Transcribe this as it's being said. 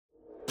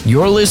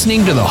You're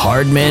listening to the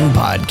Hard Men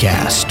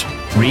Podcast,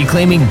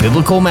 reclaiming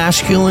biblical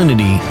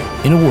masculinity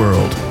in a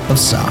world of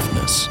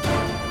softness.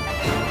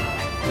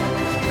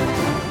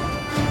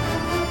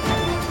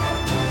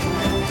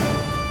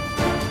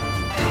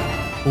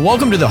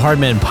 Welcome to the Hard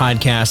Men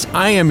Podcast.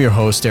 I am your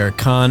host, Eric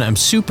Kahn. I'm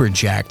super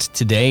jacked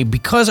today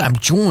because I'm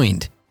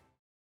joined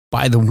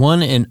by the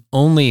one and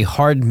only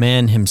hard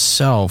man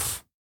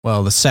himself.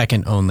 Well, the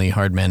second only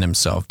hard man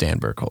himself, Dan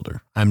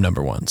Burkholder. I'm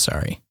number one,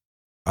 sorry.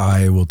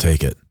 I will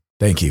take it.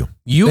 Thank you.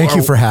 Thank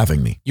you for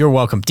having me. You're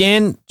welcome.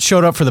 Dan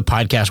showed up for the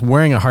podcast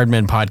wearing a Hard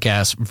Men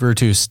Podcast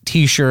Virtus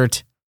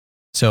t-shirt.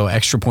 So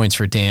extra points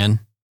for Dan.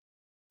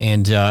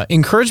 And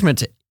encouragement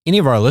to any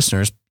of our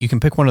listeners, you can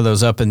pick one of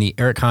those up in the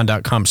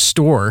erickahn.com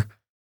store.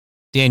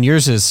 Dan,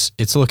 yours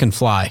it's looking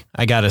fly,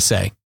 I got to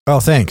say. Oh,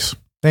 thanks.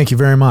 Thank you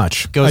very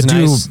much. I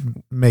do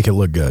make it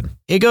look good.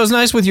 It goes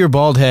nice with your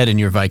bald head and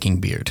your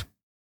Viking beard.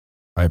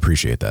 I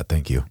appreciate that.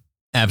 Thank you.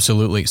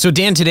 Absolutely. So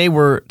Dan, today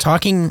we're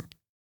talking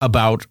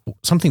about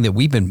something that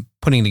we've been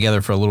putting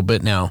together for a little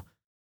bit now.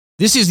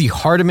 This is the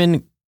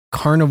Hardiman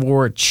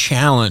Carnivore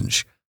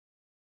Challenge.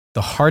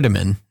 The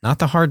Hardiman, not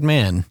the hard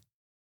man,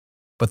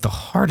 but the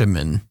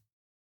Hardiman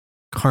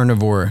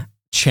Carnivore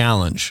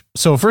Challenge.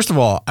 So first of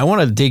all, I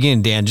want to dig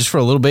in, Dan, just for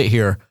a little bit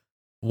here.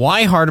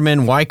 Why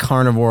Hardiman? Why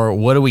carnivore?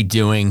 What are we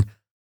doing?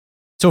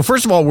 So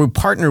first of all, we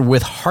partnered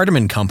with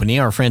Hardiman Company,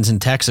 our friends in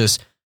Texas,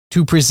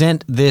 to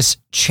present this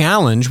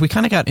challenge. We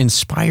kind of got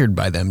inspired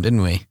by them,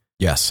 didn't we?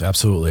 Yes,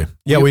 absolutely.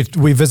 Yeah,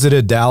 we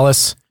visited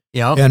Dallas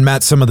Yep. and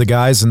met some of the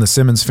guys in the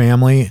Simmons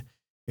family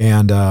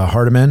and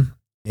Hardiman,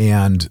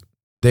 and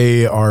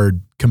they are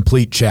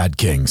complete Chad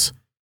Kings.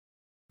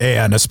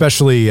 And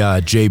especially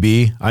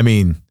JB. I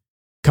mean,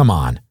 come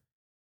on.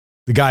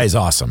 The guy is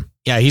awesome.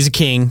 Yeah, he's a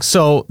king.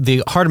 So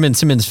the Hardiman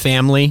Simmons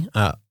family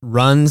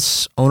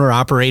runs,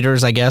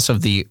 owner-operators, I guess,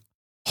 of the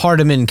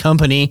Hardiman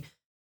Company.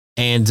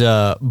 And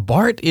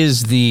Bart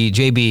is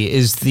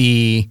he's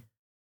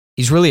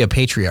really a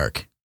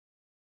patriarch.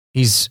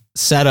 He's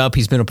set up,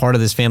 he's been a part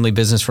of this family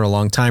business for a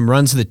long time,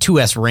 runs the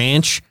 2S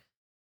Ranch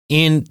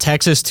in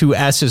Texas.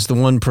 2S is the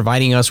one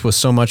providing us with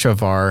so much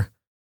of our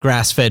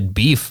grass-fed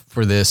beef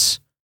for this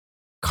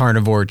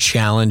Carnivore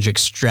Challenge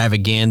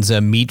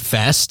Extravaganza Meat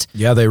Fest.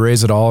 Yeah, they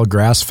raise it all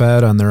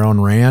grass-fed on their own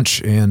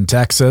ranch in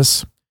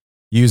Texas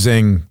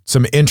using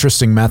some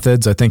interesting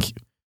methods. I think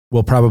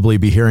we'll probably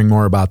be hearing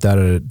more about that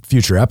at a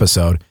future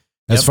episode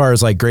as far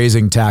as like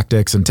grazing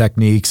tactics and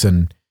techniques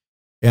and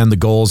the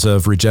goals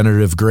of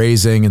regenerative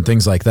grazing and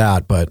things like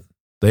that. But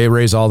they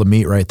raise all the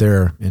meat right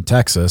there in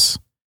Texas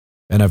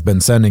and have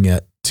been sending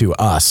it to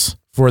us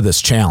for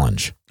this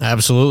challenge.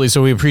 Absolutely.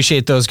 So we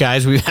appreciate those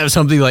guys. We have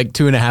something like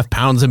 2.5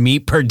 pounds of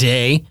meat per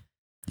day.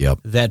 Yep.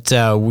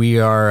 That we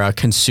are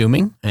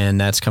consuming, and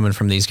that's coming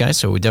from these guys.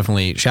 So we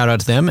definitely shout out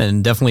to them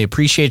and definitely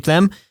appreciate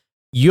them.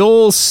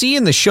 You'll see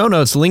in the show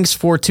notes links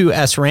for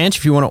 2S Ranch.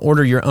 If you want to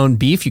order your own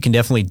beef, you can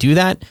definitely do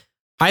that.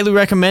 Highly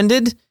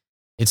recommended.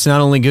 It's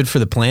not only good for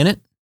the planet,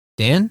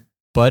 Dan,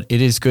 but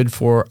it is good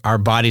for our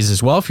bodies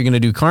as well. If you're going to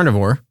do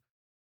carnivore,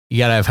 you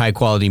got to have high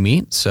quality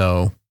meat.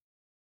 So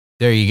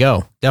there you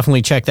go.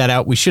 Definitely check that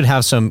out. We should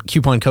have some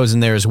coupon codes in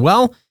there as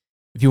well.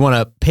 If you want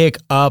to pick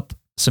up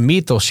some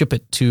meat, they'll ship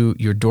it to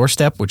your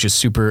doorstep, which is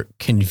super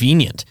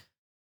convenient.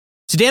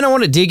 So Dan, I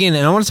want to dig in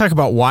and I want to talk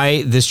about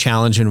why this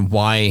challenge and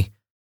why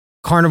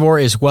carnivore,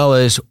 as well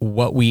as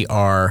what we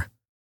are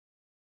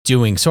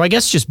doing. So I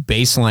guess just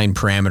baseline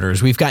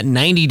parameters. We've got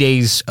 90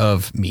 days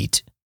of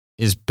meat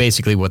is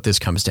basically what this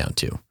comes down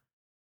to.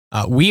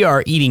 We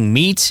are eating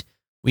meat.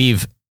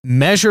 We've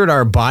measured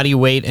our body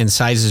weight and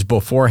sizes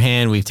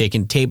beforehand. We've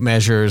taken tape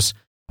measures.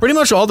 Pretty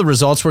much all the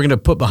results we're going to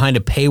put behind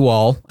a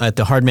paywall at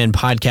the Hard Men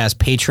Podcast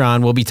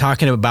Patreon. We'll be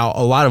talking about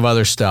a lot of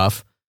other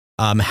stuff,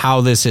 how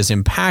this has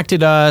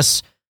impacted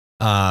us,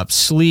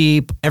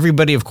 sleep.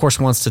 Everybody, of course,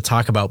 wants to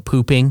talk about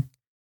pooping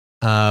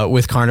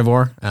with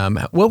carnivore.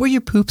 What were your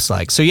poops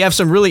like? So you have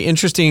some really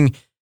interesting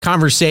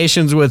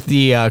conversations with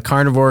the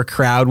carnivore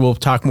crowd. We'll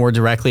talk more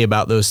directly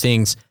about those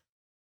things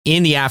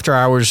in the after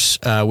hours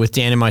with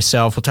Dan and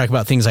myself. We'll talk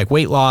about things like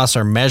weight loss,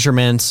 our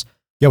measurements.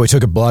 Yeah, we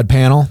took a blood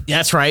panel.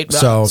 That's right.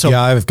 So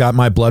yeah, I've got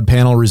my blood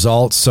panel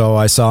results. So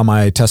I saw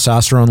my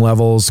testosterone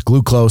levels,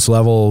 glucose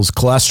levels,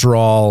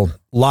 cholesterol,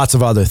 lots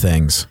of other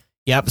things.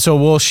 Yep. So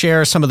we'll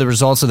share some of the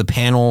results of the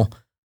panel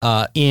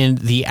in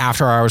the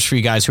after hours for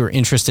you guys who are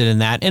interested in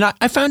that. And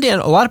I found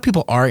out a lot of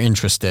people are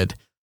interested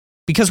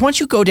because once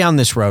you go down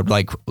this road,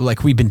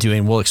 like we've been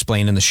doing, we'll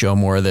explain in the show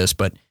more of this,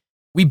 but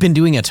we've been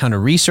doing a ton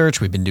of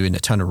research. We've been doing a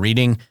ton of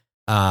reading,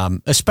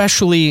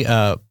 especially,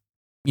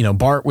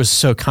 Bart was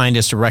so kind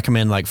as to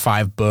recommend like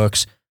 5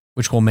 books,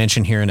 which we'll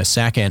mention here in a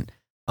second.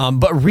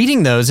 But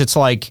reading those, it's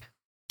like,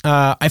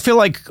 I feel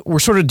like we're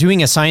sort of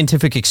doing a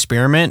scientific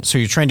experiment. So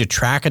you're trying to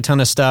track a ton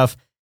of stuff.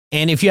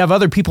 And if you have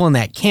other people in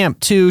that camp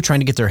too, trying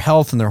to get their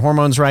health and their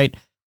hormones right,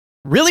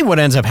 really what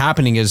ends up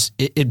happening is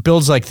it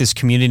builds like this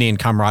community and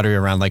camaraderie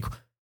around like,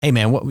 hey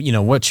man,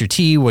 what's your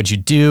tea? What'd you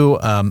do?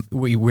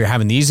 We're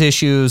having these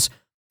issues.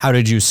 How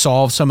did you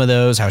solve some of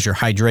those? How's your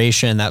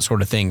hydration? That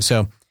sort of thing.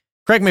 So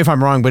correct me if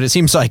I'm wrong, but it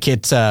seems like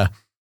it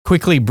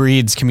quickly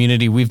breeds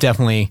community. We've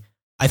definitely,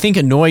 I think,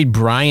 annoyed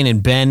Brian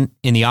and Ben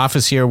in the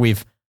office here.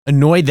 We've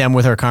annoyed them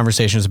with our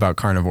conversations about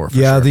carnivore.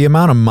 Yeah, sure. The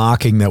amount of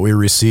mocking that we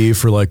receive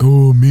for like,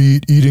 oh,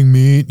 meat, eating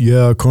meat.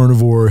 Yeah,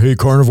 carnivore. Hey,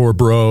 carnivore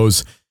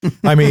bros.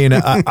 I mean,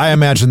 I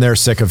imagine they're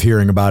sick of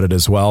hearing about it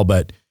as well.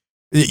 But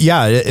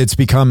yeah, it's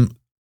become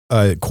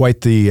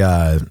quite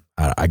the,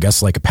 I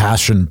guess, like a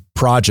passion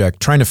project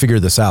trying to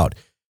figure this out.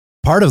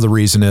 Part of the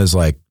reason is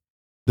like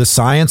the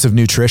science of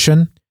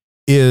nutrition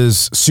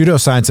is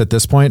pseudoscience at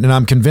this point, and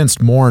I'm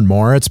convinced more and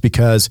more it's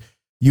because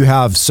you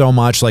have so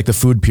much, like the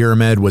food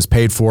pyramid was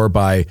paid for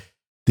by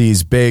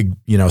these big,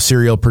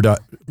 cereal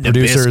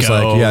producers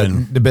like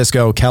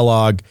Nabisco,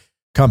 Kellogg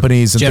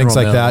companies and General things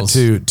like Mills.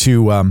 that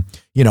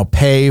to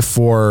pay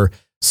for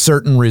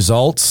certain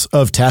results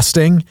of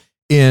testing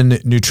in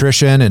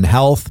nutrition and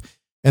health.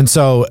 And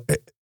so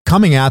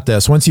coming at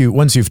this, once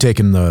you've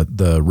taken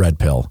the red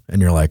pill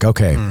and you're like,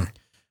 okay,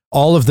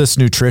 all of this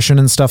nutrition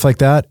and stuff like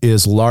that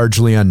is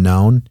largely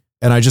unknown.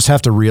 And I just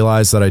have to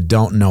realize that I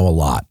don't know a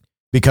lot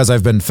because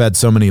I've been fed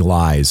so many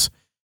lies.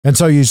 And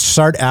so you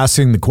start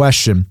asking the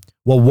question,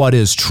 well, what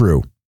is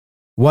true?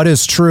 What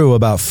is true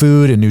about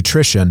food and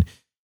nutrition?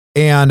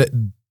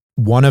 And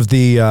one of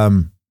the,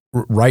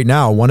 right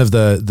now, one of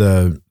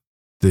the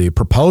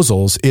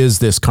proposals is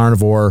this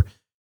carnivore,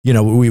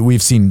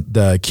 we've seen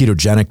the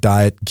ketogenic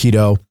diet,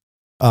 keto,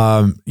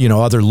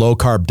 other low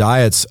carb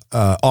diets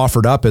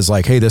offered up as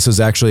like, hey, this is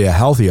actually a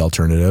healthy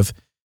alternative.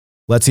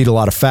 Let's eat a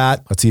lot of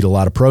fat. Let's eat a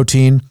lot of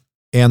protein,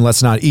 and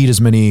let's not eat as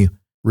many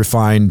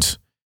refined,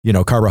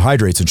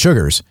 carbohydrates and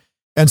sugars.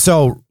 And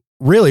so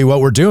really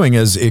what we're doing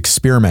is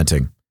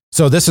experimenting.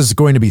 So this is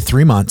going to be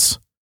 3 months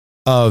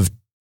of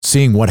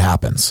seeing what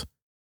happens.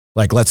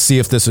 Like, let's see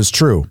if this is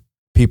true.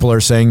 People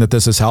are saying that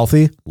this is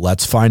healthy.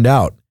 Let's find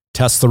out,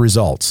 test the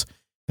results.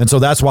 And so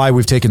that's why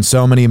we've taken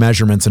so many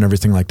measurements and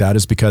everything like that,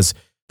 is because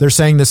they're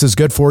saying this is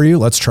good for you.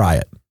 Let's try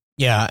it.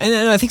 Yeah.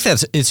 And I think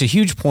it's a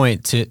huge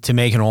point to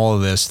make in all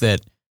of this,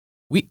 that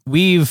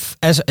we've,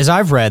 as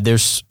I've read,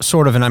 there's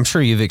sort of, and I'm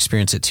sure you've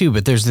experienced it too,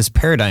 but there's this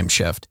paradigm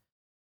shift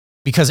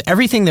because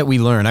everything that we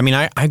learn, I mean,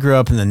 I grew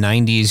up in the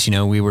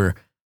 90s, we were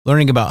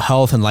learning about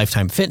health and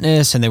Lifetime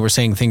Fitness, and they were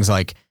saying things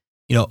like,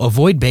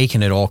 avoid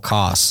bacon at all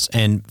costs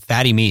and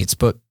fatty meats.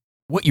 But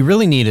what you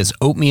really need is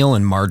oatmeal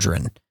and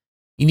margarine.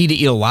 You need to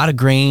eat a lot of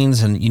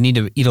grains, and you need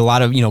to eat a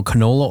lot of,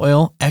 canola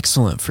oil.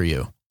 Excellent for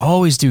you.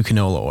 Always do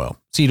canola oil,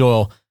 seed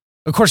oil.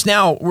 Of course,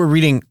 now we're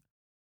reading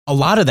a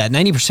lot of that.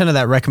 90% of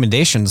that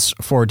recommendations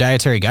for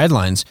dietary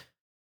guidelines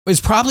is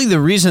probably the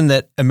reason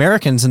that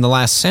Americans in the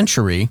last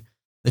century,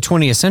 the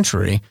 20th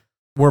century,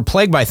 were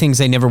plagued by things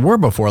they never were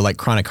before, like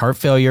chronic heart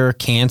failure,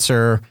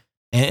 cancer,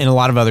 and a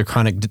lot of other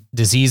chronic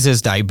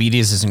diseases.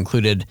 Diabetes is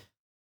included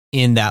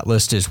in that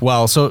list as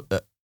well. So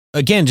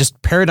again,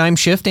 just paradigm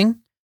shifting.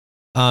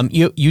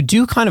 You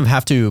do kind of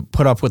have to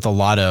put up with a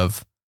lot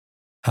of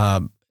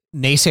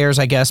naysayers,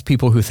 I guess,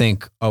 people who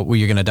think, oh, well,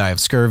 you're going to die of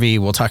scurvy.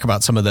 We'll talk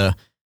about some of the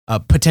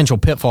potential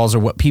pitfalls or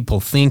what people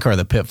think are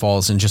the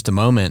pitfalls in just a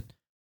moment.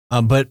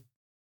 But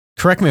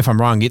correct me if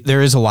I'm wrong.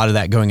 There is a lot of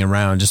that going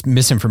around, just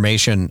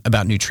misinformation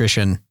about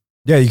nutrition.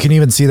 Yeah, you can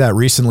even see that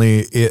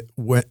recently.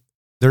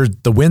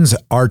 The winds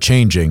are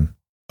changing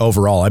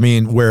overall. I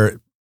mean, where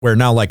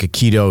now like a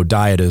keto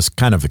diet is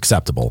kind of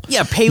acceptable.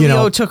 Yeah,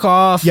 paleo took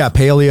off. Yeah,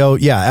 paleo.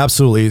 Yeah,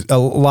 absolutely. A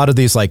lot of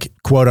these like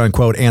quote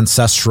unquote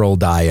ancestral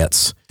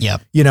diets,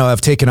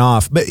 have taken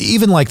off. But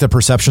even like the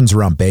perceptions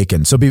around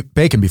bacon. So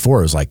bacon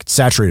before was like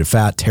saturated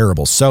fat,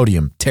 terrible.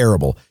 Sodium,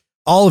 terrible.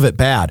 All of it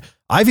bad.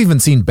 I've even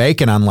seen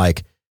bacon on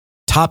like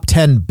top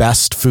 10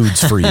 best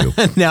foods for you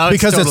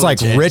because it's like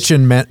rich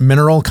in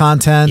mineral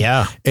content.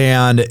 Yeah.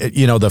 And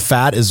the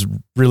fat is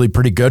really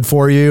pretty good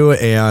for you.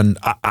 And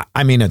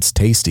I mean, it's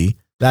tasty.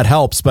 That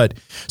helps. But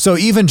so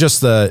even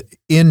just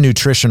in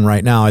nutrition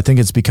right now, I think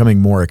it's becoming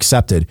more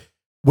accepted,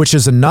 which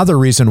is another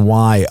reason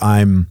why I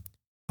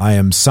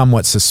am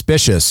somewhat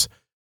suspicious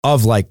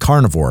of like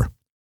carnivore,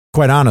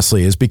 quite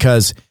honestly, is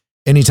because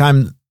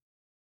anytime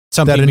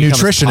something that a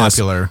becomes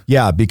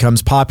nutritionist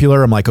becomes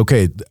popular, I'm like,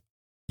 okay,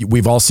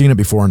 we've all seen it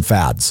before in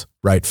fads,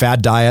 right?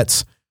 Fad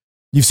diets.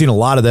 You've seen a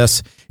lot of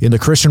this in the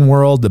Christian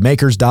world, the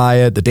Maker's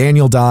diet, the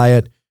Daniel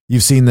diet.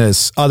 You've seen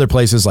this other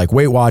places like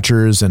Weight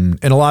Watchers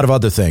and a lot of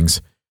other things.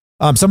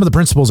 Some of the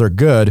principles are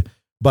good,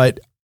 but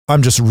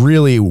I'm just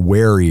really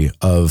wary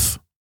of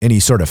any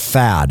sort of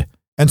fad.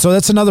 And so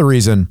that's another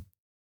reason,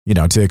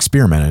 to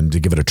experiment and to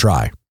give it a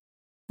try.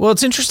 Well,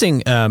 it's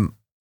interesting.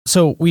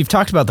 So we've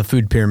talked about the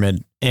food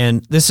pyramid,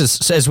 and this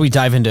is, as we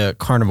dive into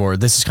carnivore,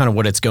 this is kind of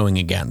what it's going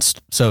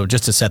against. So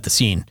just to set the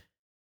scene,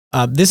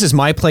 this is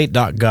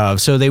myplate.gov.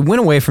 So they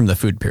went away from the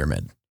food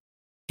pyramid,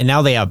 and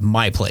now they have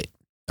MyPlate.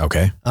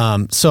 Okay.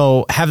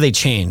 So have they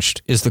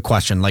changed is the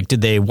question. Like,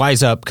 did they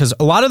wise up? Because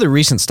a lot of the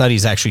recent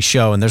studies actually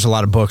show, and there's a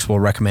lot of books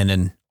we'll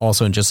recommend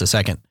also in just a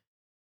second,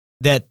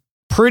 that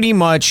pretty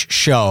much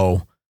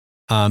show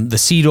the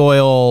seed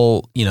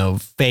oil,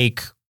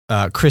 fake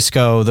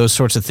Crisco, those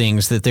sorts of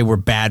things, that they were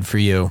bad for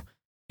you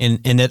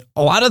and that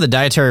a lot of the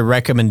dietary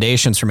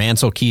recommendations from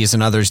Ansel Keys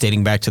and others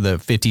dating back to the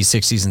 50s,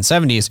 60s, and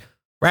 70s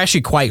were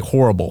actually quite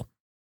horrible.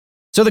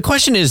 So the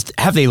question is,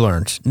 have they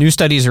learned? New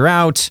studies are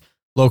out.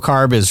 Low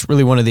carb is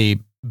really one of the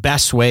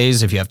best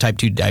ways if you have type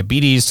 2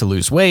 diabetes to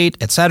lose weight,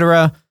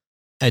 etc.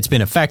 It's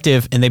been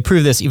effective, and they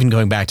prove this even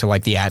going back to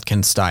like the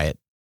Atkins diet.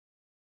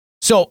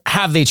 So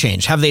have they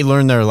changed? Have they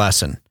learned their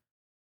lesson?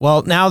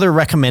 Well, now they're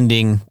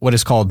recommending what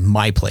is called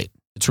MyPlate.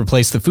 It's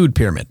replaced the food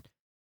pyramid.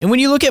 And when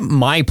you look at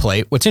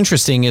MyPlate, what's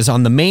interesting is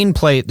on the main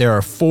plate, there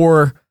are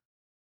 4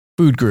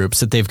 food groups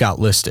that they've got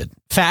listed.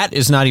 Fat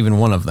is not even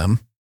one of them,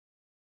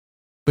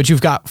 but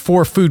you've got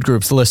 4 food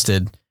groups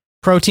listed.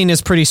 Protein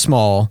is pretty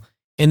small.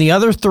 And the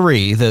other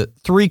 3,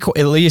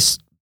 at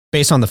least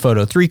based on the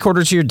photo,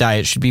 3/4 of your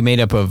diet should be made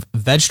up of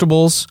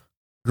vegetables,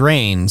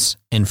 grains,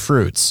 and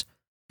fruits.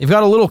 They've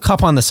got a little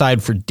cup on the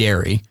side for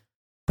dairy,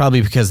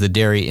 probably because the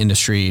dairy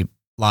industry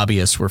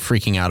lobbyists were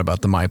freaking out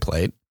about the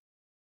MyPlate,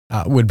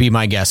 would be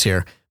my guess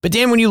here. But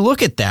Dan, when you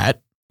look at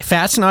that,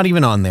 fat's not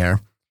even on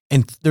there.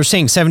 And they're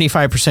saying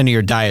 75% of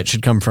your diet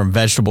should come from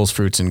vegetables,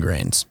 fruits, and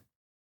grains.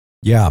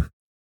 Yeah.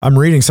 I'm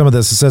reading some of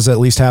this. It says at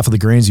least half of the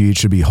grains you eat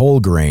should be whole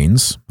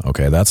grains.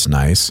 Okay, that's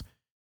nice.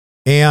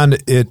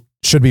 And it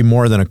should be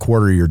more than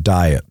 1/4 of your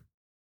diet.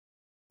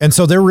 And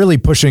so they're really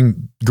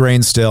pushing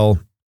grains still.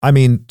 I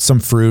mean, some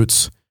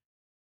fruits.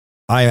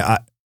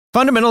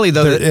 Fundamentally,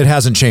 though, it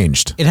hasn't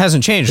changed. It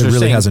hasn't changed. It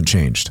really hasn't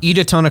changed. Eat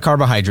a ton of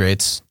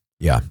carbohydrates.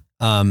 Yeah.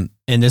 And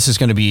this is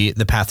going to be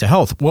the path to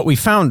health. What we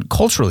found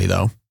culturally,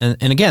 though, and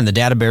again, the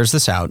data bears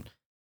this out,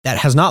 that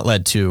has not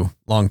led to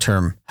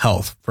long-term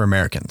health for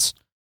Americans.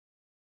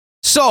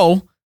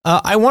 So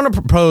I want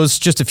to propose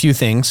just a few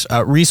things,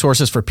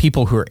 resources for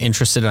people who are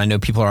interested. I know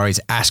people are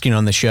always asking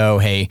on the show,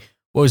 hey,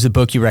 what was the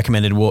book you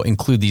recommended? We'll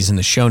include these in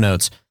the show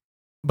notes.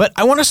 But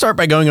I want to start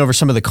by going over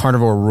some of the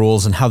carnivore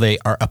rules and how they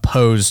are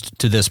opposed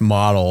to this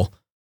model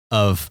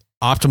of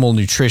optimal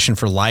nutrition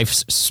for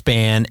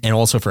lifespan and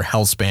also for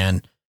health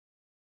span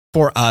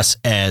for us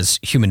as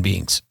human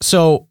beings.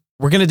 So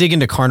we're going to dig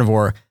into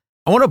carnivore.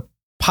 I want to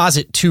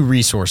posit 2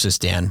 resources,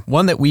 Dan.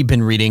 One that we've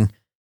been reading,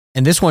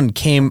 and this one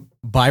came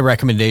by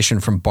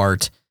recommendation from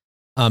Bart.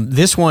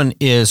 This one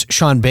is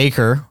Sean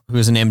Baker, who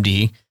is an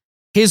MD.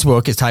 His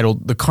book is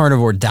titled The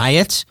Carnivore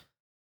Diet.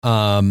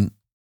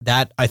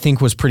 That I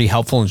think was pretty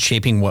helpful in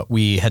shaping what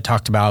we had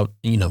talked about,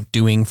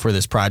 doing for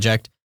this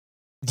project.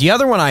 The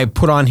other one I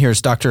put on here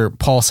is Dr.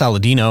 Paul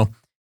Saladino.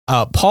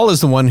 Paul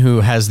is the one who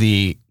has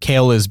the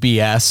Kale is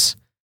BS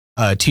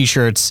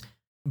t-shirts.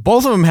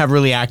 Both of them have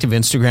really active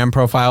Instagram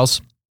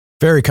profiles.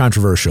 Very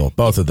controversial,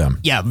 both of them.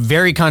 Yeah,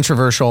 very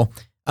controversial.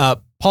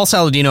 Paul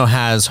Saladino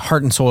has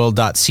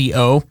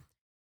heartandsoil.co.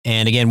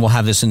 And again, we'll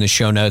have this in the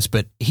show notes,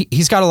 but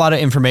he's got a lot of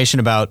information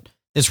about,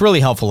 it's really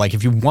helpful. Like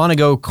if you want to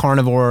go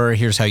carnivore,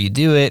 here's how you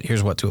do it.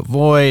 Here's what to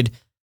avoid.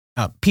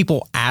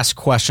 People ask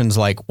questions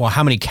like, well,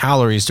 how many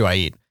calories do I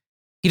eat?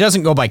 He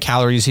doesn't go by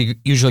calories. He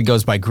usually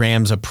goes by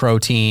grams of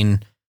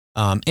protein.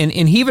 And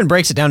he even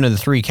breaks it down into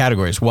 3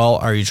 categories. Well,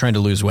 are you trying to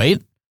lose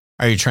weight?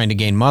 Are you trying to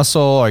gain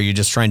muscle? Are you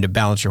just trying to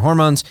balance your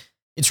hormones?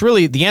 It's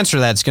really, the answer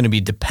to that is going to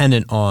be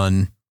dependent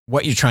on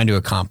what you're trying to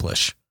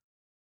accomplish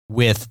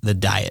with the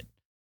diet.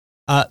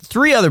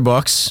 3 other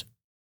books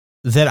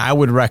that I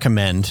would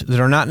recommend that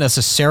are not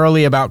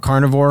necessarily about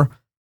carnivore,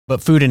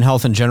 but food and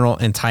health in general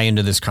and tie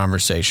into this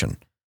conversation.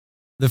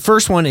 The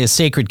first one is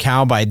Sacred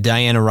Cow by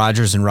Diana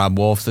Rogers and Rob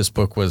Wolf. This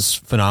book was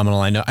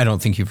phenomenal. I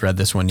don't think you've read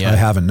this one yet. I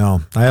haven't,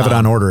 no. I have it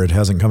on order. It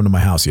hasn't come to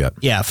my house yet.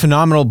 Yeah,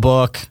 phenomenal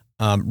book.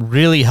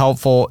 Really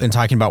helpful in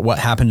talking about what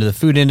happened to the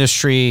food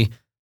industry,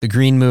 the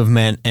green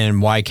movement,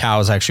 and why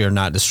cows actually are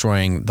not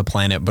destroying the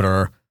planet, but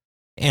are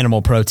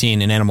animal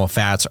protein and animal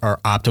fats are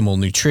optimal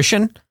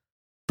nutrition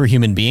for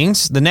human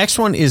beings. The next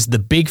one is The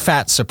Big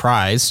Fat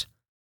Surprise.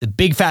 The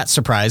Big Fat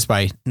Surprise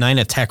by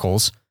Nina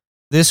Teckles.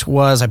 This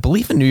was, I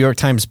believe, a New York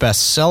Times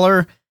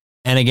bestseller.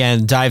 And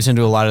again, dives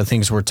into a lot of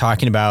things we're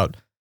talking about.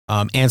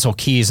 Ansel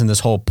Keys and this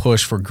whole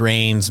push for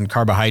grains and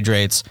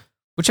carbohydrates,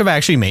 which have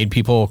actually made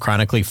people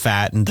chronically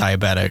fat and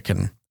diabetic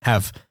and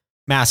have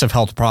massive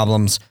health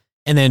problems.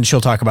 And then she'll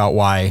talk about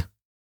why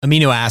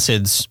amino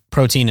acids,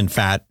 protein, and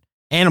fat,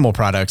 animal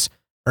products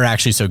are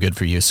actually so good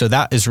for you. So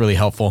that is really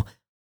helpful.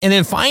 And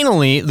then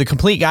finally, The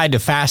Complete Guide to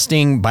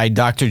Fasting by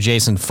Dr.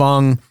 Jason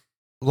Fung.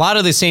 A lot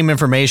of the same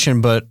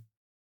information, but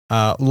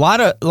a lot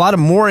of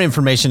more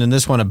information in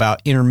this one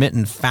about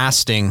intermittent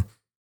fasting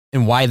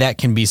and why that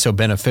can be so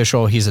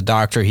beneficial. He's a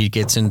doctor. He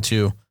gets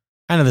into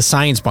kind of the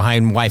science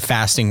behind why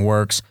fasting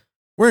works.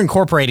 We're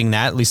incorporating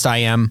that, at least I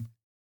am.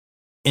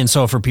 And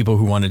so for people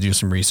who want to do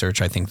some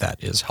research, I think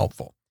that is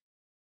helpful.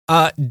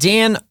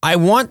 Dan, I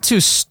want to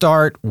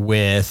start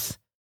with,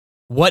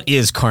 what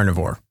is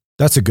carnivore?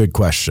 That's a good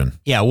question.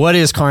 Yeah, what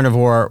is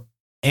carnivore?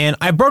 And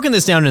I've broken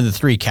this down into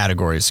 3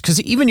 categories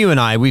because even you and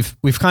I,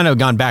 we've kind of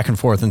gone back and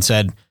forth and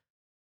said,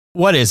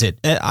 what is it?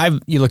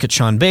 You look at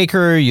Sean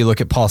Baker, you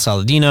look at Paul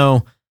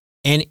Saladino,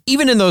 and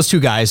even in those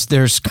 2 guys,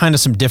 there's kind of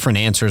some different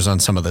answers on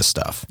some of this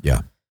stuff.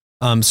 Yeah.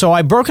 So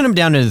I've broken them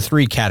down into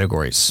 3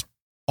 categories.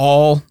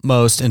 all,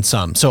 most, and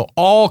some. So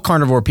all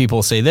carnivore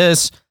people say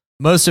this,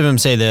 most of them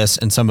say this,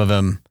 and some of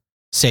them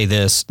say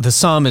this. The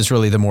some is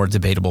really the more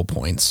debatable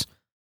points.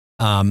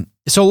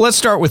 So let's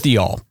start with the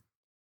all.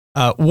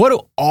 What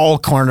do all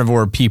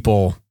carnivore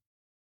people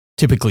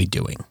typically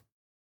doing?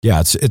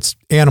 Yeah, it's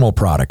animal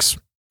products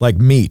like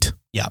meat.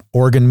 Yeah.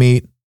 Organ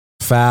meat,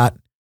 fat,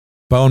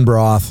 bone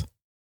broth.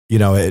 You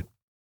know,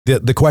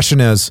 the question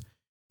is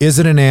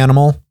it an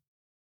animal?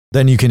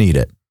 Then you can eat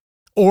it.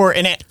 Or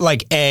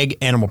like egg,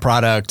 animal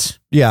product.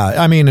 Yeah,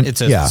 I mean,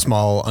 it's a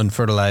small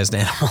unfertilized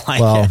animal, I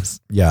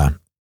guess. Yeah,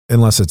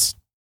 unless it's,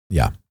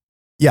 yeah.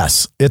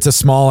 Yes, it's a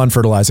small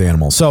unfertilized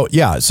animal. So,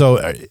 yeah,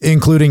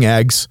 including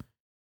eggs.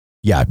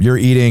 Yeah, you're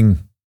eating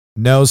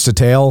nose to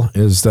tail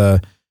is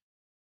the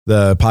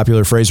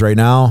popular phrase right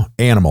now.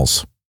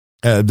 Animals.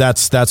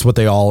 That's what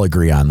they all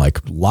agree on. Like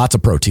lots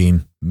of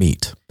protein,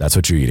 meat. That's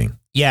what you're eating.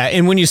 Yeah,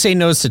 and when you say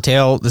nose to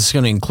tail, this is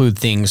going to include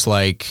things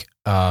like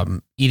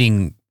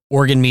eating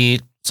organ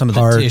meat, some of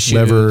the heart, tissues,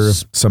 liver,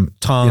 some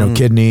tongue,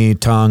 kidney,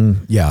 tongue.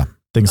 Yeah,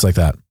 things like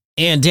that.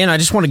 And Dan, I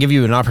just want to give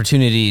you an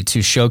opportunity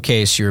to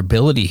showcase your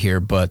ability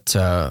here, but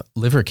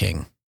Liver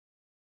King.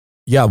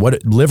 Yeah,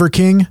 what Liver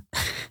King?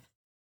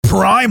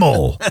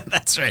 Primal.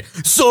 That's right.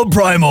 So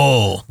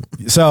primal.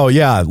 So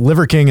yeah,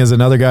 Liver King is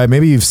another guy.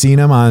 Maybe you've seen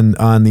him on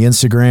the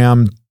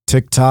Instagram,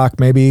 TikTok,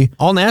 maybe.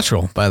 All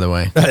natural, by the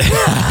way.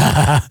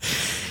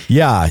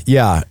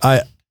 Yeah.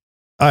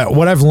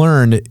 What I've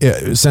learned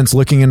since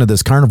looking into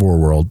this carnivore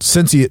world,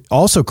 since he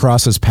also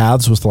crosses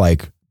paths with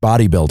like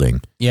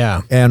bodybuilding,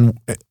 yeah,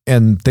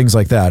 and things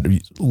like that.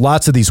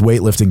 Lots of these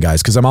weightlifting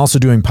guys, because I'm also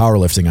doing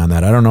powerlifting on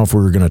that. I don't know if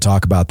we were going to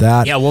talk about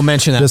that. Yeah, we'll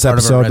mention that this part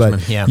episode, of our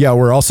regimen. But yeah,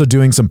 we're also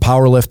doing some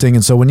powerlifting,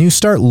 and so when you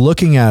start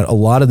looking at a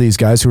lot of these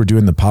guys who are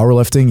doing the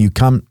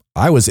powerlifting,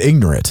 I was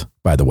ignorant,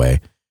 by the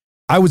way.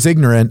 I was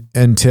ignorant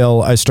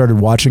until I started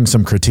watching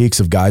some critiques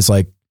of guys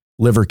like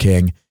Liver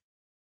King.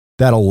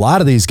 That a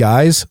lot of these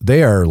guys,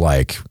 they are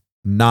like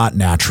not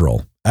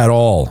natural at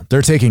all.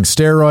 They're taking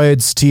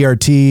steroids,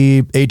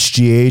 TRT,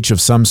 HGH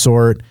of some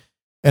sort.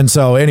 And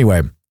so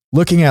anyway,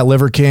 looking at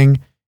Liver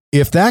King,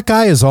 if that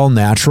guy is all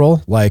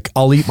natural, like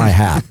I'll eat my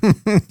hat.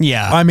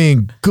 Yeah. I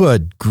mean,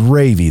 good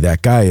gravy.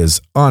 That guy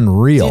is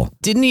unreal.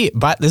 Didn't he,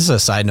 but this is a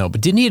side note,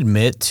 but didn't he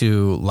admit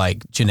to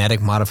like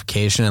genetic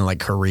modification in like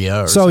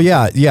Korea? Or something?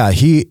 Yeah.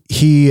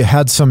 He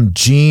had some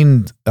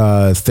gene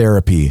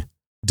therapy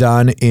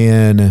done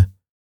in,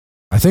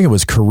 I think it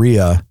was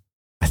Korea.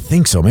 I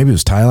think so. Maybe it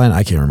was Thailand.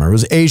 I can't remember. It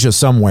was Asia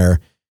somewhere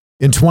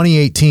in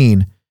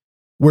 2018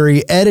 where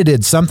he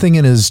edited something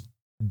in his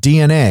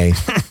DNA,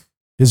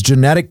 his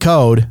genetic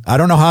code. I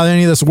don't know how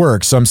any of this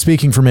works, so I'm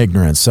speaking from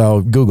ignorance.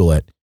 So Google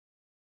it.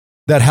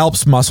 That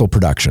helps muscle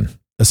production,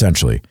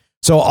 essentially.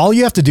 So all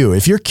you have to do,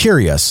 if you're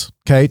curious,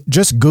 okay,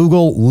 just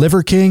Google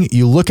Liver King.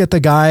 You look at the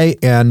guy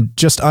and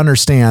just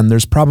understand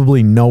there's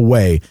probably no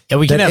way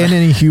that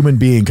any human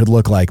being could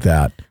look like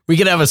that. We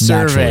could have a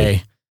survey.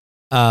 Naturally.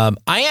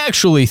 I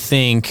actually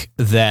think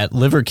that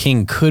Liver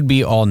King could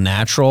be all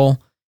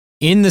natural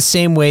in the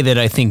same way that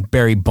I think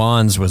Barry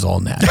Bonds was all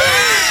natural.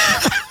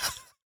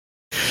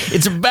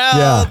 It's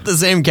about the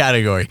same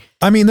category.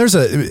 I mean,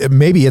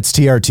 maybe it's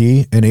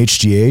TRT and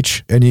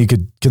HGH, and you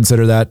could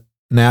consider that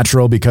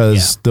natural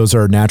because those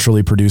are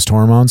naturally produced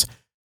hormones.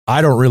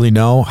 I don't really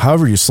know.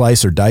 However you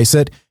slice or dice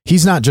it,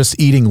 he's not just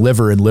eating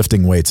liver and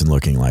lifting weights and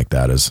looking like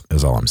that is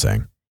all I'm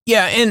saying.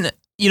 Yeah, and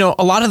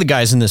a lot of the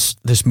guys in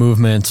this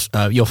movement,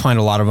 you'll find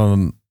a lot of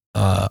them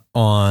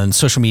on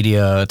social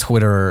media,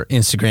 Twitter,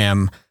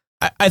 Instagram.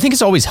 I think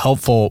it's always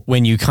helpful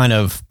when you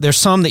there's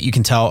some that you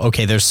can tell,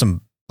 okay, there's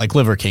some, like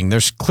Liver King,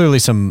 there's clearly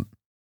some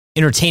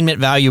entertainment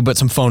value, but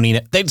some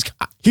phoniness.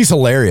 He's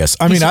hilarious.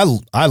 I mean,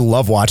 I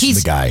love watching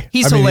the guy.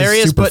 He's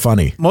hilarious, he's super but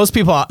funny. Most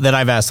people that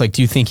I've asked, like,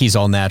 do you think he's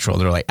all natural?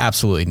 They're like,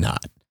 absolutely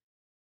not.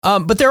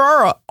 But there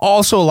are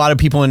also a lot of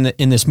people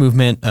in this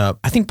movement.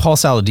 I think Paul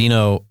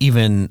Saladino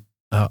even...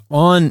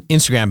 on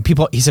Instagram,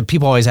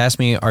 people always ask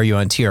me, are you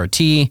on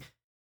TRT?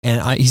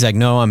 And he's like,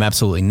 no, I'm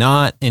absolutely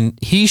not. And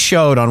he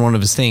showed on one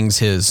of his things,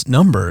 his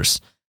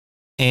numbers,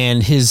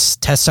 and his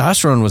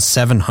testosterone was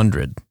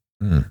 700,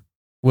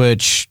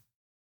 which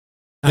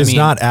is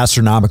not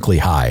astronomically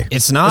high.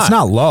 It's not. It's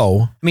not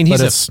low. I mean,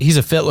 he's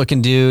a fit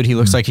looking dude. He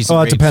looks like he's.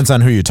 Well, it depends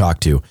on who you talk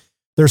to.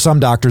 There's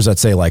some doctors that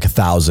say like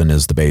 1,000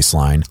 is the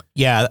baseline.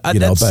 Yeah.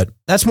 But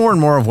that's more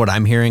and more of what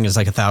I'm hearing is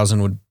like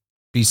 1,000 would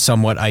be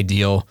somewhat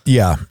ideal.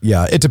 Yeah.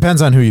 It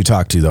depends on who you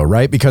talk to though,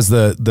 right? Because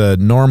the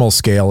normal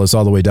scale is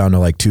all the way down to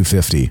like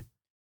 250.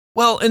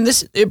 Well, and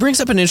it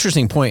brings up an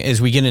interesting point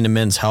as we get into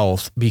men's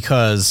health,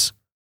 because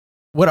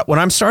what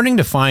I'm starting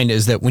to find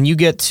is that when you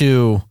get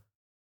to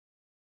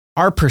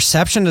our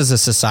perception as a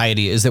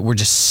society is that we're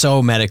just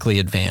so medically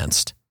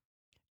advanced.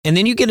 And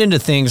then you get into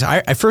things.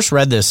 I first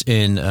read this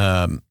in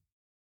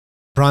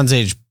Bronze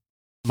Age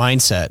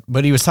Mindset,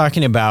 but he was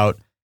talking about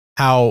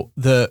how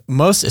the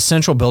most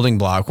essential building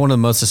block, one of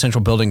the most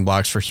essential building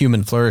blocks for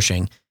human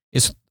flourishing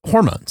is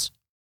hormones.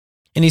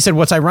 And he said,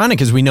 what's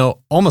ironic is we know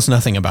almost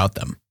nothing about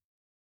them.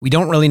 We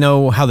don't really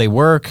know how they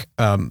work.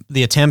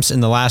 The attempts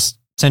in the last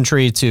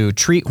century to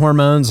treat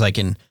hormones, like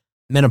in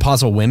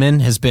menopausal women,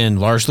 has been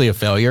largely a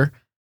failure.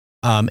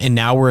 And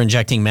now we're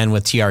injecting men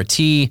with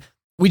TRT.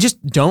 We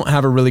just don't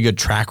have a really good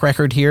track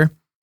record here.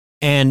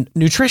 And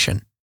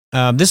nutrition.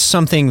 This is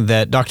something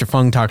that Dr.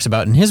 Fung talks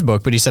about in his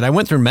book, but he said, I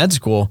went through med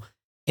school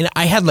and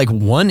I had like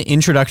one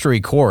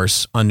introductory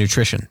course on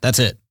nutrition. That's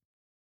it.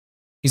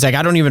 He's like,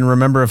 I don't even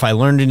remember if I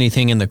learned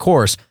anything in the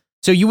course.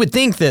 So you would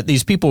think that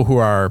these people who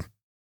are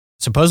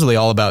supposedly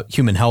all about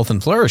human health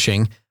and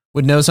flourishing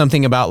would know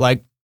something about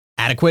like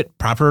adequate,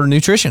 proper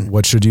nutrition.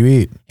 What should you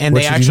eat? And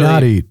what they should actually you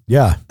not eat?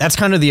 Yeah. That's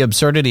kind of the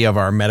absurdity of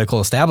our medical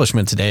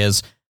establishment today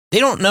is they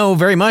don't know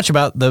very much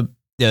about the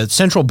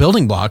central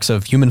building blocks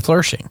of human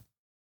flourishing.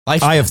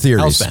 I have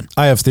theories.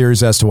 I have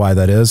theories as to why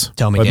that is.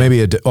 Tell me. But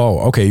maybe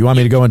okay. You want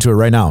me to go into it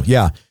right now?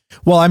 Yeah.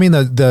 Well, I mean,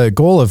 the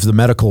goal of the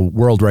medical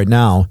world right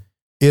now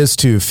is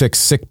to fix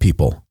sick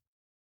people.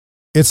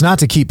 It's not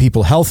to keep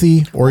people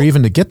healthy or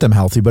even to get them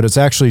healthy, but it's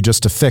actually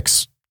just to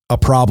fix a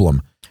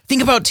problem.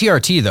 Think about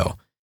TRT though.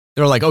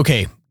 They're like,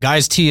 okay,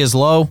 guys, T is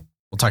low.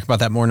 We'll talk about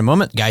that more in a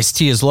moment. Guys,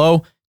 T is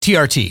low,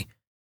 TRT.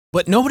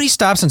 But nobody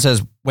stops and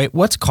says, wait,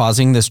 what's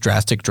causing this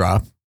drastic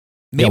drop?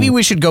 Maybe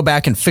we should go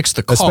back and fix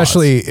the cause.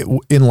 Especially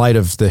in light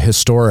of the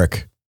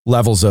historic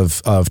levels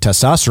of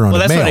testosterone. Well,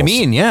 that's in males. what I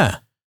mean. Yeah.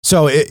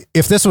 So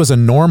if this was a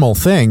normal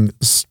thing,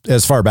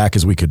 as far back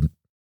as we could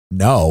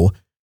know,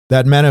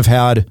 that men have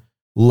had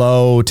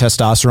low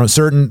testosterone,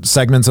 certain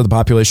segments of the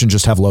population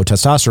just have low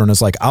testosterone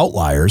as like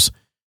outliers,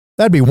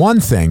 that'd be one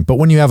thing. But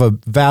when you have a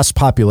vast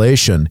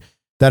population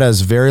that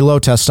has very low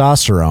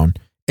testosterone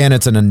and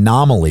it's an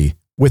anomaly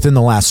within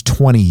the last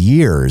 20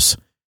 years,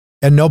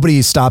 and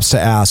nobody stops to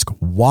ask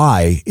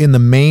why in the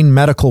main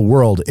medical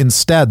world,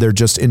 instead, they're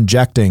just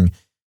injecting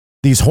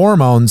these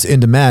hormones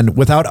into men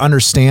without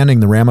understanding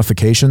the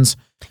ramifications.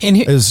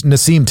 And as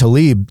Nassim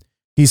Taleb,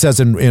 he says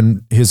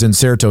in his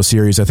Inserto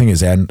series, I think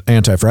his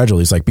Anti-Fragile,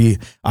 he's like,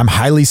 I'm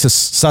highly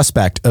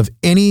suspect of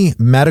any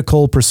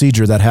medical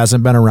procedure that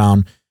hasn't been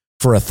around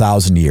for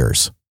 1,000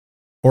 years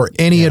or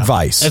any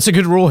advice. That's a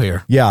good rule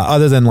here. Yeah.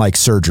 Other than like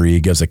surgery,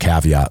 he gives a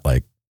caveat,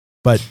 like,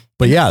 but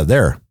yeah,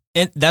 there.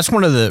 And that's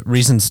one of the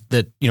reasons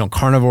that,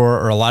 carnivore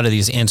or a lot of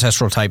these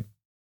ancestral type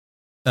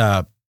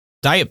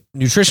diet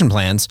nutrition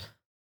plans,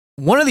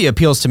 one of the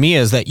appeals to me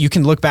is that you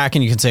can look back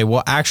and you can say,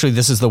 well, actually,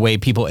 this is the way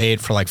people ate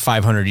for like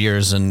 500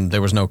 years and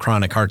there was no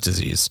chronic heart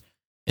disease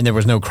and there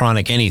was no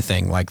chronic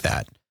anything like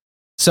that.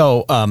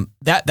 So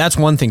that's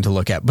one thing to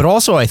look at. But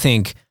also, I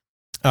think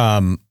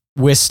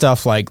with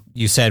stuff like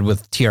you said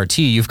with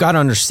TRT, you've got to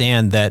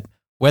understand that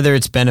whether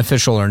it's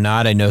beneficial or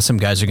not, I know some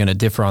guys are going to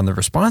differ on the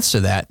response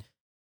to that.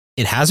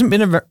 It hasn't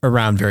been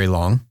around very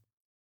long.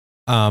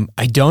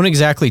 I don't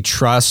exactly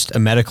trust a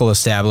medical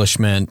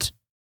establishment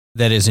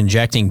that is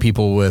injecting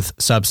people with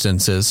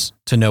substances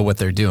to know what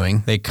they're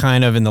doing. They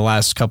kind of, in the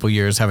last couple of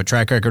years, have a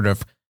track record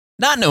of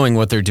not knowing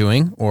what they're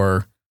doing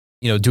or,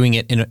 doing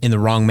it in the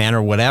wrong manner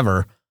or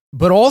whatever.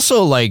 But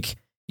also, like,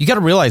 you got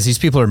to realize these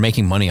people are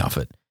making money off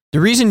it. The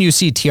reason you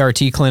see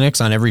TRT clinics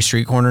on every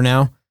street corner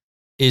now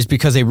is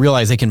because they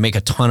realize they can make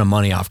a ton of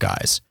money off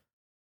guys.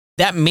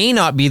 That may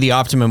not be the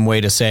optimum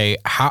way to say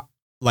how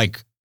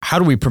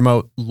do we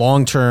promote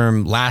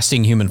long-term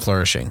lasting human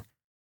flourishing?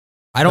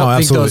 I don't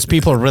think those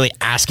people are really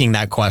asking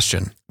that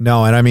question.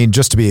 No. And I mean,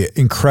 just to be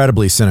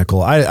incredibly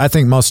cynical, I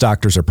think most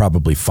doctors are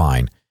probably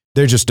fine.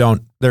 They're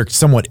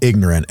somewhat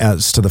ignorant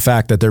as to the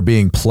fact that they're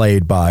being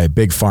played by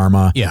big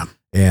pharma. Yeah.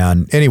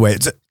 And anyway,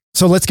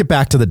 so let's get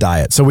back to the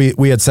diet. So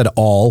we had said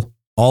all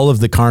of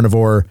the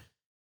carnivore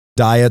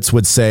diets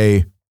would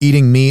say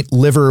eating meat,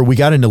 liver. We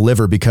got into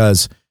liver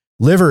because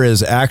liver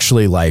is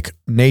actually like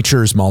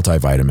nature's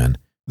multivitamin.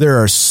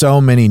 There are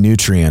so many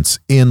nutrients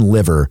in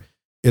liver.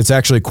 It's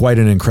actually quite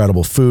an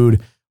incredible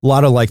food. A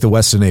lot of like the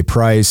Weston A.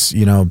 Price,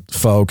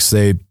 folks,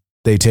 they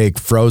take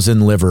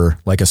frozen liver,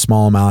 like a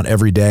small amount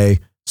every day,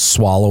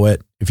 swallow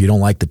it. If you don't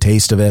like the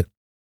taste of it,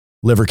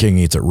 Liver King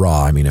eats it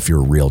raw. I mean, if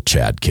you're a real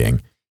Chad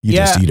King, you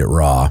just eat it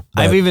raw.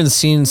 But I've even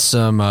seen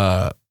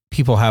some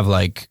people have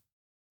like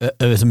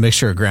a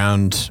mixture of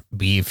ground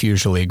beef,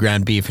 usually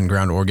ground beef and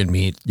ground organ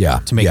meat,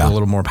 to make it a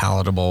little more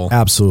palatable.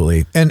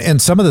 Absolutely.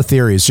 And some of the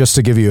theories, just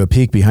to give you a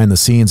peek behind the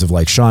scenes of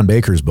like Sean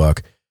Baker's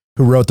book,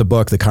 who wrote the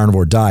book, The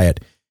Carnivore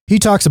Diet, he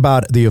talks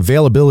about the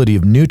availability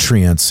of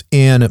nutrients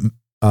in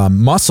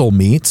muscle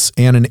meats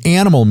and in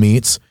animal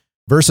meats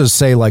versus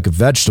say like a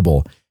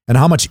vegetable, and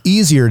how much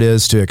easier it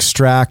is to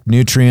extract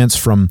nutrients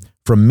from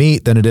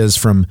meat than it is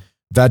from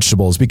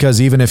vegetables.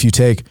 Because even if you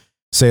take,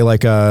 say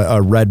like a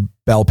red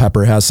bell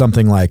pepper has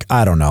something like,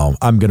 I don't know,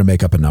 I'm going to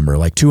make up a number,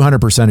 like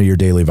 200% of your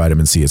daily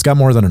vitamin C. It's got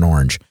more than an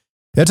orange.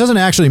 It doesn't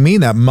actually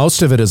mean that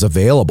most of it is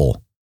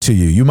available to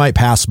you. You might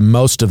pass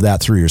most of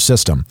that through your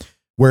system.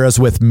 Whereas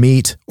with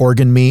meat,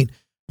 organ meat,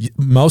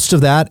 most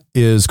of that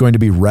is going to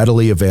be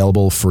readily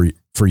available for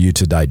you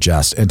to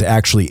digest and to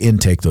actually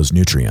intake those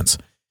nutrients.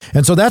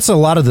 And so that's a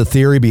lot of the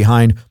theory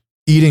behind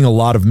eating a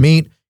lot of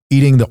meat,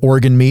 eating the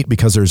organ meat,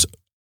 because there's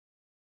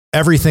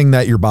everything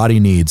that your body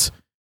needs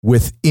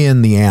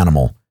within the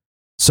animal.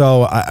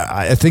 So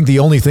I think the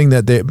only thing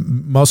that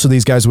most of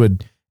these guys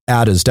would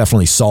add is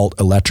definitely salt,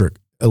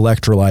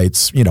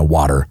 electrolytes,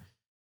 water.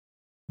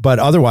 But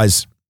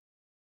otherwise,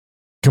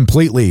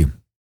 completely,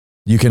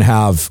 you can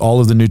have all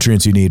of the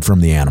nutrients you need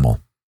from the animal,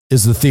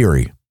 is the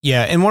theory.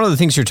 Yeah, and one of the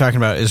things you're talking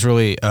about is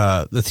really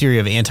the theory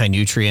of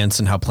anti-nutrients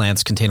and how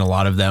plants contain a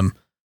lot of them.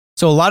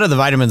 So a lot of the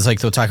vitamins, like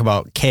they'll talk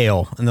about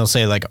kale, and they'll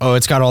say like, oh,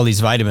 it's got all these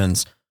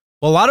vitamins.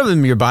 Well, a lot of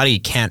them your body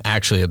can't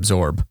actually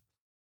absorb.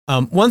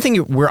 One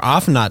thing we're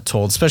often not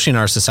told, especially in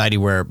our society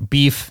where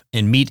beef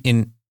and meat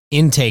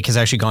intake has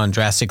actually gone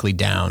drastically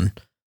down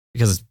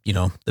because,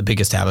 the big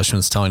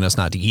establishment's telling us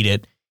not to eat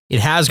it. It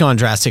has gone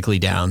drastically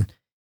down.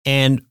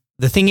 And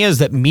the thing is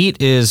that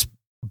meat is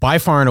by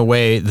far and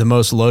away the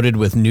most loaded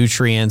with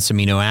nutrients,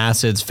 amino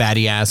acids,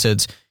 fatty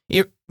acids.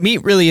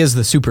 Meat really is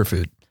the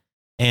superfood.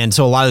 And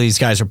so a lot of these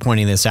guys are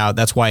pointing this out.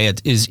 That's why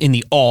it is in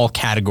the all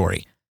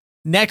category.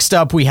 Next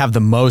up, we have the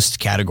most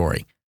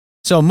category.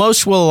 So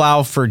most will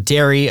allow for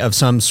dairy of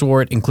some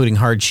sort, including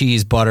hard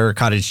cheese, butter,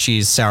 cottage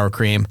cheese, sour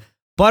cream.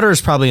 Butter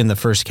is probably in the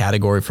first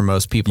category for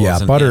most people.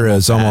 Yeah, butter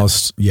is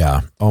almost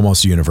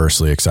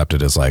universally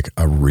accepted as like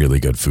a really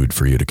good food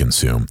for you to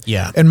consume.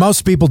 Yeah. And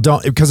most people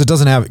don't, because it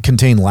doesn't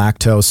contain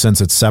lactose, since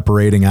it's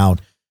separating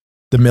out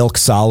the milk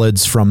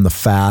solids from the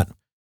fat.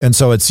 And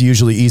so it's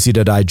usually easy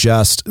to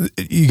digest.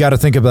 You got to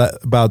think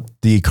about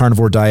the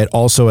carnivore diet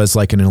also as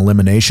like an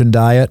elimination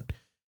diet,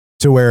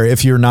 to where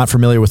if you're not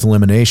familiar with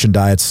elimination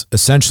diets,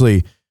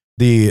 essentially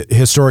the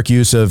historic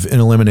use of an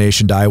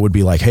elimination diet would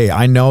be like, hey,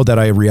 I know that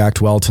I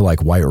react well to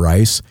like white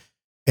rice,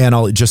 and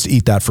I'll just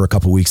eat that for a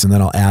couple of weeks, and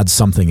then I'll add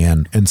something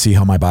in and see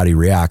how my body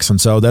reacts.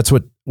 And so that's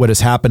what is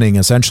happening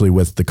essentially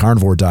with the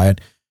carnivore diet,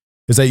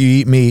 is that you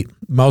eat meat.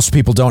 Most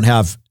people don't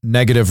have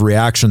negative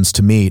reactions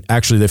to meat.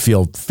 Actually, they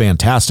feel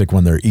fantastic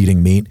when they're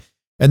eating meat.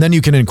 And then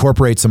you can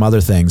incorporate some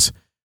other things,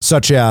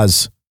 such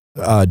as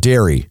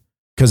dairy,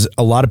 because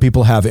a lot of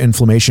people have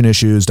inflammation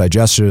issues,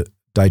 digestive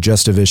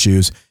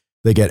issues.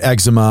 They get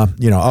eczema,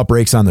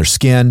 outbreaks on their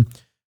skin,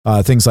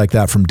 things like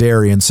that from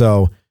dairy. And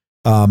so,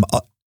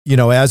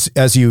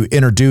 as you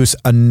introduce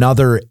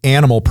another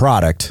animal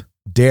product,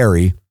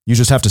 dairy, you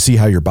just have to see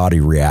how your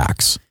body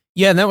reacts.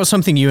 Yeah, and that was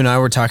something you and I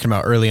were talking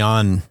about early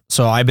on.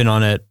 So I've been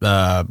on it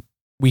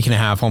week and a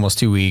half, almost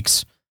 2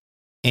 weeks.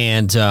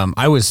 And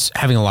I was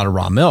having a lot of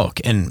raw milk.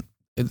 And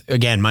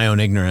again, my own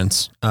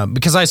ignorance,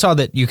 because I saw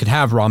that you could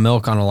have raw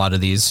milk on a lot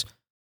of these.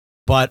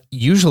 But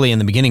usually in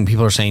the beginning,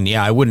 people are saying,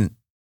 yeah, I wouldn't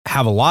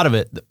have a lot of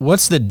it.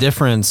 What's the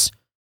difference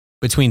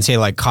between, say,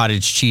 like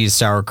cottage cheese,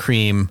 sour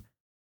cream,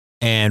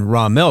 and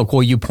raw milk?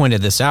 Well, you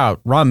pointed this out.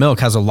 Raw milk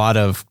has a lot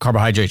of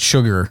carbohydrate,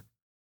 sugar.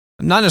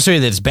 Not necessarily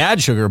that it's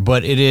bad sugar,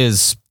 but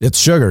it's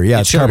sugar. Yeah,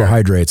 it's sugar.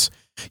 Carbohydrates.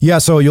 Yeah,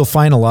 so you'll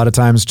find a lot of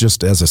times,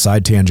 just as a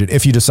side tangent,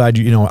 if you decide,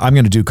 I'm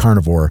going to do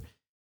carnivore,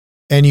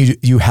 and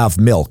you have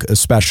milk,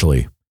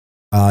 especially,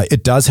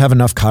 it does have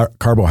enough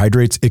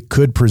carbohydrates. It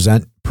could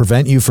prevent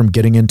you from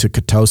getting into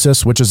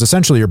ketosis, which is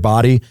essentially your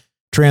body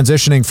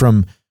transitioning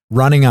from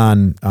running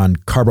on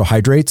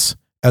carbohydrates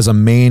as a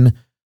main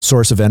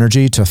source of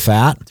energy to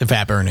fat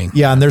burning.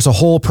 Yeah. And there's a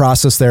whole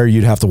process there.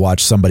 You'd have to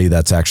watch somebody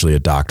that's actually a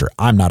doctor.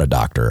 I'm not a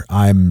doctor.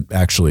 I'm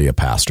actually a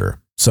pastor.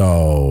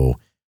 So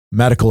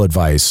medical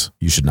advice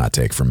you should not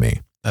take from me.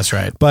 That's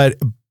right. But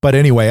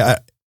anyway,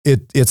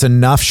 it's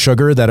enough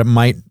sugar that it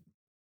might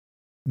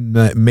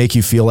make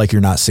you feel like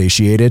you're not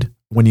satiated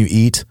when you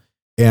eat,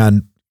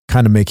 and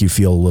kind of make you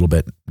feel a little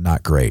bit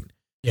not great.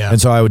 Yeah.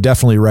 And so I would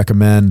definitely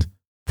recommend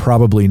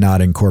probably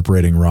not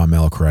incorporating raw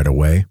milk right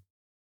away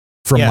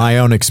from my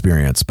own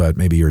experience, but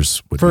maybe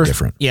yours would be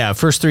different. Yeah.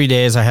 First 3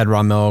 days I had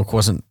raw milk,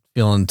 wasn't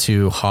feeling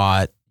too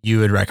hot. You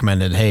had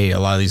recommended, hey, a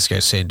lot of these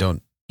guys say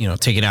don't,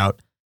 take it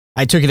out.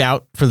 I took it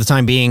out for the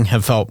time being,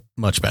 have felt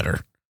much better.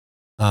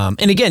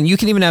 And again, you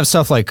can even have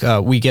stuff like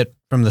we get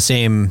from the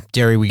same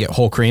dairy, we get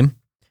whole cream,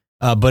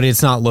 but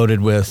it's not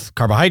loaded with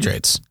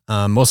carbohydrates,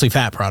 mostly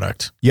fat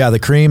product. Yeah, the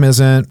cream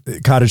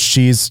isn't. Cottage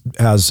cheese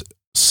has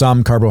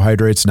some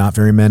carbohydrates, not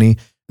very many.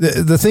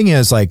 The thing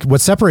is, like,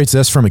 what separates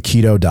this from a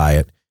keto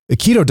diet,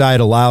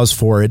 allows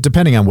for it,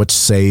 depending on which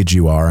sage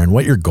you are and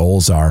what your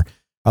goals are,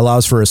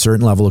 allows for a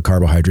certain level of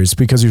carbohydrates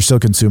because you're still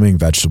consuming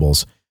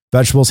vegetables.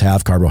 Vegetables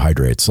have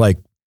carbohydrates, like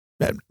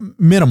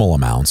minimal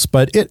amounts,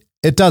 but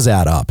it does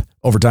add up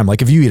over time.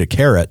 Like if you eat a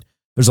carrot,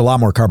 there's a lot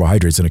more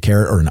carbohydrates in a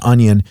carrot or an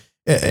onion.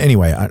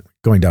 Anyway,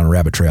 going down a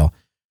rabbit trail.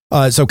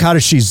 So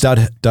cottage cheese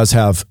does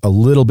have a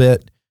little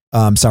bit.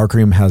 Sour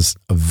cream has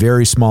a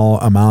very small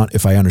amount,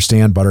 if I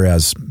understand. Butter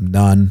has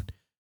none.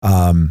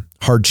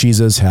 Hard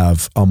cheeses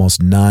have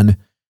almost none.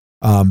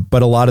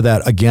 But a lot of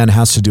that, again,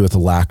 has to do with the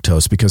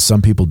lactose, because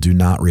some people do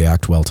not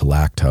react well to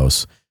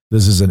lactose.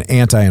 This is an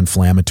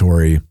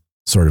anti-inflammatory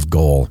sort of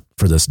goal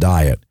for this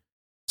diet.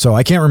 So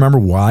I can't remember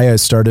why I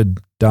started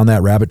down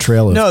that rabbit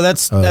trail. No,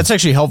 that's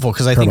actually helpful,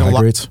 because I think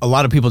a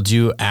lot of people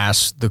do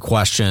ask the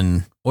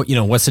question,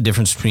 what's the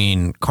difference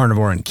between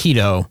carnivore and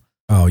keto?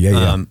 Oh,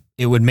 yeah.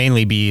 It would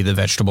mainly be the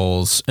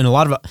vegetables. And a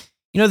lot of,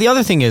 the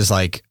other thing is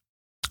like,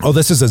 oh,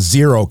 this is a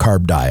zero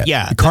carb diet.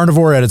 Yeah. The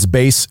carnivore at its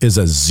base is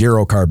a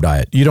zero carb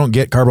diet. You don't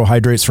get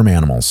carbohydrates from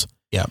animals.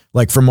 Yeah.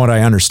 Like from what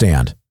I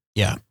understand.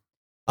 Yeah.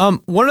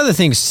 One of the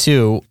things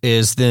too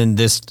is then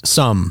this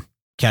some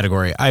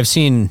category. I've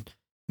seen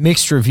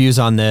mixed reviews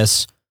on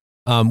this.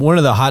 One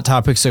of the hot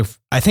topics of,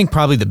 I think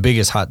probably the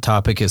biggest hot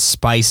topic is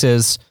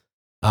spices,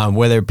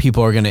 whether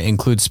people are going to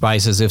include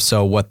spices, if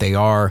so, what they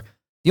are.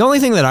 The only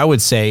thing that I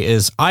would say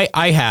is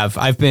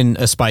I've been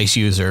a spice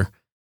user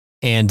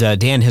and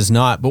Dan has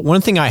not. But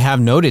one thing I have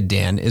noted,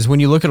 Dan, is when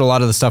you look at a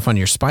lot of the stuff on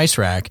your spice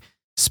rack,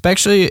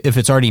 especially if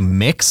it's already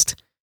mixed,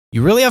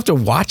 you really have to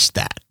watch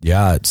that.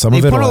 Yeah, some they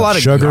of it put a lot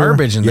sugar. of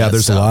garbage in. Yeah, that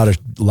there's stuff.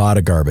 a lot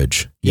of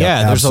garbage. Yeah,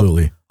 there's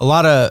absolutely a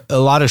lot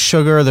of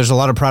sugar. There's a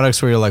lot of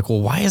products where you're like,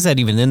 well, why is that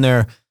even in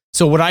there?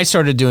 So what I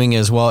started doing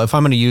is, well, if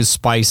I'm going to use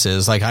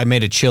spices, like I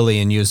made a chili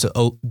and used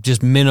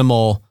just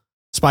minimal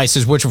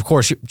spices, which of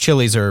course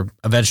chilies are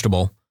a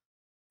vegetable,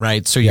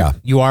 right? So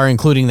you are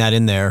including that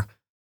in there.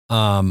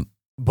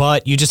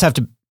 But you just have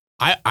to.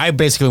 I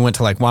basically went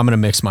to like, well, I'm going to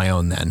mix my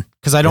own then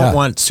because I don't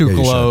want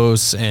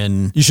sucralose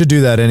and you should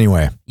do that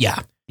anyway.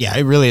 Yeah,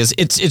 it really is.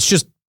 It's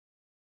just,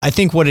 I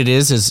think what it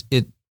is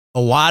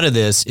a lot of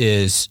this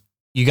is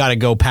you got to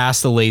go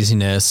past the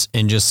laziness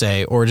and just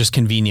say, or just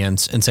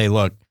convenience and say,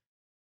 look,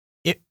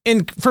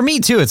 and for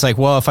me too, it's like,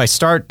 well, if I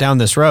start down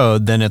this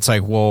road, then it's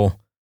like, well,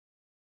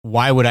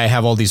 why would I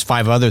have all these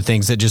 5 other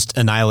things that just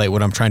annihilate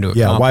what I'm trying to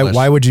accomplish? Yeah,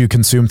 why would you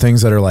consume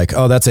things that are like,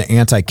 oh, that's an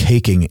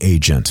anti-caking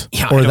agent,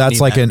 or that's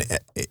like an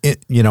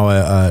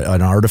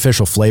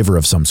artificial flavor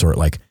of some sort?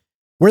 Like,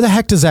 where the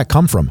heck does that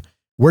come from?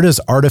 Where does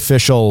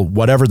artificial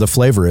whatever the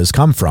flavor is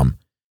come from?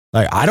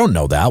 Like, I don't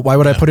know that. Why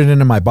would I put it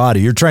into my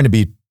body? You're trying to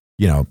be,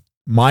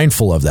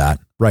 mindful of that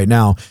right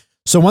now.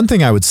 So one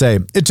thing I would say,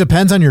 it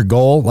depends on your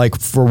goal. Like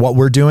for what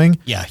we're doing.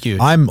 Yeah, huge.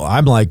 I'm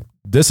like,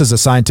 this is a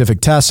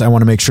scientific test. I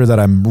want to make sure that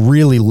I'm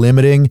really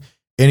limiting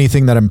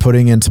anything that I'm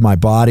putting into my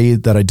body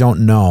that I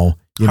don't know.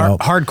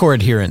 Hardcore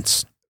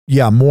adherence.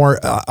 Yeah, more.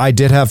 I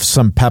did have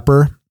some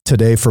pepper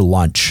today for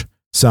lunch,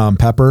 some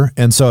pepper.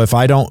 And so if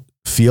I don't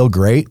feel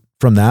great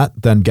from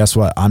that, then guess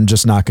what? I'm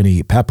just not going to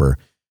eat pepper.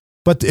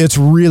 But it's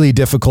really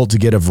difficult to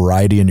get a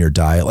variety in your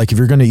diet. Like if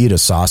you're going to eat a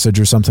sausage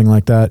or something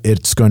like that,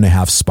 it's going to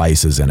have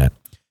spices in it.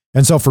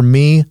 And so for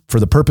me, for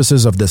the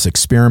purposes of this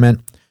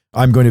experiment,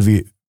 I'm going to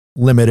be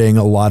limiting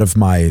a lot of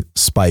my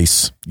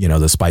spice,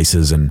 the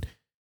spices and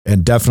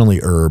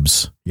definitely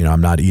herbs.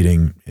 I'm not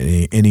eating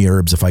any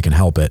herbs if I can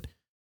help it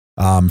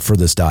for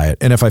this diet.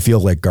 And if I feel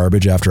like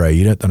garbage after I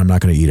eat it, then I'm not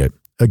going to eat it.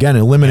 Again,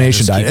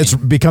 elimination diet.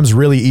 It becomes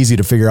really easy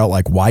to figure out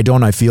like, why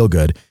don't I feel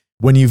good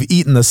when you've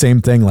eaten the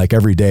same thing like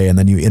every day and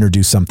then you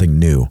introduce something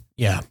new?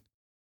 Yeah.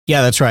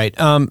 Yeah, that's right.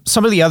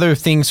 Some of the other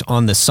things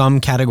on the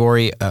some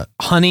category,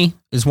 honey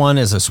is one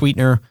as a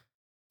sweetener.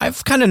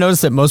 I've kind of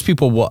noticed that most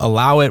people will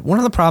allow it. One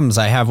of the problems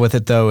I have with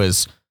it, though,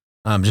 is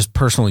just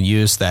personal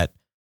use, that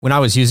when I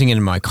was using it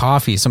in my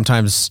coffee,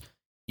 sometimes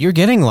you're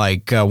getting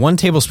like 1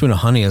 tablespoon of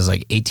honey is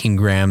like 18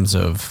 grams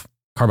of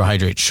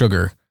carbohydrate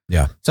sugar.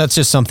 Yeah. So that's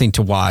just something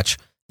to watch.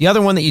 The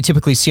other one that you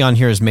typically see on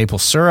here is maple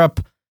syrup.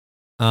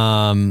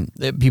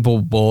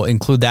 People will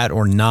include that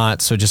or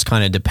not. So it just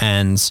kind of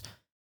depends.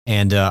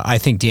 And I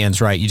think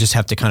Dan's right. You just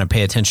have to kind of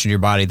pay attention to your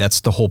body.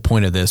 That's the whole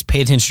point of this.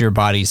 Pay attention to your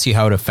body, see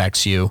how it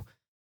affects you,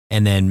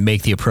 and then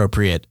make the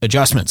appropriate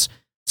adjustments.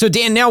 So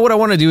Dan, now what I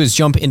want to do is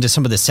jump into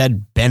some of the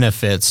said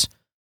benefits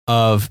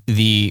of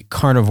the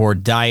carnivore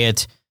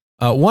diet.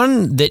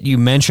 One that you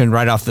mentioned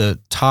right off the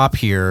top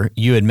here,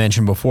 you had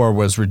mentioned before,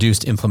 was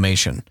reduced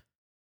inflammation.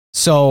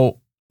 So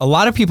a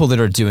lot of people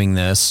that are doing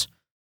this,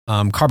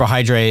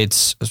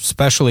 carbohydrates,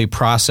 especially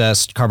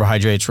processed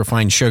carbohydrates,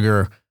 refined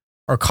sugar,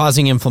 are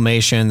causing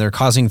inflammation. They're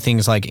causing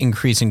things like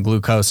increasing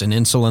glucose and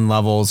insulin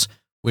levels,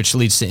 which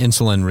leads to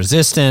insulin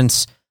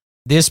resistance.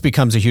 This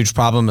becomes a huge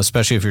problem,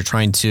 especially if you're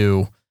trying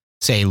to,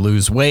 say,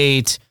 lose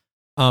weight.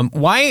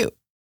 Why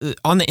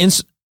on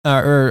the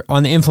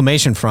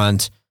inflammation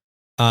front?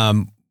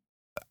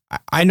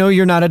 I know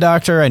you're not a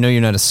doctor. I know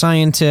you're not a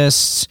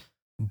scientist,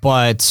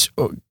 but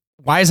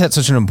why is that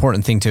such an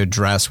important thing to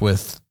address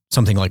with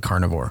something like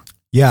carnivore?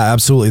 Yeah,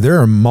 absolutely. There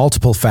are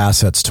multiple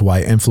facets to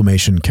why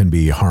inflammation can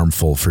be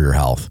harmful for your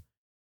health.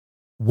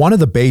 One of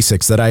the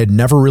basics that I had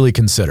never really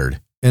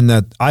considered, and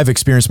that I've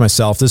experienced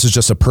myself, this is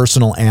just a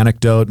personal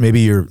anecdote.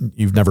 Maybe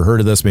you've never heard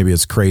of this. Maybe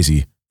it's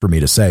crazy for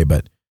me to say,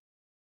 but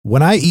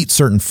when I eat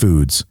certain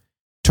foods,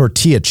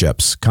 tortilla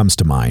chips comes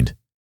to mind.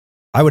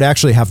 I would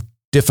actually have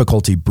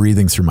difficulty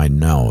breathing through my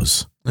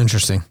nose.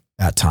 Interesting.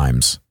 At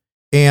times.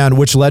 And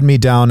which led me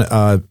down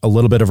a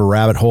little bit of a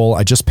rabbit hole.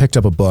 I just picked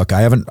up a book.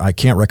 I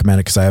can't recommend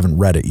it because I haven't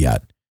read it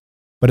yet,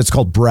 but it's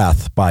called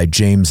Breath by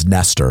James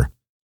Nestor.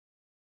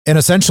 And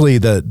essentially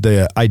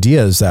the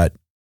idea is that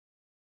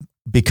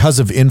because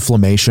of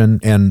inflammation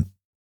and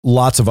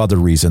lots of other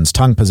reasons,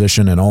 tongue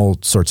position and all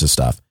sorts of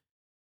stuff,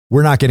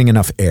 we're not getting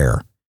enough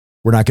air.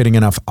 We're not getting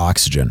enough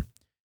oxygen.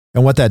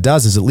 And what that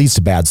does is it leads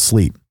to bad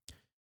sleep.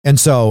 And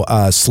so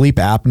sleep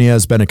apnea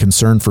has been a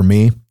concern for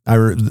me.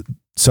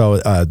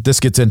 So this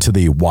gets into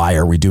the why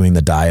are we doing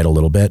the diet a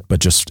little bit, but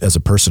just as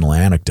a personal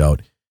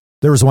anecdote,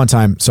 there was one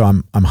time, so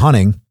I'm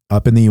hunting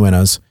up in the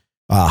Uintas,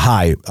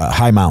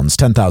 high mountains,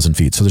 10,000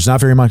 feet. So there's not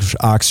very much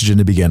oxygen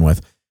to begin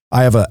with.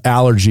 I have an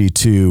allergy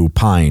to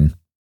pine,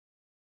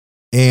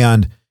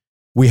 and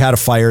we had a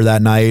fire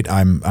that night.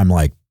 I'm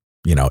like,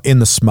 in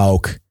the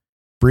smoke,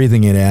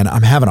 breathing it in.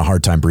 I'm having a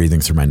hard time breathing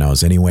through my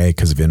nose anyway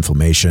because of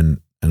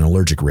inflammation and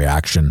allergic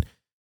reaction,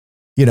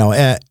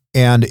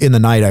 and in the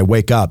night I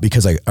wake up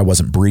because I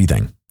wasn't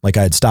breathing. Like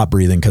I had stopped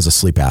breathing because of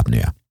sleep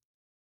apnea,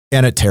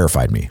 and it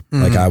terrified me.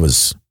 Mm-hmm. Like I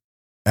was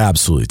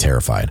absolutely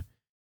terrified.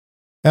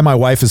 And my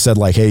wife has said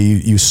like, hey,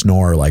 you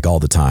snore like all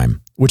the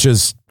time, which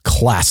is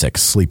classic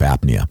sleep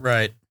apnea,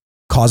 right?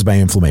 Caused by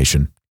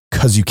inflammation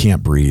because you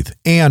can't breathe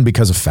and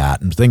because of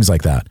fat and things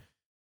like that.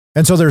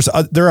 And so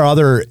there are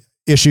other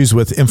issues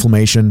with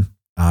inflammation.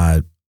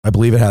 I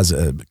believe it has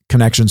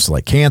connections to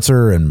like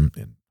cancer and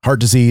heart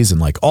disease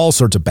and like all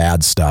sorts of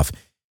bad stuff.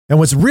 And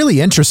what's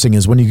really interesting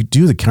is when you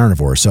do the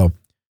carnivore. So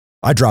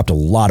I dropped a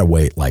lot of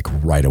weight like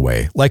right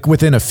away. Like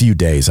within a few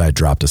days, I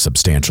dropped a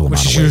substantial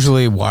amount of weight.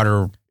 Usually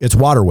water. It's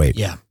water weight.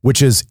 Yeah.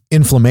 Which is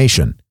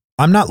inflammation.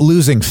 I'm not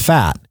losing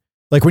fat.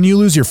 Like when you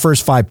lose your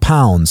first 5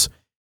 pounds,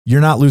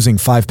 you're not losing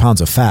 5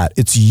 pounds of fat.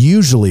 It's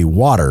usually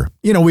water.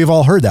 We've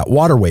all heard that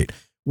water weight.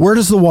 Where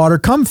does the water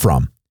come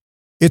from?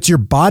 It's your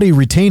body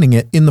retaining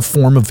it in the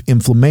form of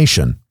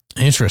inflammation.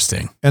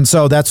 Interesting. And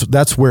so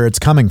that's where it's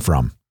coming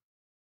from.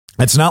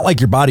 It's not like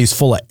your body's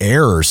full of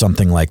air or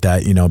something like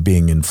that,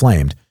 being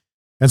inflamed.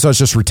 And so it's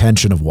just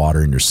retention of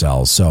water in your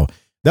cells. So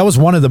that was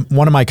one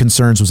of my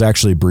concerns was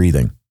actually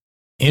breathing.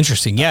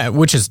 Interesting. Yeah.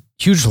 Which is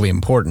hugely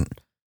important.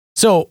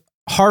 So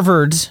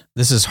Harvard,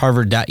 this is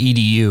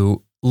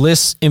harvard.edu,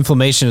 lists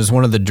inflammation as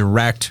one of the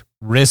direct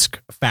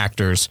risk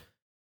factors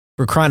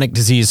for chronic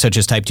disease such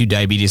as type 2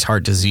 diabetes,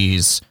 heart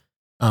disease,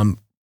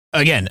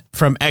 again,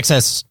 from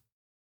excess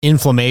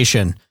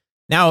inflammation.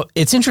 Now,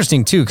 it's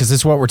interesting too, because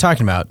this is what we're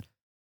talking about.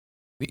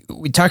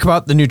 We talk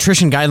about the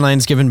nutrition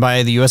guidelines given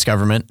by the U.S.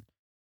 government,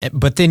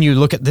 but then you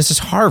look at, this is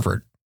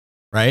Harvard,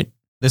 right?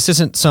 This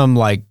isn't some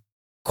like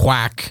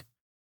quack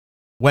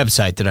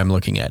website that I'm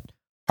looking at.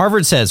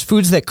 Harvard says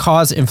foods that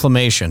cause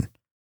inflammation.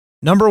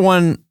 Number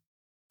one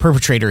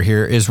perpetrator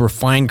here is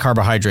refined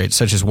carbohydrates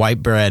such as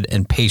white bread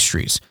and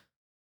pastries,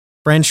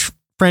 French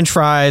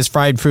fries,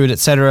 fried food,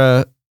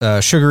 etc.,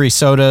 sugary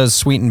sodas,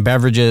 sweetened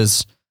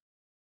beverages,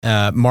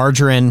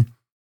 margarine,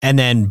 and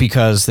then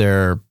because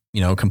they're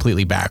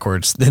completely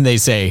backwards, then they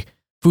say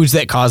foods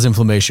that cause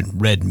inflammation,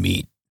 red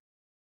meat.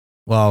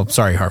 Well,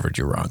 sorry, Harvard,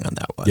 you're wrong on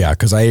that one. Yeah,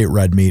 because I ate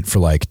red meat for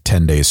like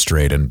 10 days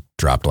straight and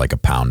dropped like a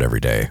pound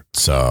every day.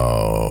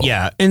 So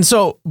yeah, and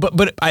so,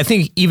 but I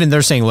think even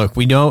they're saying, look,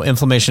 we know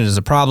inflammation is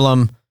a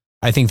problem.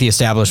 I think the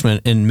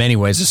establishment in many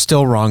ways is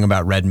still wrong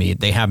about red meat.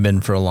 They have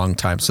been for a long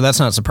time, so that's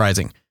not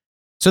surprising.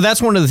 So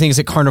that's one of the things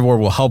that carnivore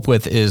will help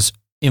with is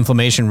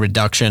inflammation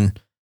reduction.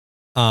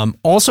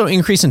 Also,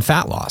 increase in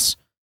fat loss.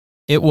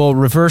 It will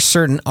reverse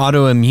certain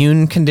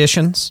autoimmune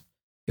conditions.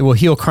 It will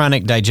heal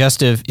chronic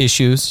digestive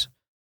issues.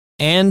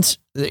 And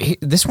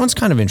this one's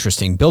kind of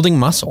interesting, building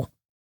muscle,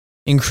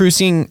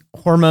 increasing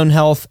hormone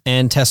health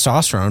and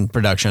testosterone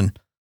production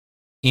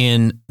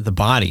in the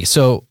body.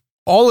 So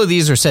all of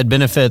these are said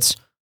benefits.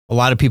 A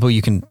lot of people,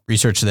 you can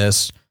research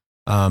this,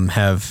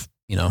 have,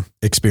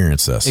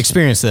 experienced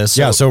this.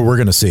 So, so we're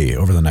going to see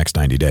over the next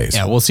 90 days.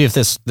 Yeah, we'll see if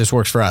this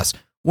works for us.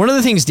 One of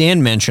the things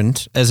Dan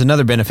mentioned as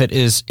another benefit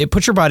is it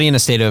puts your body in a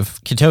state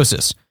of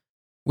ketosis,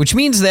 which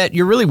means that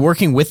you're really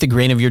working with the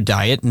grain of your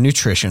diet and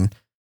nutrition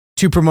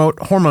to promote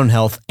hormone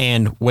health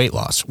and weight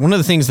loss. One of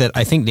the things that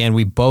I think, Dan,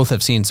 we both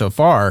have seen so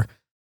far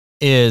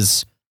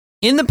is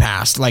in the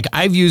past, like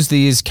I've used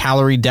these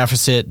calorie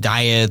deficit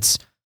diets,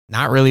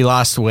 not really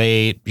lost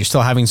weight. You're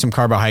still having some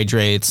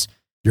carbohydrates.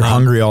 You're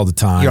hungry all the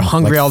time. You're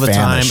hungry like all the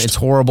famished. time. It's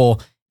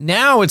horrible.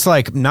 Now it's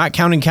like not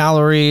counting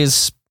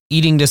calories,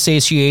 eating to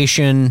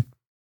satiation,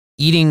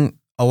 eating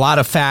a lot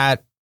of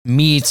fat,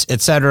 meats,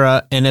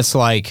 etc. And it's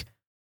like,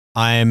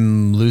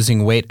 I'm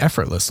losing weight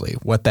effortlessly.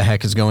 What the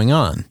heck is going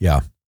on?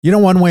 Yeah.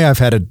 One way I've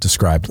had it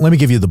described, let me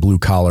give you the blue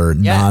collar,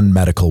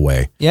 non-medical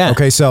way. Yeah.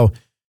 Okay. So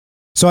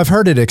I've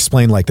heard it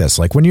explained like this,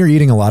 like when you're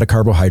eating a lot of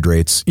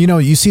carbohydrates,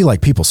 you see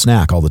like people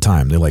snack all the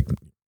time. They're like,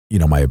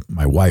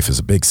 my wife is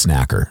a big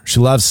snacker. She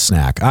loves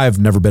snack. I've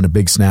never been a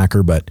big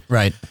snacker, but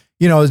right.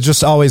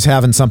 Just always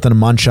having something to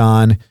munch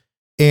on.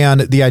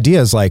 And the idea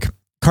is like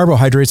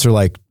carbohydrates are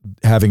like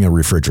having a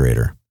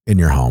refrigerator in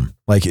your home.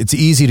 Like it's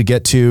easy to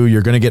get to,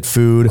 you're going to get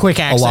food. Quick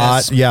access. A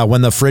lot. Yeah.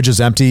 When the fridge is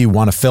empty, you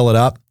want to fill it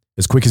up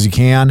as quick as you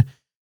can.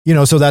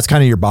 So that's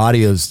kind of your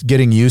body is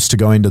getting used to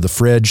going to the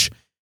fridge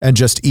and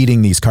just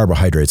eating these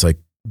carbohydrates, like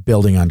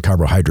building on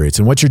carbohydrates.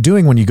 And what you're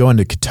doing when you go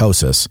into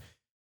ketosis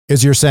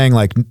is you're saying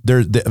like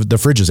the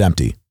fridge is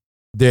empty.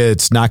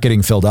 It's not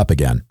getting filled up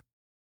again.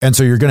 And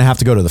so you're going to have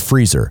to go to the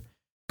freezer.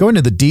 Going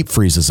to the deep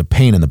freeze is a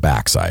pain in the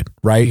backside,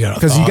 right?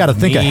 Because you got to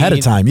think ahead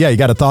of time. Yeah, you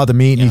got to thaw the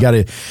meat and you got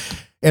to.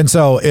 And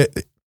so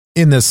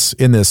in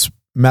this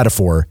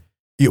metaphor,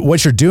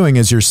 what you're doing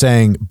is you're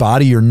saying,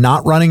 body, you're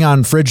not running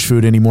on fridge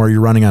food anymore.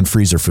 You're running on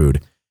freezer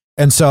food.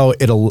 And so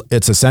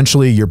it's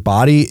essentially your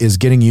body is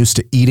getting used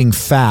to eating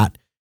fat.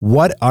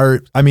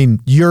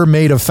 You're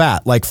made of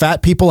fat. Like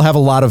fat people have a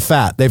lot of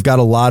fat. They've got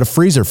a lot of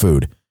freezer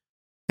food.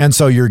 And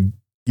so you're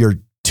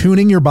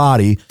tuning your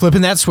body,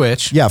 flipping that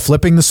switch. Yeah,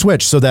 flipping the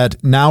switch so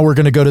that now we're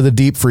going to go to the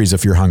deep freeze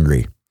if you're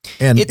hungry.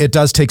 And it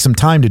does take some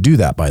time to do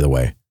that, by the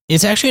way.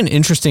 It's actually an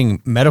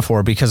interesting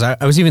metaphor because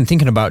I was even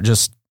thinking about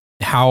just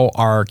how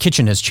our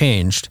kitchen has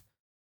changed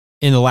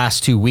in the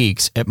last 2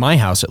 weeks, at my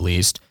house at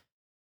least.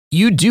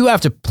 You do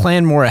have to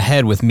plan more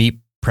ahead with meat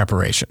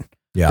preparation.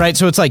 Yeah. Right.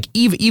 So it's like,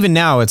 even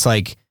now, it's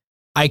like,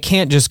 I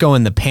can't just go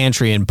in the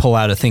pantry and pull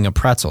out a thing of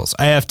pretzels.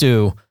 I have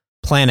to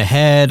plan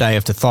ahead. I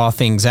have to thaw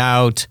things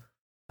out.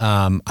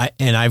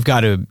 I've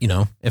got to,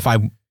 if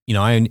I'm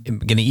going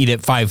to eat at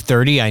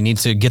 5:30, I need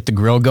to get the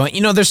grill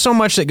going. There's so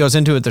much that goes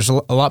into it. There's a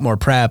lot more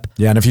prep.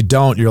 Yeah. And if you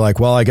don't, you're like,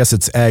 well, I guess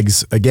it's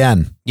eggs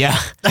again. Yeah.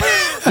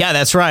 Yeah,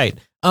 that's right.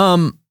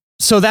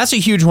 So that's a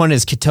huge one,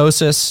 is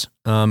ketosis.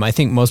 I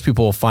think most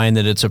people will find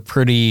that it's a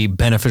pretty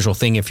beneficial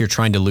thing if you're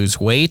trying to lose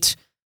weight.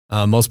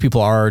 Most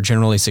people are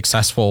generally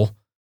successful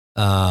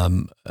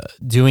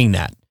doing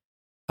that.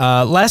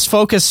 Less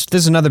focus.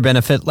 This is another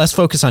benefit. Less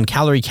focus on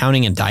calorie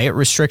counting and diet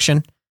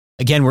restriction.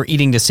 Again, we're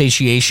eating to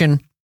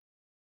satiation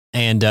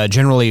and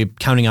generally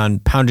counting on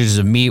poundages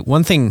of meat.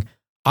 One thing,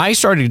 I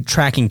started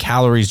tracking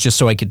calories just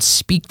so I could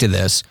speak to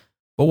this.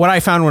 But what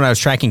I found when I was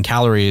tracking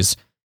calories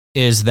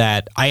is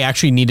that I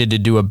actually needed to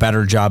do a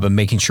better job of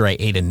making sure I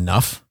ate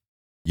enough.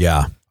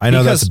 Yeah, I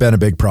know that's been a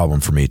big problem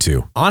for me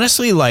too.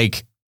 Honestly,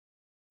 like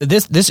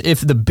this,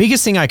 if the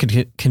biggest thing I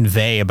could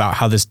convey about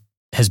how this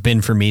has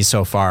been for me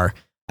so far,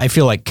 I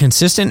feel like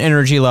consistent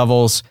energy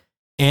levels,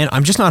 and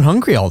I'm just not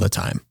hungry all the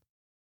time.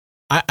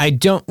 I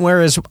don't,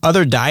 whereas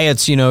other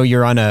diets,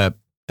 you're on a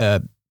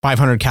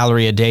 500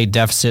 calorie a day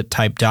deficit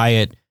type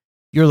diet.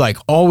 You're like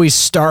always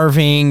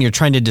starving. You're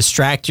trying to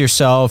distract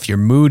yourself. You're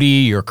moody.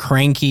 You're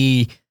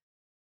cranky.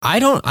 I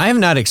have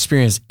not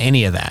experienced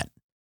any of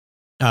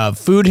that.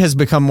 Food has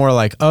become more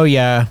like, oh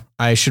yeah,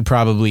 I should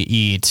probably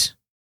eat.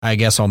 I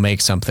guess I'll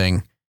make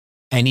something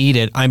and eat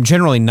it. I'm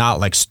generally not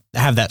like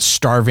have that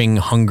starving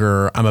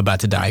hunger, I'm about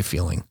to die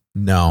feeling.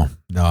 No,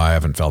 I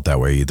haven't felt that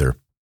way either.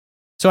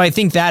 So I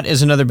think that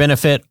is another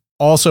benefit.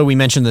 Also, we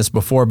mentioned this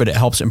before, but it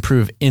helps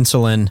improve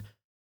insulin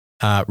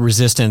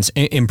resistance,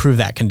 improve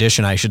that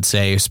condition, I should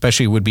say,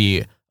 especially would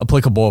be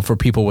applicable for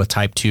people with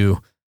type 2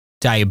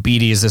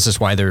 diabetes. This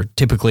is why they're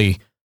typically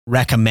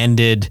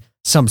recommended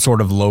some sort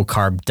of low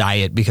carb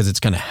diet, because it's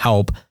going to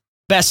help.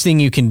 Best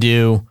thing you can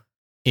do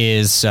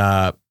is,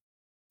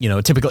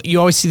 typically you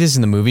always see this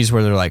in the movies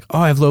where they're like, oh,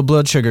 I have low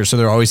blood sugar. So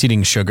they're always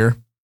eating sugar.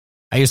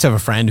 I used to have a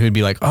friend who'd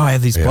be like, oh, I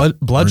have these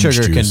blood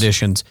sugar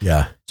conditions.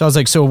 Yeah. So I was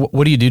like, so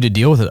what do you do to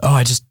deal with it? Oh,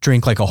 I just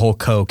drink like a whole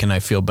Coke and I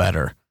feel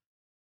better.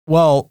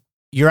 Well,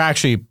 you're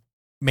actually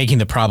making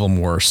the problem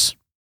worse.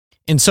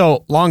 And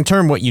so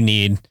long-term, what you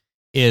need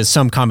is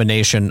some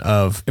combination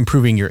of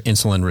improving your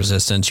insulin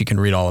resistance. You can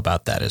read all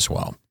about that as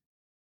well.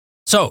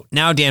 So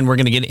now, Dan, we're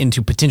going to get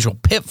into potential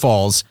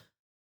pitfalls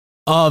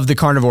of the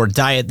carnivore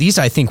diet. These,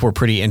 I think, were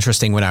pretty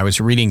interesting when I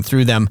was reading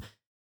through them.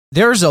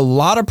 There's a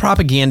lot of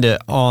propaganda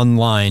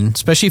online,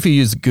 especially if you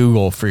use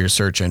Google for your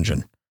search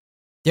engine.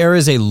 There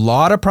is a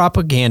lot of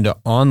propaganda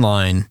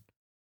online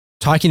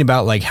talking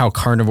about like how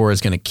carnivore is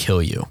going to kill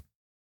you.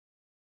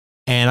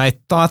 And I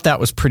thought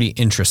that was pretty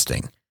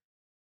interesting.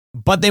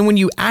 But then when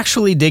you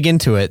actually dig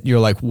into it, you're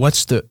like,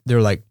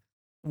 they're like,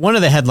 one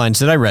of the headlines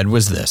that I read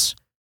was this: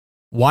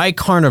 why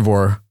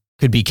carnivore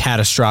could be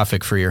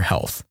catastrophic for your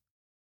health.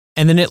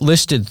 And then it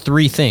listed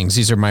 3 things.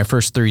 These are my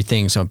first 3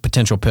 things on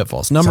potential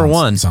pitfalls. Number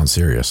 1. Sounds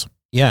serious.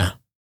 Yeah.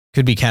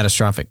 Could be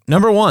catastrophic.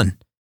 Number 1.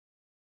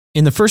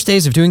 In the first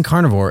days of doing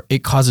carnivore,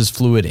 it causes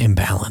fluid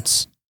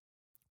imbalance.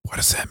 What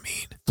does that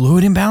mean?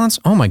 Fluid imbalance?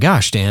 Oh my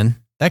gosh, Dan.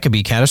 That could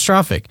be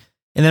catastrophic.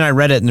 And then I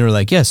read it and they were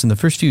like, yes, in the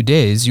first few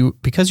days,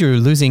 because you're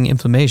losing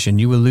inflammation,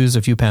 you will lose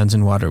a few pounds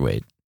in water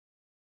weight.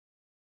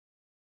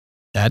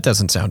 That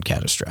doesn't sound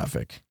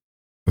catastrophic.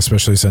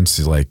 Especially since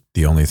like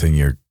the only thing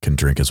you can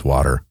drink is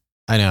water.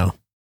 I know.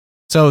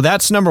 So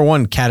that's number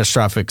 1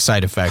 catastrophic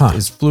side effect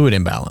is fluid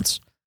imbalance.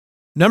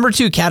 Number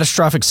 2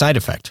 catastrophic side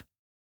effect,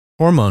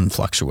 hormone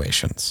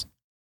fluctuations.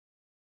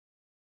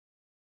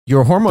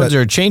 Your hormones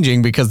are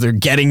changing because they're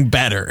getting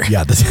better.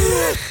 Yeah.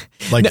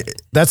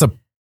 That's a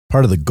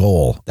part of the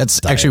goal. That's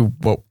actually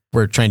what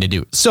we're trying to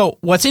do. So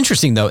what's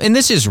interesting though, and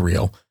this is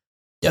real,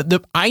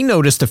 I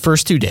noticed the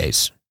first 2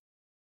 days,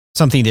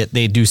 something that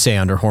they do say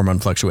under hormone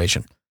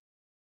fluctuation.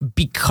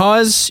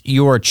 Because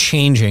you're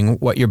changing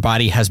what your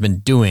body has been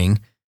doing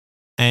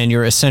and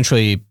you're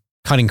essentially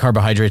cutting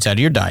carbohydrates out of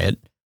your diet,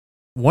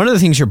 one of the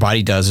things your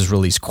body does is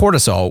release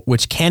cortisol,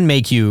 which can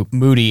make you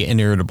moody and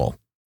irritable.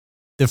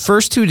 The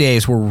first 2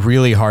 days were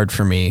really hard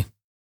for me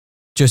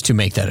just to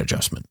make that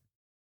adjustment.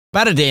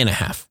 About a day and a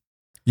half.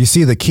 You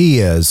see, the key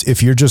is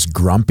if you're just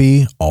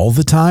grumpy all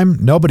the time,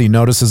 nobody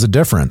notices a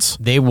difference.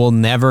 They will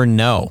never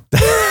know.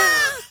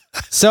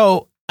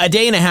 So a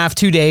day and a half,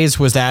 2 days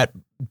was that.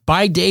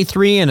 By day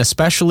 3 and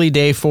especially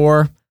day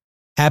 4,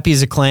 happy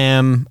as a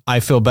clam.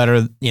 I feel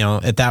better,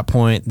 at that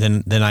point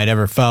than I'd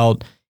ever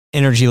felt.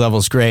 Energy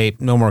level's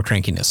great. No more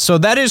crankiness. So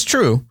that is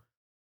true.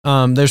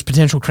 There's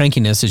potential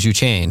crankiness as you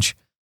change.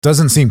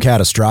 Doesn't seem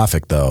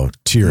catastrophic though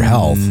to your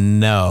health.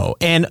 No.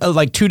 And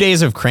like 2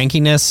 days of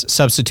crankiness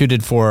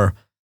substituted for,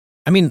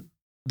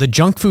 the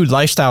junk food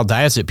lifestyle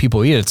diets that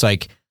people eat. It's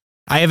like,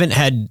 I haven't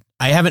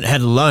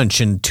had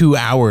lunch in 2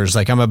 hours.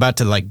 Like I'm about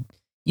to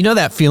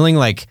that feeling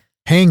like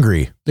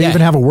hangry. They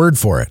even have a word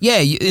for it. Yeah.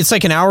 It's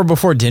like an hour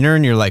before dinner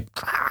and you're like,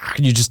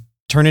 you just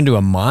turn into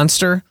a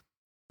monster.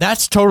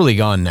 That's totally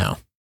gone now.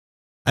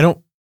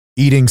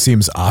 Eating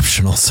seems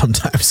optional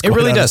sometimes. It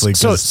really does.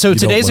 So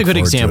today's a good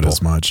example.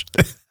 As much.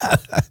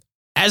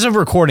 As of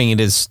recording, it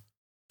is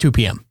 2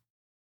 p.m.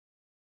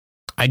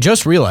 I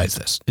just realized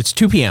this. It's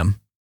 2 p.m.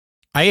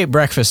 I ate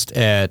breakfast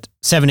at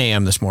 7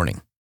 a.m. this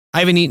morning. I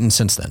haven't eaten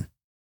since then.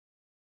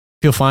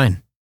 Feel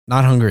fine.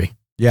 Not hungry.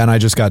 Yeah, and I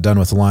just got done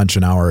with lunch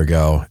an hour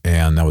ago,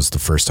 and that was the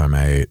first time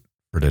I ate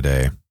for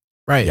today.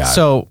 Right. Yeah.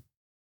 So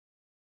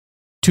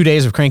 2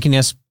 days of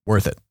crankiness,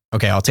 worth it.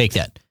 Okay, I'll take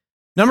that.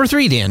 Number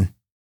 3, Dan,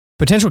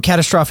 potential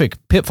catastrophic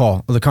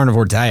pitfall of the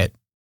carnivore diet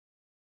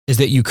is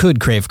that you could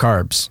crave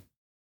carbs.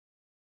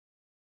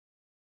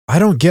 I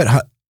don't get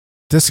how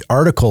this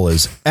article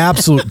is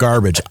absolute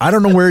garbage. I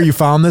don't know where you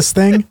found this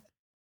thing.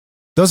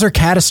 Those are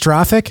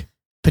catastrophic?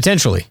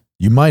 Potentially.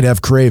 You might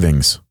have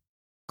cravings.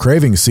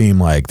 Cravings seem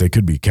like they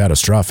could be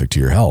catastrophic to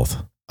your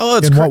health. Oh,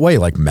 in what way?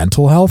 Like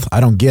mental health? I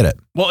don't get it.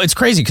 Well, it's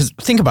crazy because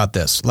think about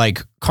this.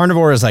 Like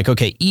carnivore is like,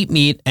 okay, eat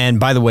meat. And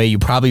by the way, you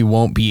probably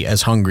won't be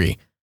as hungry.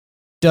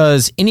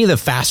 Does any of the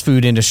fast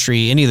food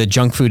industry, any of the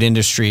junk food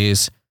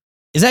industries,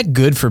 is that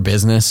good for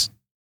business?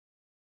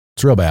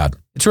 It's real bad.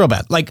 It's real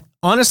bad. Like,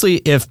 honestly,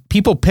 if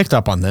people picked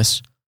up on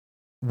this,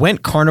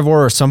 went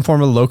carnivore or some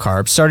form of low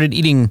carb, started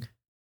eating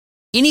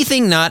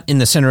anything not in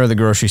the center of the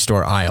grocery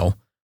store aisle,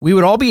 we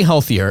would all be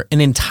healthier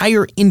and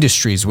entire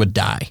industries would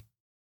die.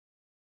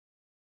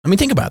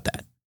 Think about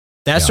that.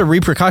 That's the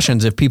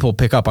repercussions if people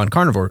pick up on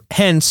carnivore.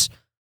 Hence,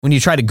 when you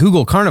try to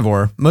Google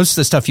carnivore, most of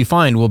the stuff you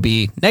find will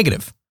be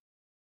negative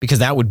because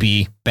that would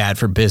be bad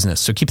for business.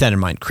 So keep that in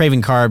mind.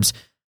 Craving carbs.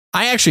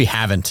 I actually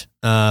haven't.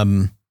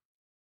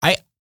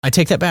 I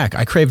take that back.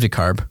 I craved a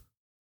carb.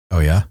 Oh,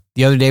 yeah?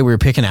 The other day we were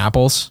picking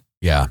apples.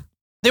 Yeah.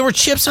 There were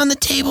chips on the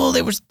table.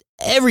 There was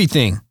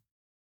everything.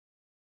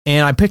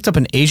 And I picked up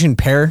an Asian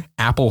pear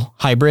apple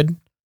hybrid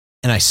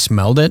and I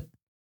smelled it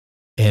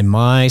and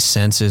my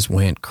senses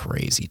went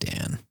crazy,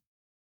 Dan.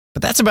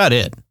 But that's about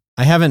it.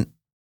 I haven't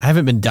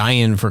been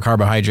dying for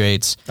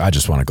carbohydrates. I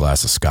just want a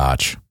glass of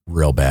scotch.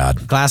 Real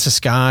bad. Glass of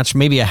scotch,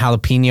 maybe a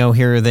jalapeno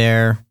here or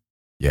there.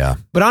 Yeah.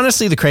 But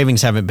honestly, the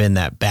cravings haven't been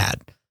that bad.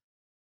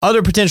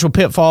 Other potential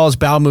pitfalls,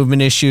 bowel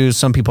movement issues.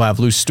 Some people have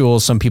loose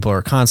stools. Some people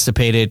are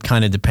constipated.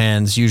 Kind of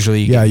depends.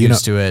 Usually you get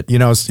used to it.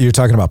 You're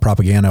talking about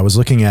propaganda. I was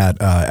looking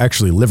at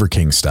actually Liver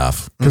King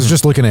stuff. Because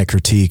just looking at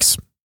critiques,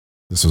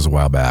 this was a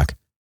while back.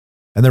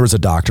 And there was a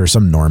doctor,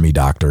 some normie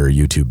doctor,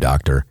 YouTube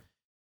doctor.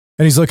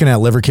 And he's looking at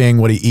Liver King,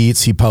 what he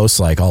eats. He posts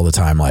like all the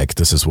time, like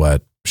this is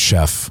what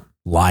Chef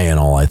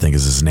Lionel, I think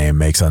is his name,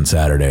 makes on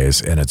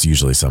Saturdays. And it's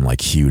usually some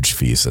like huge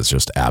feast that's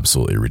just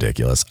absolutely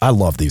ridiculous. I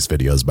love these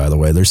videos, by the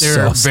way. They're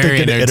so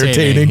very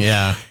entertaining.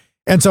 Yeah.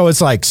 And so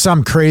it's like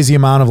some crazy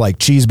amount of like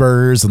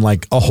cheeseburgers and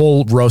like a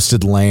whole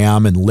roasted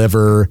lamb and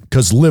liver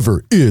because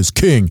liver is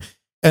king.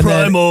 And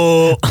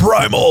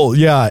primal.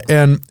 Yeah.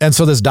 And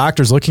so this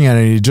doctor's looking at it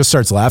and he just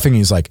starts laughing.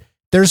 He's like,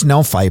 there's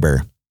no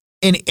fiber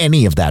in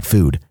any of that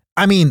food.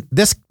 I mean,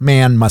 this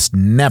man must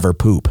never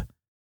poop.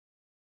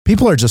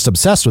 People are just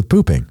obsessed with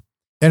pooping.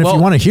 And if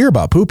you want to hear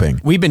about pooping,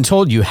 we've been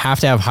told you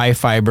have to have high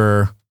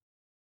fiber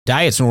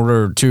diets in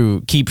order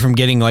to keep from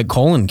getting like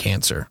colon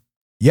cancer.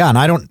 Yeah. And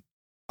I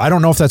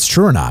don't know if that's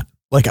true or not.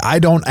 Like, I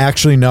don't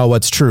actually know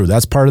what's true.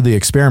 That's part of the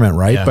experiment,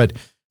 right? Yeah. But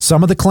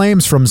some of the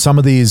claims from some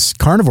of these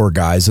carnivore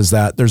guys is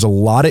that there's a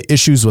lot of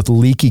issues with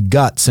leaky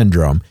gut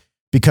syndrome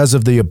because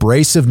of the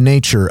abrasive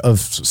nature of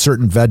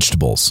certain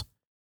vegetables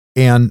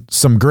and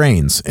some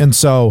grains. And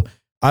so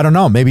I don't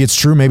know, maybe it's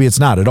true, maybe it's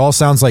not. It all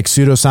sounds like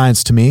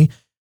pseudoscience to me,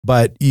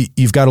 but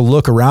you've got to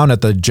look around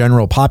at the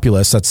general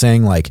populace that's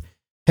saying like,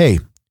 hey,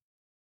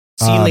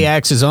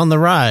 celiac is on the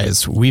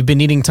rise. We've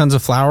been eating tons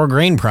of flour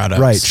grain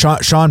products.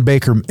 Right. Sean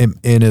Baker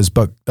in his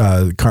book,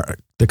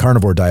 The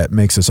Carnivore Diet,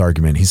 makes this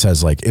argument. He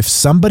says like, if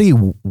somebody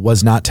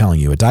was not telling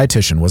you, a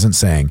dietitian wasn't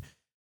saying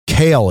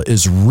kale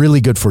is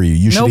really good for you,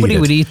 you should eat it. Nobody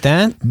would eat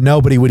that.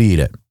 Nobody would eat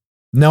it.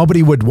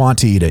 Nobody would want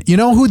to eat it. You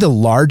know who the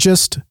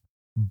largest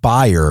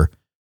buyer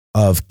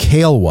of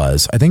kale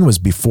was? I think it was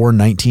before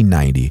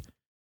 1990.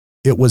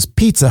 It was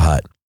Pizza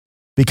Hut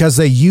because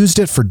they used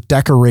it for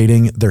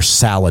decorating their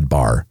salad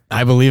bar.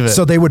 I believe it.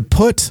 So they would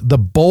put the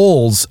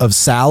bowls of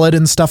salad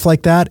and stuff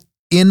like that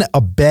in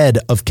a bed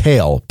of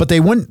kale, but they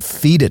wouldn't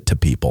feed it to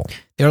people.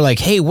 They're like,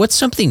 hey, what's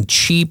something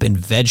cheap and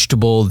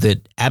vegetable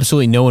that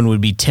absolutely no one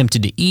would be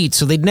tempted to eat?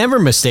 So they'd never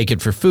mistake it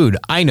for food.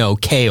 I know,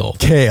 kale.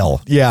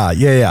 Kale.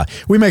 Yeah.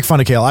 We make fun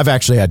of kale. I've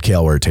actually had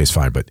kale where it tastes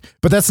fine, but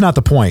that's not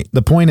the point.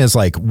 The point is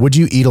like, would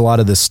you eat a lot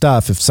of this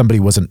stuff if somebody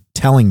wasn't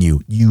telling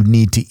you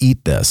need to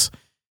eat this?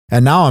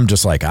 And now I'm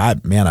just like, I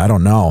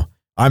don't know.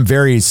 I'm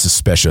very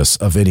suspicious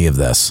of any of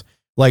this.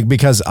 Like,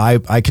 because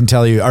I can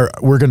tell you,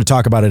 we're going to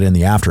talk about it in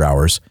the after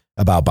hours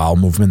about bowel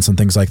movements and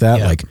things like that.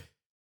 Yeah. Like,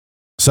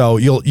 so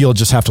you'll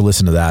just have to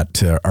listen to that,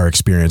 to our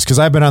experience. Cause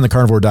I've been on the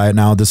carnivore diet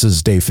now. This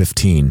is day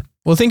 15.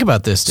 Well, think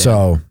about this, Dan.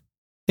 So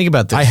think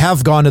about this. I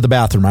have gone to the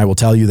bathroom. I will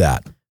tell you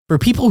that. For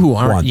people who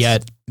aren't Once,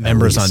 yet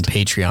members on least.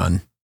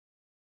 Patreon,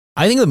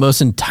 I think the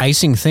most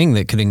enticing thing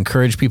that could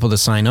encourage people to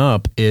sign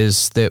up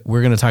is that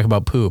we're going to talk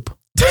about poop.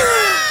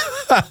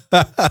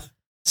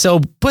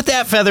 So put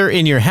that feather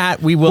in your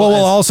hat. We will. Well,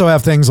 we'll also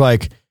have things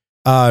like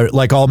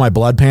all my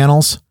blood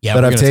panels Yeah,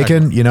 that we're I've gonna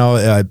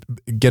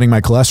taken, getting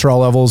my cholesterol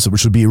levels,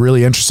 which would be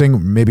really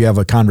interesting. Maybe have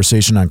a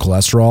conversation on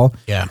cholesterol,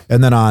 yeah,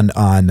 and then on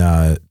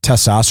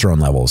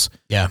testosterone levels.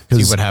 yeah. See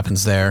 'Cause- what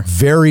happens there.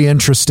 Very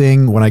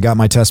interesting when I got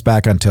my test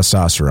back on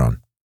testosterone.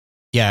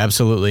 Yeah,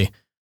 absolutely.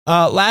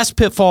 Last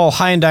pitfall,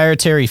 high in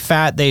dietary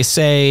fat, they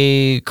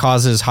say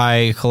causes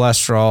high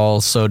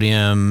cholesterol,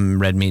 sodium,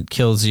 red meat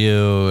kills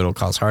you, it'll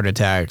cause heart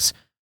attacks.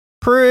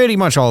 Pretty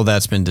much all of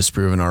that's been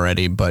disproven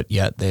already, but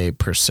yet they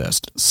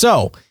persist.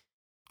 So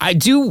I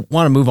do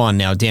want to move on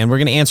now, Dan. We're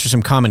going to answer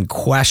some common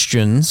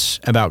questions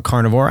about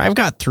carnivore. I've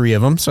got 3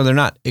 of them, so they're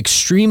not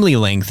extremely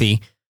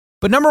lengthy.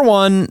 But number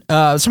one,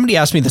 somebody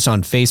asked me this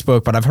on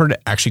Facebook, but I've heard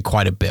it actually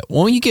quite a bit.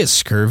 Won't you get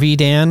scurvy,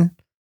 Dan,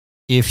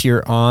 if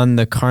you're on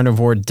the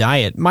carnivore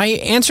diet? My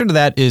answer to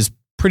that is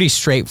pretty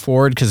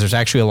straightforward because there's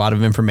actually a lot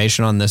of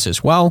information on this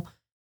as well.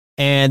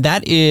 And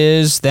that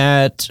is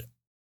that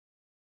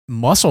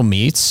muscle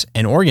meats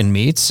and organ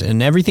meats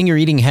and everything you're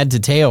eating head to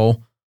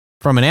tail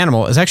from an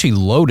animal is actually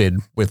loaded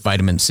with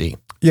vitamin C.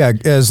 Yeah,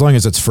 as long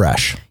as it's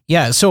fresh,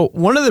 Yeah. So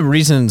one of the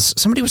reasons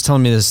somebody was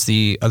telling me this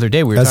the other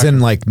day, we were as talking, in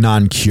like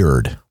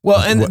non-cured. well,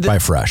 and by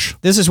fresh.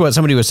 this is what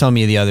somebody was telling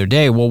me the other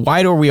day. Well,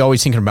 why are we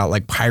always thinking about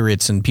like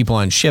pirates and people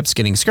on ships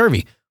getting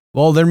scurvy?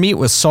 Well, their meat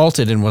was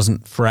salted and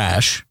wasn't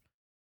fresh.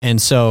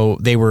 And so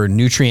they were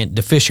nutrient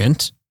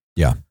deficient.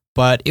 Yeah.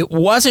 But it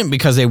wasn't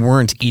because they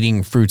weren't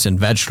eating fruits and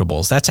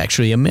vegetables. That's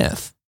actually a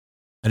myth.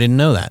 I didn't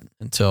know that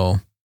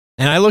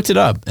and I looked it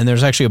up, and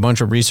there's actually a bunch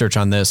of research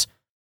on this.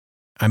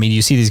 I mean,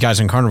 you see these guys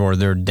in carnivore,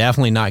 they're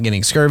definitely not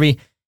getting scurvy.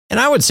 And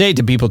I would say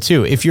to people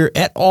too, if you're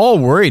at all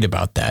worried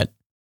about that,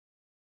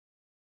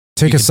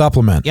 Take a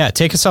supplement. yeah,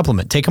 take a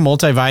supplement, take a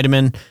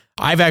multivitamin.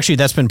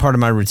 That's been part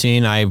of my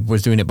routine. I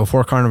was doing it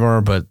before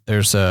carnivore, but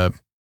there's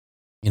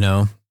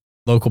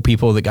local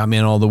people that got me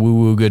on all the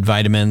woo-woo good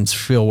vitamins,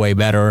 feel way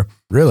better.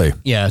 Really?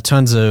 Yeah,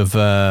 tons of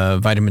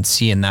vitamin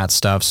C and that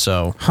stuff.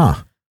 So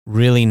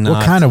really not.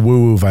 What kind of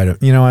woo-woo vitamin?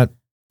 You know what?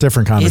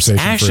 Different conversation.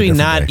 It's actually for a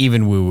different not day.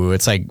 even woo-woo.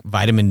 It's like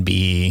vitamin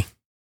B.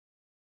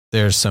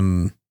 There's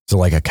some. Is it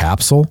like a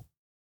capsule?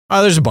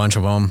 Oh, there's a bunch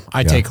of them.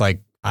 I Yeah. take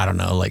like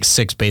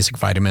 6 basic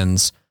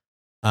vitamins.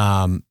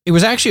 It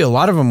was actually a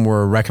lot of them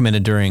were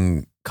recommended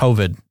during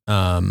COVID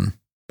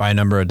by a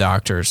number of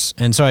doctors.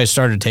 And so I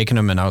started taking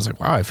them and I was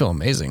like, wow, I feel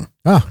amazing.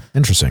 Oh,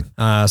 interesting.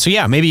 So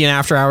yeah, maybe in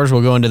after hours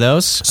we'll go into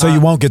those. So you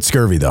won't get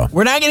scurvy though.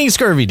 We're not getting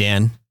scurvy,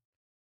 Dan.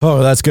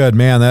 Oh, that's good,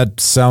 man. That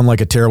sounds like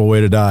a terrible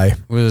way to die.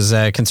 Was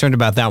concerned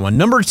about that one.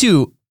 Number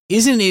 2,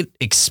 isn't it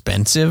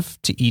expensive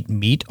to eat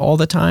meat all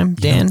the time,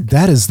 Dan?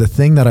 That is the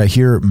thing that I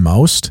hear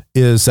most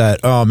is that,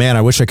 oh man,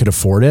 I wish I could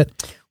afford it.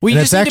 Well, you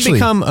And just it's need to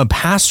become a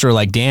pastor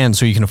like Dan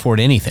so you can afford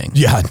anything.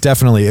 Yeah,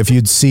 definitely. If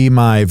you'd see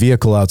my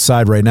vehicle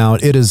outside right now,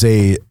 it is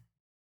a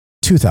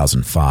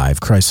 2005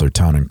 Chrysler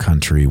Town and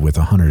Country with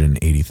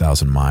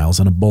 180,000 miles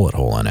and a bullet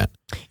hole in it.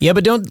 Yeah,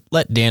 but don't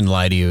let Dan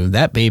lie to you.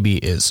 That baby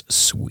is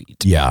sweet.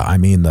 Yeah, I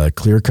mean, the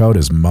clear coat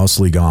is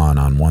mostly gone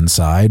on one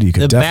side. You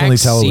could The definitely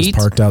back tell it was seat?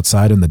 parked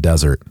outside in the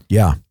desert.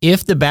 Yeah,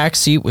 If the back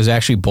seat was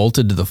actually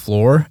bolted to the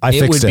floor, I it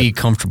fixed would it. be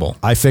comfortable.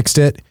 I fixed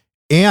it.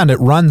 And it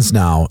runs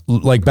now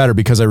like better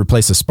because I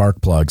replaced the spark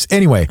plugs.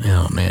 Anyway,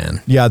 Oh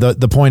man. yeah,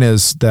 the point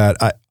is that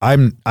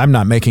I'm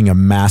not making a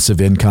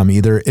massive income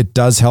either. It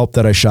does help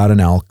that I shot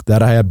an elk,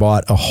 that I had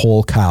bought a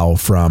whole cow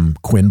from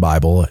Quinn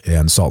Bible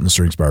and Salt and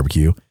Strings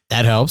Barbecue,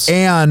 That helps.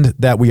 and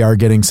that we are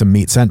getting some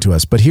meat sent to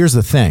us. But here's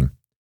the thing.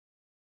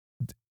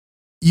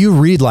 You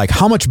read like,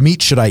 how much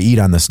meat should I eat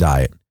on this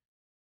diet?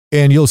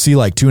 And you'll see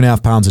like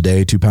 2.5 pounds a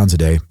day, 2 pounds a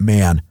day.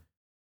 Man,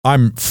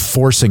 I'm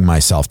forcing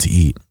myself to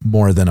eat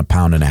more than 1.5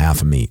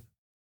 pounds of meat.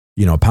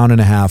 1.5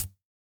 pounds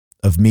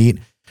of meat.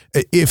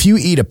 If you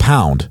eat a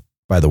pound,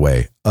 by the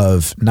way,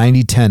 of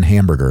 90-10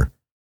 hamburger,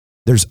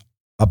 there's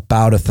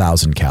about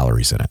 1,000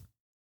 calories in it.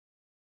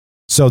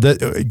 So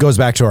that it goes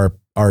back to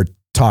our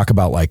talk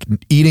about like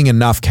eating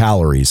enough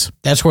calories.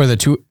 That's where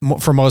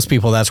for most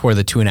people, that's where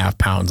the 2.5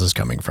 pounds is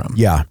coming from.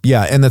 Yeah.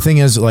 Yeah. And the thing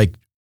is like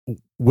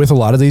with a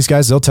lot of these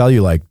guys, they'll tell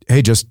you like,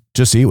 hey, just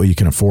eat what you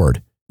can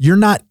afford. You're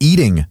not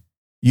eating.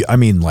 I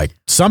mean, like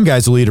some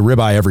guys will eat a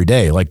ribeye every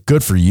day. Like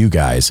good for you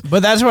guys.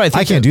 But that's what I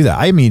think. I can't do that.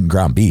 I'm eating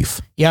ground beef,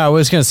 Yeah, I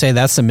was going to say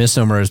that's the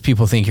misnomer is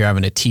people think you're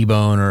having a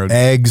T-bone or a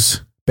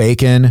eggs,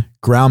 bacon,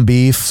 ground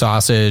beef.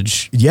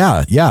 sausage.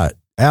 Yeah. Yeah,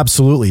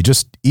 absolutely.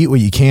 Just eat what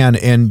you can.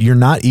 And you're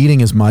not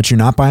eating as much. You're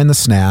not buying the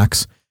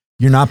snacks.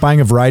 You're not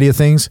buying a variety of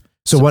things.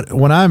 So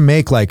when I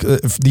make like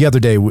the other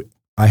day,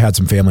 I had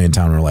some family in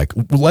town and we're like,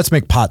 let's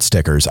make pot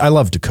stickers. I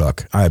love to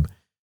cook. I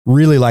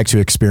really like to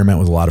experiment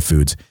with a lot of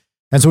foods.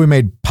 And so we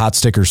made pot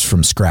stickers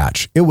from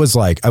scratch. It was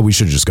like, we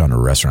should have just gone to a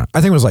restaurant.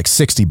 I think it was like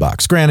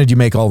 $60. Granted, you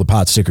make all the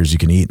pot stickers you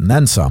can eat and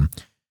then some.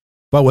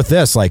 But with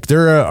this, like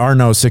there are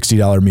no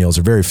 $60 meals,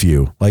 or very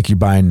few. Like you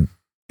buying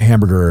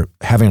hamburger,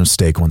 having a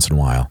steak once in a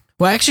while.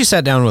 Well, I actually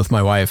sat down with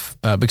my wife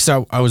because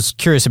I was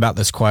curious about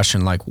this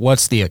question, like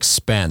what's the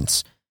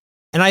expense?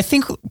 And I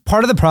think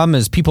part of the problem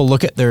is people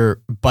look at their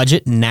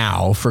budget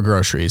now for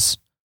groceries,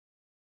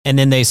 and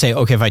then they say,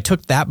 okay, if I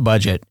took that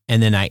budget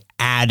and then I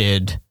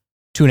added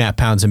 2.5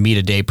 pounds of meat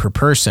a day per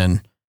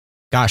person,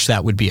 gosh,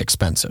 that would be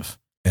expensive.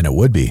 And it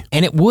would be.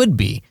 And it would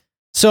be.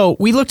 So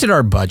we looked at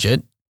our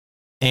budget,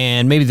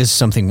 and maybe this is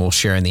something we'll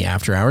share in the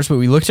after hours, but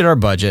we looked at our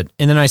budget,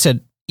 and then I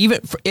said,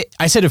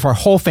 if our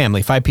whole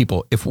family, 5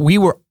 people, if we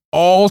were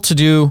all to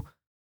do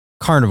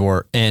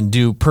carnivore and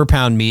do per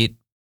pound meat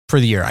for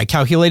the year, I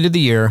calculated the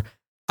year,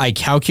 I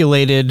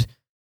calculated,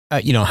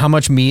 how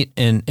much meat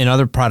and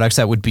other products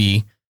that would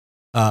be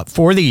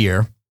for the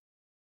year.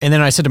 And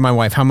then I said to my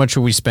wife, how much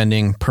are we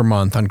spending per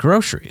month on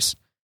groceries?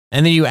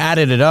 And then you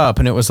added it up,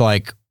 and it was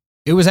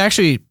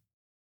actually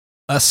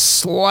a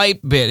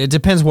slight bit, it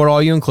depends what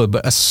all you include,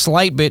 but a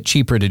slight bit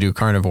cheaper to do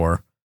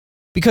carnivore.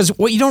 Because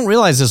what you don't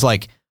realize is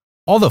like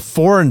all the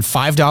 $4 and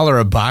 $5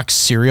 a box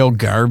cereal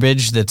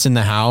garbage that's in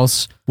the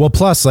house. Well,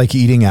 plus like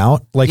eating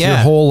out, like your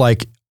whole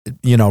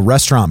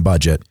restaurant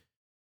budget.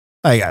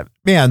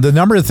 Man, the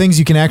number of things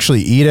you can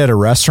actually eat at a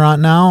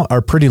restaurant now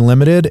are pretty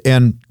limited.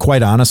 And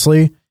quite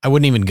honestly, I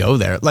wouldn't even go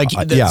there. Like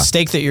the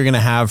steak that you're going to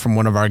have from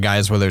one of our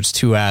guys, whether it's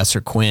 2S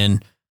or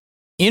Quinn,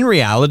 in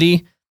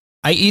reality,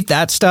 I eat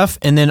that stuff.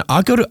 And then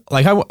I'll go to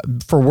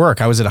for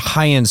work, I was at a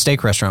high-end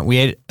steak restaurant. We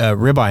ate a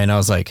ribeye and I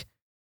was like,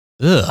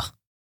 ugh.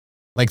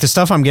 Like the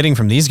stuff I'm getting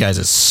from these guys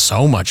is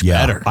so much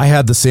better. I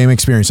had the same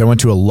experience. I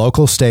went to a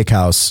local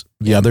steakhouse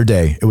the other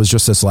day. It was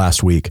just this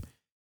last week.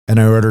 And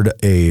I ordered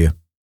a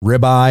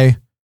ribeye,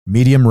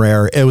 medium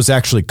rare. It was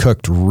actually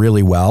cooked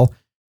really well.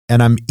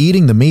 And I'm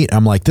eating the meat.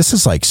 I'm like, this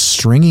is like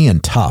stringy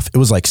and tough. It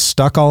was like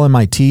stuck all in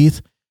my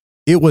teeth.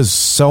 It was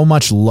so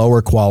much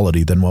lower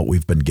quality than what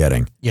we've been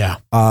getting. Yeah.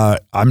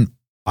 I'm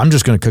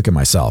just going to cook it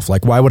myself.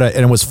 Like, why would I?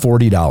 And it was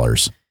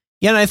 $40.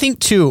 Yeah. And I think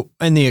too,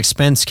 in the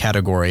expense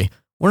category,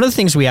 one of the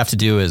things we have to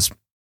do is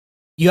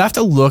you have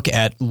to look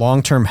at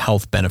long-term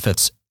health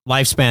benefits,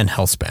 lifespan,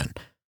 health span,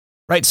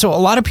 right? So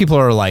a lot of people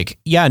are like,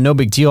 yeah, no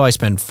big deal. I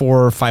spend $400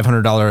 or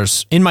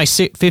 $500 in my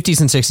 50s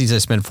and 60s. I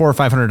spend $400 or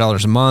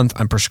 $500 a month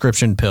on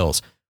prescription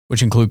pills,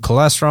 which include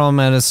cholesterol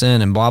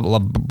medicine and blah, blah,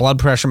 blood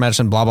pressure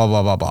medicine, blah, blah,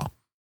 blah, blah, blah.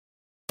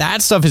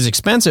 That stuff is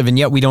expensive, and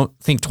yet we don't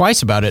think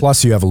twice about it.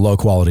 Plus, you have a low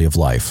quality of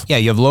life. Yeah,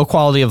 you have low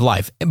quality of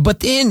life. But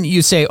then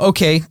you say,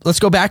 okay, let's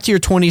go back to your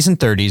 20s and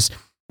 30s.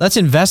 Let's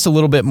invest a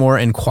little bit more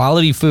in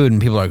quality food. And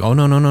people are like, oh,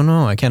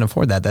 no, I can't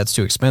afford that. That's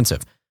too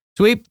expensive.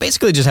 So we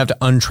basically just have to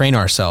untrain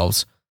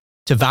ourselves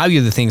to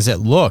value the things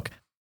that look.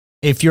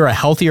 If you're a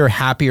healthier,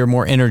 happier,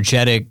 more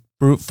energetic,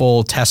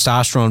 fruitful,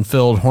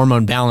 testosterone-filled,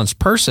 hormone-balanced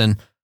person,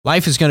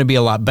 life is going to be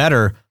a lot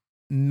better.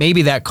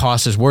 Maybe that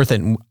cost is worth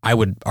it. And I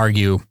would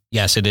argue,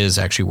 yes, it is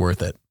actually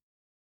worth it.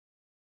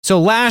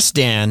 So last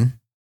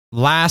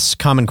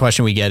common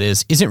question we get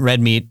is, isn't red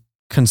meat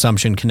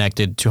consumption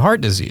connected to heart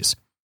disease?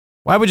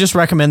 Well, I would just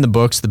recommend the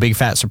books, The Big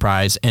Fat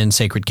Surprise and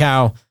Sacred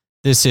Cow.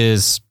 This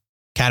is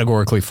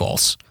categorically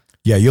false.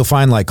 Yeah, you'll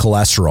find like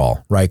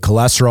cholesterol, right?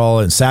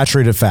 Cholesterol and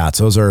saturated fats.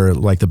 Those are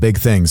like the big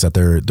things that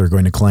they're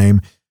going to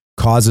claim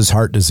causes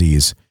heart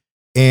disease.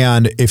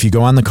 And if you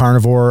go on the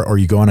carnivore or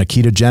you go on a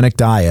ketogenic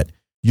diet,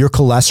 your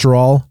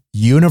cholesterol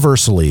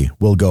universally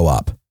will go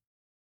up.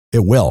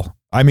 It will.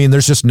 I mean,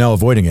 there's just no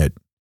avoiding it.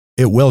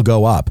 It will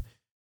go up.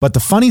 But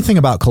the funny thing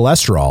about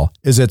cholesterol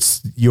is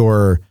it's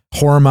your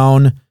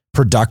hormone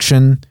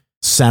production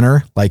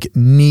center, like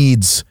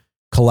needs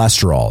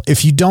cholesterol.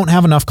 If you don't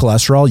have enough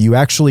cholesterol, you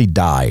actually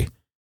die.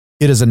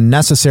 It is a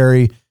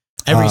necessary.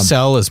 Every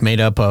cell is made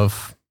up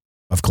of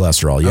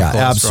cholesterol. Yeah,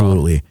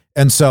 absolutely.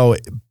 And so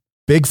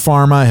Big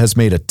Pharma has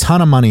made a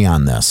ton of money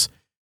on this.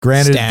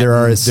 Granted,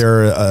 Statins.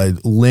 there are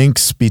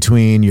links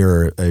between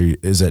your,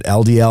 is it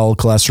LDL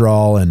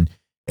cholesterol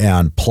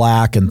and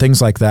plaque and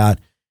things like that.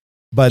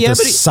 But the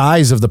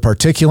size of the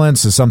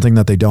particulates is something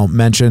that they don't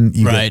mention.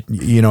 Right.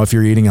 If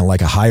you're eating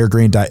a higher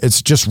grain diet,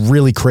 it's just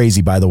really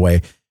crazy, by the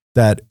way,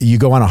 that you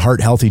go on a heart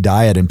healthy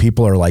diet and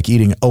people are like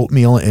eating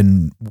oatmeal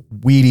and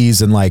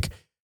Wheaties and like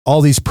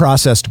all these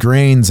processed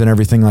grains and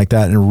everything like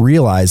that, and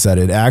realize that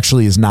it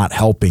actually is not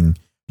helping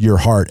your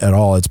heart at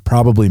all. It's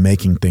probably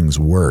making things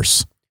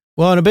worse.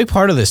 Well, and a big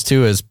part of this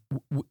too is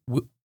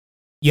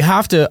you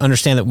have to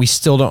understand that we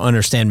still don't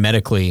understand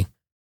medically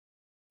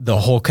the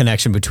whole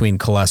connection between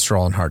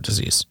cholesterol and heart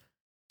disease.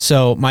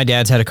 So my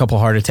dad's had a couple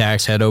heart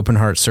attacks, had open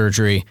heart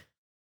surgery.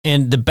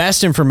 And the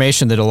best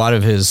information that a lot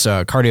of his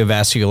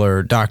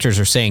cardiovascular doctors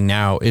are saying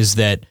now is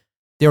that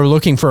they were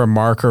looking for a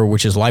marker,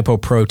 which is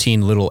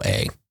lipoprotein little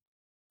a.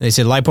 They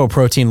said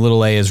lipoprotein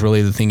little a is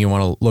really the thing you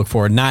want to look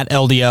for, not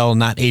LDL,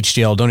 not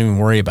HDL. Don't even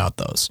worry about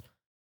those.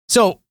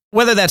 So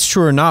whether that's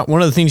true or not,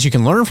 one of the things you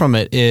can learn from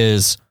it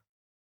is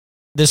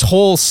this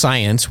whole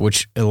science,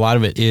 which a lot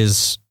of it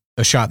is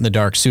a shot in the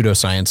dark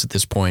pseudoscience at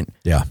this point.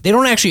 Yeah. They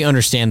don't actually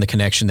understand the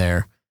connection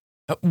there.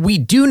 We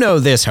do know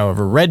this,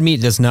 however, red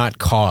meat does not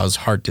cause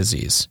heart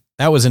disease.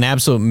 That was an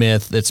absolute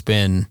myth that's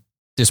been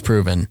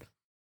disproven.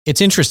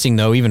 It's interesting,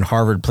 though, even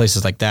Harvard,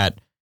 places like that,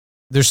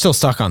 they're still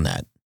stuck on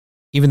that,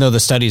 even though the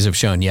studies have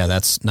shown, yeah,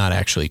 that's not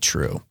actually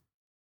true.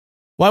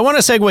 Well, I want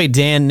to segue,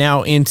 Dan,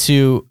 now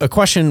into a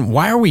question,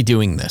 why are we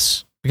doing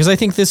this? Because I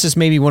think this is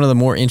maybe one of the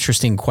more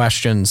interesting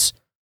questions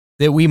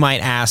that we might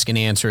ask and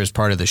answer as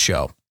part of the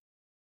show.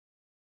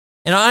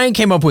 And I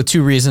came up with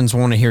 2 reasons. I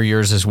want to hear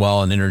yours as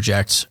well and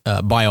interject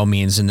by all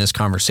means in this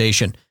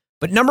conversation.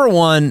 But number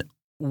 1,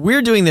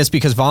 we're doing this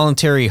because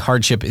voluntary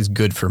hardship is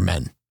good for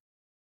men.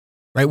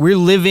 Right? We're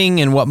living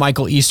in what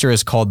Michael Easter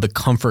has called the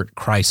comfort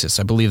crisis.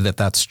 I believe that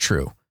that's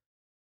true.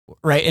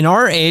 Right? In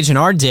our age, in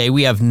our day,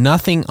 we have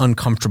nothing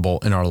uncomfortable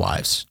in our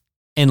lives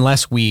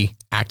unless we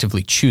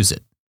actively choose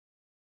it.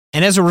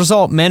 And as a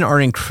result, men are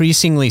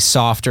increasingly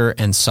softer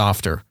and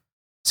softer,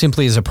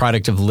 simply as a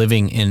product of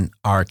living in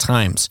our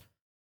times.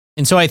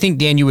 And so I think,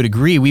 Dan, you would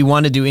agree, we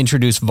wanted to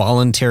introduce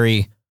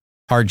voluntary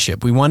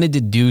hardship. We wanted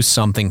to do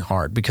something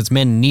hard because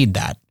men need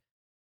that.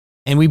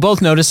 And we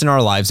both noticed in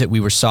our lives that we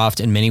were soft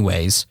in many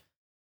ways.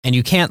 And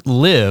you can't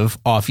live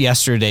off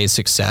yesterday's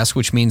success,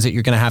 which means that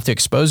you're going to have to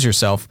expose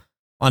yourself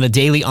on a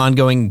daily,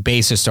 ongoing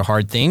basis to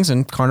hard things.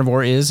 And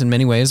carnivore is, in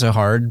many ways, a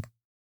hard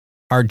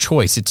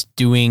choice. It's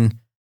doing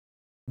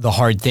the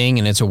hard thing,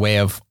 and it's a way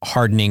of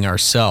hardening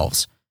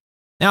ourselves.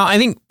 Now, I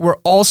think we're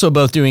also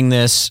both doing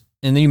this,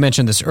 and you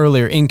mentioned this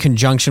earlier, in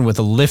conjunction with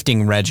a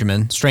lifting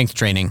regimen, strength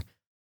training,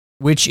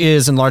 which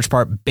is in large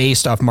part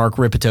based off Mark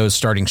Ripeto's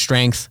Starting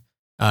Strength.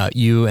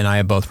 You and I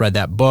have both read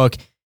that book.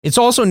 It's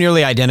also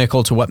nearly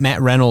identical to what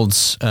Matt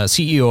Reynolds,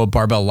 CEO of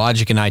Barbell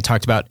Logic, and I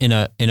talked about in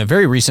a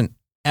very recent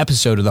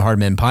episode of the Hard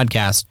Men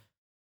podcast.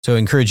 So I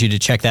encourage you to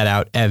check that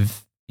out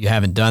if you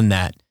haven't done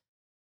that.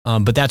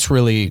 But that's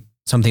really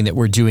something that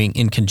we're doing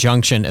in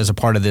conjunction as a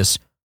part of this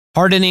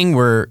hardening.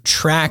 We're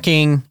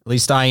tracking, at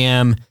least I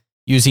am,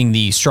 using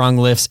the Strong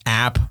Lifts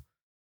app.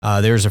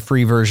 There's a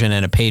free version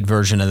and a paid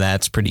version of that.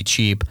 It's pretty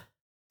cheap.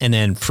 And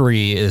then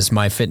free is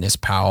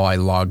MyFitnessPal. I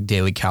log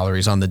daily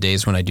calories on the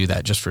days when I do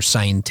that just for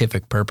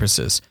scientific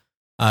purposes.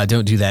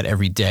 Don't do that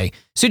every day.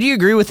 So do you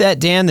agree with that,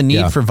 Dan? The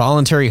need for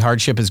voluntary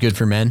hardship is good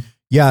for men?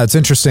 Yeah, it's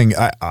interesting.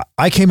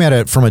 I came at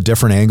it from a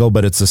different angle,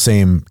 but it's the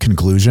same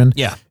conclusion.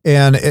 Yeah.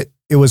 And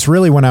it was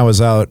really when I was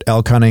out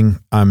elk hunting,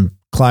 I'm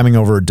climbing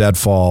over a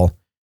deadfall.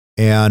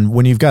 And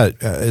when you've got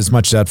as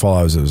much deadfall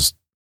as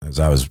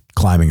I was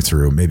climbing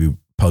through, maybe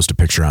post a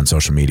picture on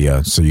social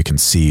media so you can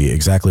see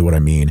exactly what I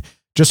mean.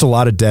 Just a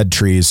lot of dead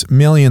trees,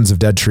 millions of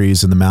dead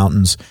trees in the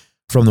mountains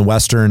from the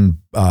western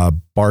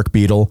bark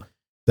beetle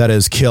that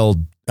has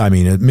killed,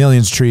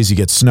 millions of trees. You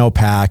get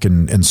snowpack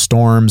and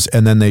storms,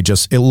 and then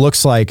it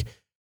looks like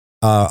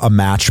a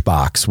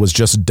matchbox was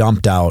just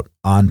dumped out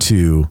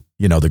onto,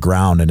 the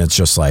ground, and it's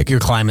just like you're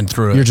climbing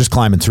through it. You're just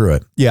climbing through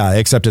it. Yeah,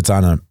 except it's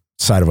on a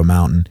side of a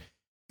mountain.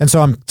 And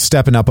so I'm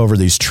stepping up over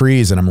these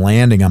trees and I'm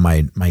landing on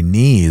my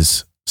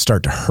knees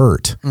start to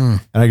hurt. And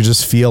I could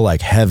just feel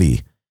like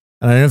heavy.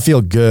 And I didn't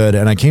feel good.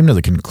 And I came to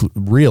the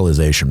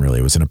realization, really,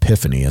 it was an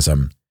epiphany as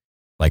I'm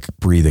like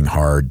breathing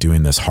hard,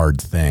 doing this hard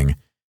thing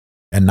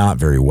and not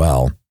very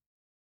well,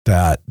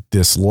 that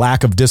this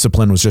lack of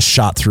discipline was just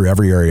shot through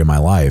every area of my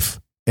life.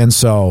 And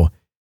so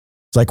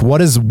it's like,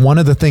 what is one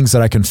of the things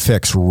that I can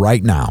fix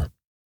right now?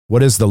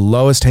 What is the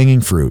lowest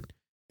hanging fruit?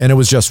 And it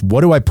was just, what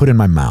do I put in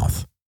my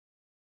mouth?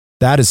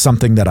 That is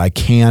something that I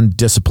can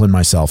discipline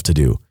myself to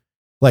do.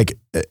 Like,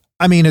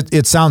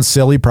 it sounds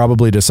silly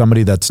probably to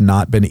somebody that's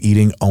not been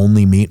eating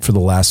only meat for the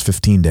last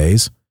 15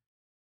 days.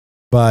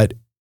 But,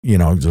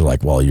 they're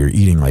like, well, you're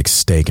eating like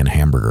steak and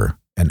hamburger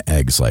and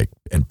eggs,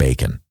 and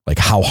bacon. Like,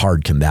 how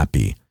hard can that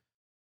be?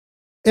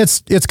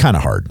 It's kind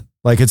of hard.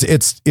 Like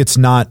it's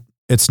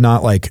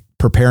not like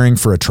preparing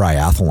for a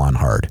triathlon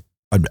hard.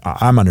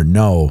 I'm under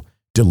no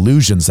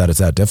delusions that it's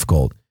that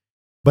difficult,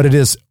 but it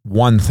is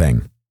one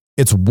thing.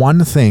 It's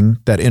one thing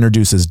that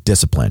introduces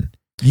discipline.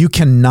 You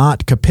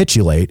cannot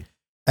capitulate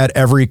at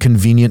every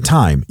convenient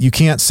time. You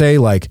can't say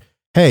like,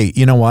 hey,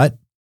 you know what?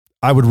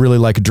 I would really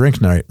like a drink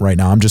right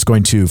now. I'm just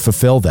going to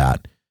fulfill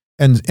that.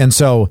 And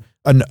so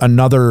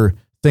another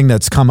thing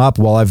that's come up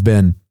while I've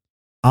been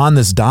on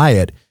this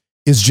diet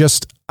is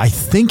just, I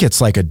think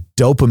it's like a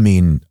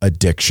dopamine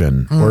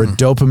addiction or a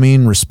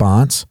dopamine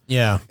response.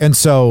 Yeah. And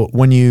so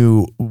when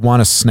you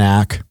want a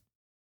snack,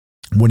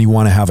 when you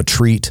want to have a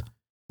treat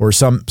or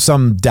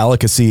some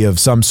delicacy of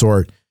some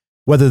sort,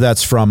 whether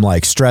that's from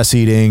like stress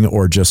eating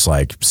or just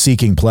like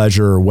seeking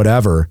pleasure or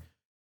whatever,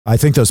 I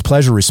think those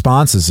pleasure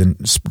responses and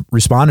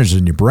responders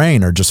in your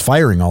brain are just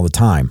firing all the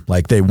time.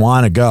 Like they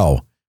want to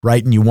go,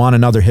 right? And you want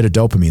another hit of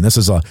dopamine. This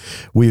is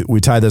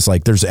we tie this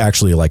like there's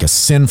actually like a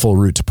sinful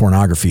route to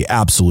pornography.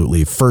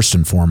 Absolutely. First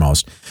and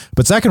foremost.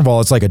 But second of all,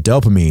 it's like a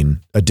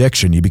dopamine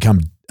addiction. You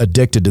become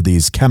addicted to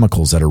these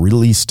chemicals that are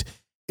released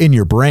in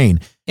your brain.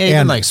 Yeah,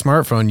 even like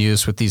smartphone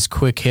use with these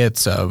quick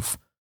hits of,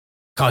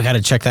 oh, I got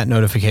to check that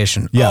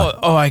notification. Yeah.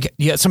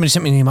 Somebody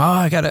sent me an email. Oh,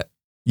 I got to.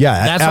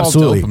 Yeah, that's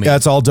absolutely. All dopamine.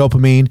 That's all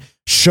dopamine.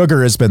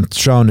 sugar has been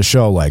shown to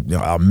show like,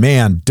 oh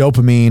man,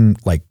 dopamine,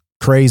 like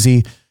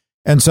crazy.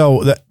 And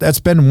so that's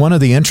been one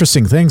of the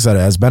interesting things that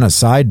has been a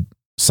side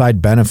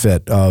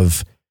benefit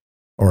of,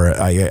 or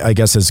I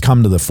guess has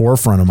come to the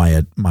forefront of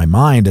my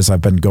mind as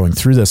I've been going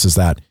through this, is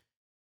that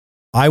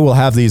I will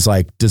have these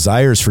like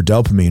desires for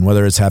dopamine,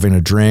 whether it's having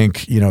a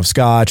drink,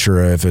 scotch,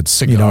 or if it's,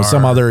 cigar,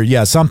 some other,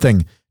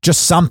 something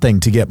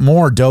to get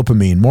more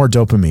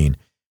dopamine.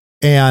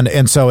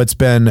 And so it's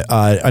been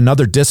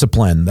another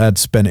discipline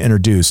that's been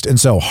introduced. And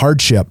so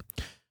hardship,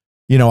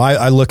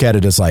 I look at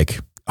it as like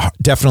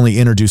definitely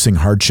introducing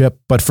hardship,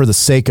 but for the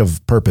sake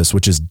of purpose,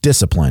 which is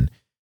discipline.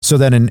 So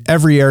that in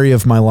every area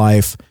of my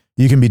life,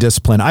 you can be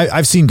disciplined.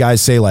 I've seen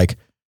guys say like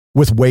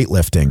with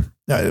weightlifting,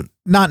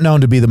 not known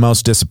to be the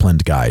most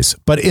disciplined guys,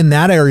 but in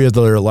that area of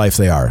their life,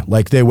 they are.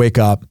 Like they wake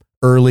up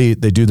early,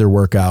 they do their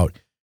workout,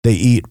 they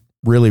eat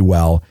really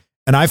well.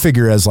 And I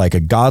figure as like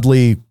a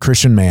godly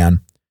Christian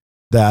man,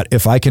 that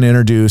if I can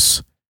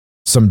introduce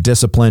some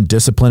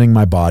disciplining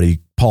my body,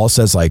 Paul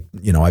says like,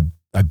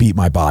 I beat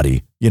my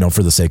body,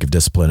 for the sake of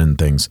discipline and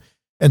things.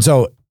 And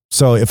so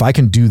if I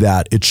can do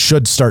that, it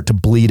should start to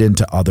bleed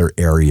into other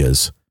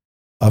areas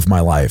of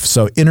my life.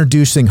 So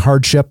introducing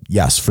hardship,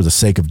 yes, for the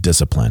sake of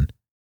discipline.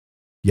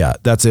 Yeah,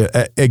 that's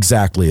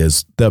exactly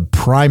is the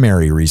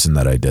primary reason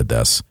that I did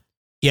this.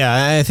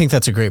 Yeah, I think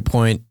that's a great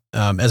point.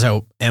 As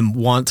I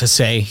want to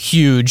say,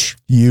 huge.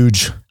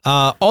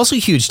 Also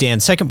huge, Dan.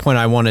 Second point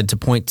I wanted to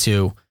point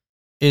to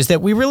is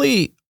that we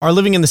really are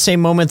living in the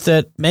same moment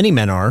that many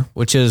men are,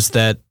 which is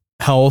that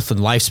health and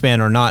lifespan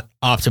are not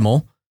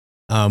optimal.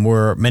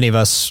 Where many of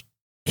us,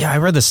 I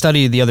read the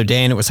study the other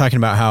day and it was talking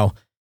about how,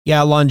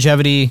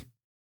 longevity,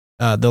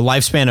 the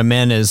lifespan of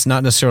men is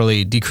not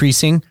necessarily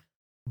decreasing,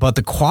 but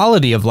the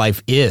quality of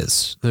life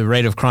is, the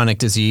rate of chronic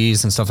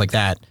disease and stuff like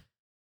that.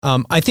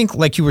 I think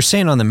like you were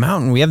saying on the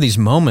mountain, we have these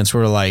moments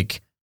where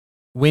like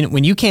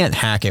when you can't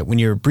hack it, when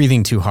you're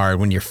breathing too hard,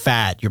 when you're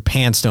fat, your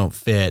pants don't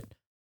fit,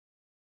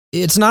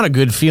 it's not a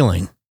good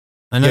feeling.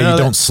 And you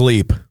don't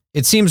sleep.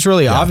 It seems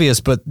really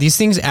obvious, but these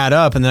things add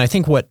up. And then I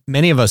think what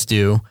many of us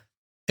do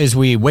is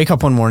we wake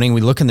up one morning,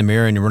 we look in the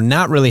mirror and we're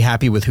not really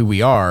happy with who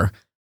we are,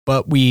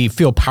 but we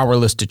feel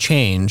powerless to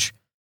change.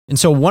 And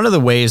so one of the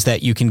ways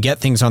that you can get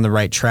things on the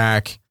right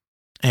track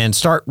and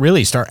start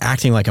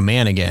acting like a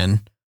man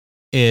again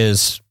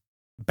is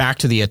back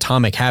to the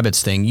atomic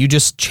habits thing. You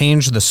just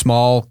change the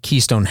small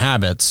keystone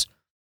habits.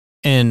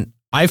 And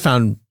I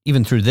found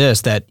even through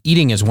this that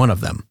eating is one of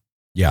them.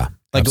 Yeah.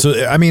 Like,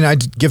 so, I mean, I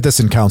give this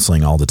in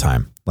counseling all the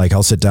time. Like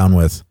I'll sit down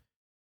with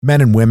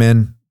men and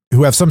women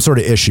who have some sort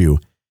of issue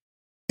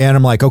and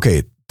I'm like,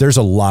 okay, there's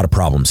a lot of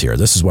problems here.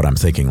 This is what I'm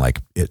thinking. Like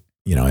it,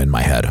 in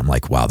my head, I'm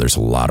like, wow, there's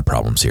a lot of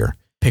problems here.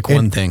 Pick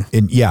one thing.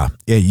 And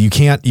you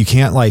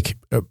can't like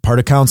part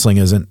of counseling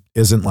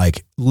isn't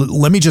like,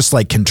 let me just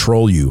like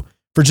control you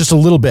for just a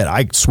little bit.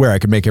 I swear I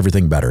could make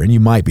everything better and you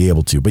might be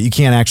able to, but you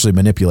can't actually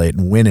manipulate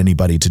and win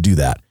anybody to do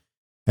that.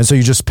 And so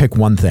you just pick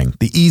one thing,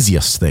 the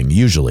easiest thing,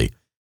 usually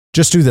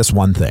just do this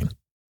one thing.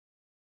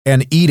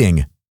 And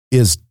eating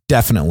is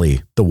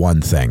definitely the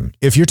one thing.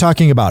 If you're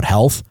talking about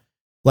health,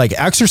 like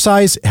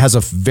exercise has a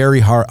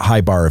very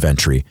high bar of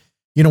entry.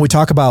 We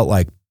talk about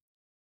like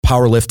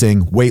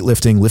powerlifting,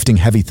 weightlifting, lifting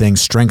heavy things,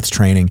 strength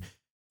training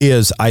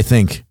is, I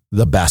think,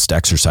 the best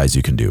exercise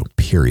you can do,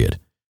 period.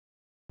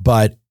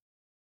 But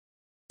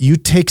you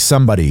take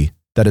somebody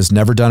that has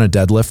never done a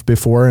deadlift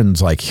before and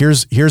it's like,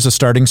 here's a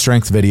starting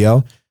strength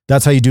video.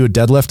 That's how you do a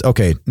deadlift.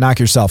 Okay, knock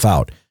yourself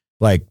out.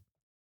 Like,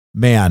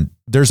 man,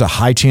 there's a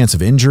high chance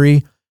of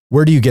injury.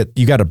 Where do you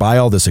got to buy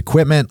all this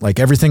equipment, like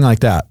everything like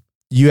that.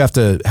 You have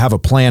to have a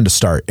plan to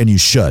start and you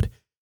should.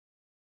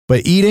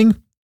 But eating,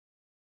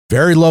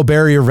 very low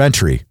barrier of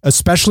entry,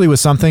 especially with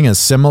something as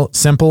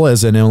simple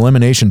as an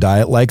elimination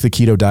diet, like the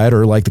keto diet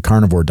or like the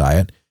carnivore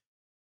diet,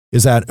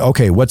 is that,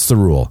 okay, what's the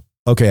rule?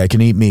 Okay, I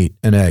can eat meat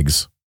and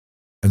eggs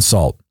and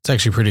salt. It's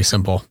actually pretty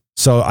simple.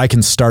 So I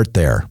can start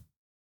there.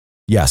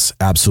 Yes,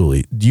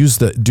 absolutely. Do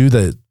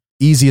the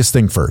easiest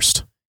thing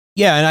first.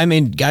 Yeah, and I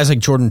mean, guys like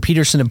Jordan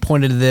Peterson have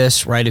pointed to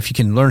this, right? If you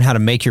can learn how to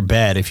make your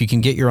bed, if you can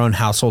get your own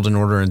household in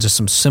order in just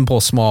some simple,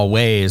 small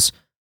ways,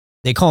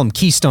 they call them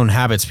keystone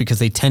habits because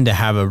they tend to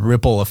have a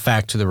ripple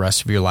effect to the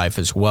rest of your life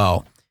as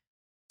well.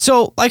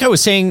 So, like I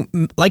was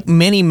saying, like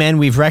many men,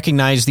 we've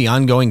recognized the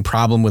ongoing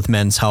problem with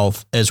men's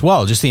health as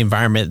well, just the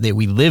environment that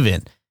we live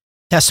in.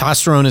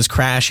 Testosterone is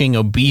crashing,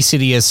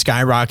 obesity is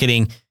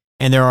skyrocketing,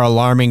 and there are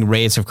alarming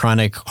rates of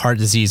chronic heart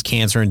disease,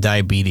 cancer, and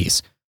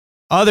diabetes.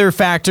 Other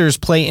factors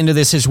play into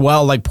this as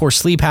well, like poor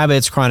sleep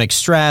habits, chronic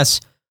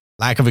stress,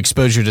 lack of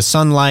exposure to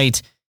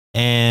sunlight,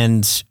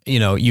 and,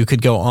 you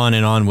could go on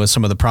and on with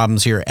some of the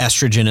problems here.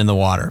 Estrogen in the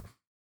water.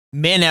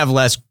 Men have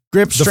less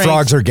grip strength. The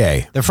frogs are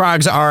gay. The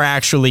frogs are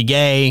actually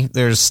gay.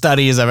 There's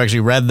studies, I've actually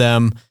read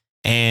them,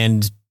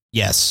 and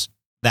yes,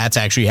 that's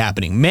actually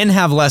happening. Men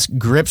have less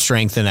grip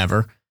strength than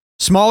ever,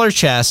 smaller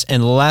chests,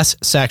 and less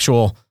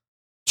sexual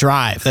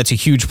drive. That's a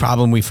huge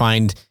problem we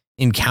find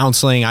in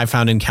counseling. I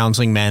found in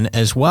counseling men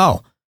as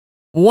well.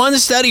 One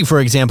study,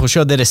 for example,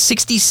 showed that a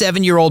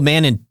 67-year-old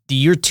man in the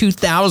year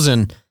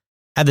 2000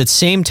 had the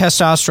same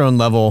testosterone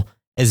level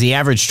as the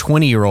average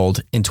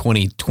 20-year-old in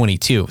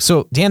 2022.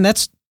 So, Dan,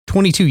 that's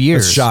 22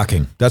 years. That's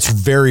shocking. That's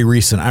very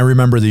recent. I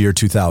remember the year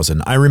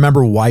 2000. I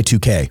remember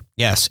Y2K.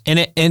 Yes. And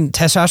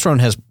testosterone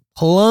has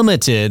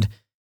plummeted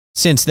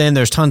since then.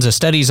 There's tons of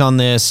studies on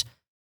this.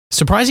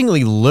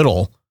 Surprisingly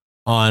little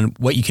on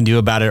what you can do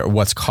about it or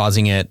what's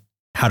causing it,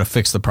 how to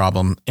fix the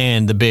problem.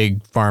 And the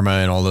big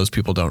pharma and all those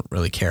people don't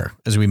really care,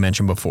 as we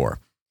mentioned before.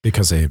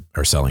 Because they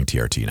are selling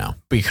TRT now.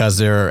 Because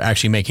they're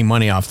actually making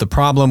money off the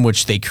problem,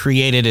 which they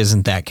created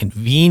isn't that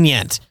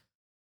convenient.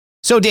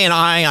 So, Dan,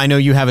 I know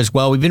you have as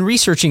well. We've been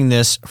researching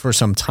this for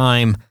some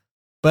time,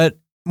 but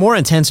more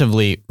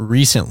intensively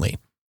recently.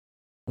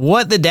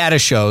 What the data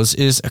shows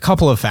is a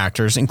couple of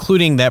factors,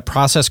 including that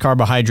processed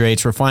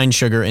carbohydrates, refined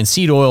sugar, and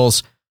seed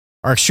oils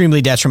are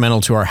extremely detrimental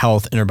to our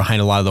health and are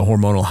behind a lot of the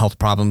hormonal health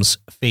problems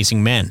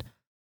facing men.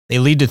 They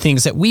lead to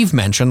things that we've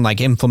mentioned,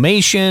 like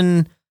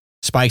inflammation,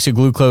 spikes of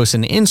glucose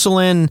and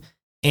insulin,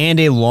 and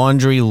a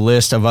laundry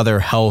list of other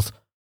health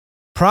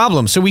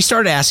problems. So we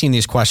started asking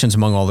these questions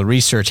among all the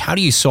research. How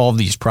do you solve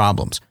these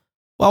problems?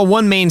 Well,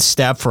 one main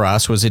step for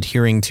us was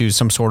adhering to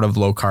some sort of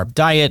low-carb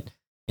diet,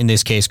 in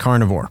this case,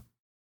 carnivore,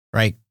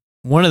 right?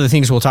 One of the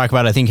things we'll talk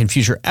about, I think, in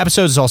future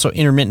episodes is also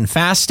intermittent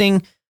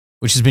fasting,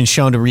 which has been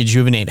shown to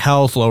rejuvenate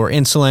health, lower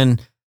insulin,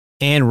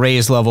 and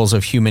raise levels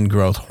of human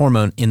growth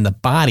hormone in the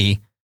body.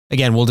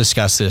 Again, we'll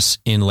discuss this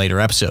in later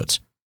episodes.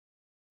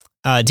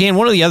 Dan,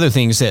 one of the other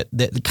things that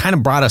kind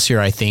of brought us here,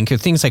 I think, are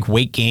things like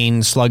weight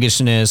gain,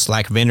 sluggishness,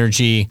 lack of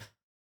energy,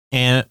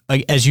 and,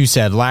 as you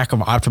said, lack of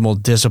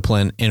optimal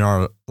discipline in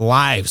our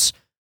lives.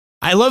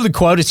 I love the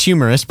quote. It's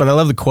humorous, but I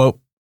love the quote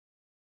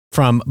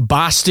from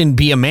Boston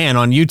Be a Man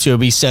on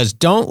YouTube. He says,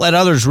 "Don't let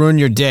others ruin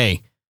your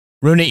day.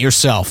 Ruin it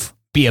yourself.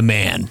 Be a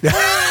man."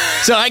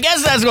 So I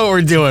guess that's what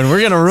we're doing. We're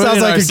going to ruin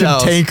it ourselves. Sounds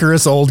like a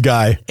cantankerous old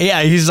guy.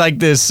 Yeah, he's like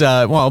this,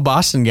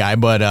 Boston guy,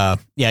 but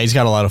yeah, he's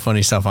got a lot of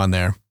funny stuff on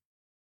there.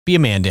 Be a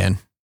man, Dan.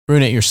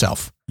 Ruin it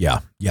yourself.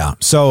 Yeah.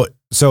 So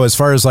as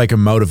far as like a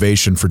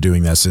motivation for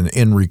doing this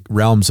in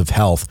realms of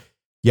health,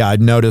 yeah,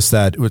 I'd noticed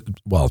that.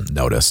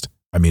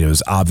 I mean, it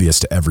was obvious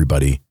to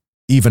everybody,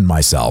 even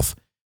myself.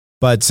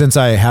 But since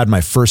I had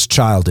my first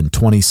child in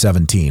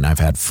 2017, I've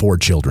had 4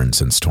 children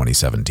since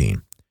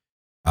 2017.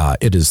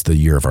 It is the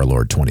year of our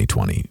Lord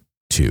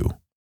 2022.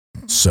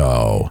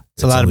 So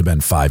it's only been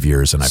 5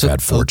 years and I've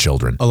had 4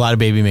 children. A lot of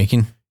baby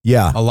making.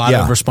 Yeah. A lot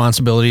of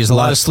responsibilities, a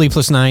lot of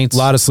sleepless nights. A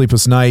lot of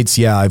sleepless nights.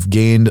 Yeah. I've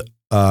gained,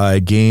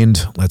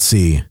 let's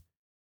see,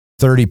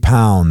 30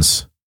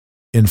 pounds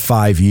in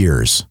 5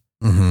 years,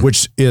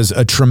 which is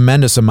a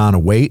tremendous amount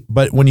of weight.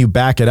 But when you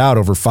back it out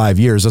over 5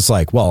 years, it's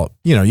like, well,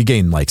 you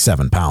gain like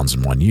 7 pounds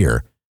in 1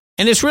 year.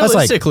 And it's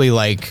realistically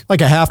like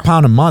a half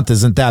pound a month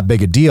isn't that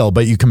big a deal,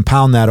 but you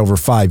compound that over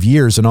 5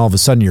 years and all of a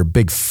sudden you're a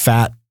big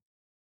fat,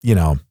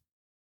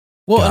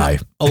 guy.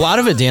 A lot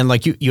of it, Dan,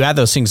 like you add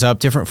those things up,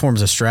 different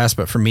forms of stress.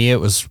 But for me, it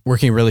was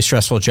working a really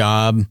stressful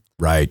job.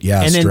 Right.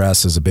 Yeah. And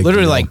stress is a big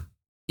literally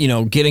deal.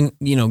 Like, getting,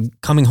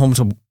 coming home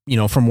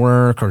to, from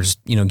work or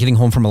just, getting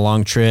home from a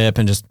long trip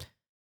and just,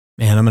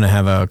 man, I'm going to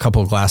have a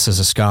couple of glasses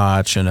of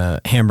scotch and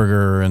a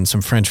hamburger and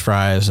some French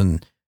fries.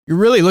 And you're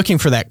really looking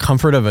for that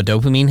comfort of a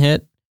dopamine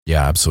hit.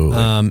 Yeah,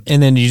 absolutely.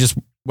 And then you just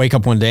wake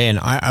up one day and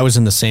I was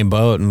in the same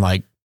boat and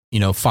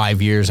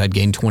 5 years I'd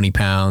gained 20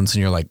 pounds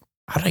and you're like,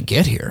 how did I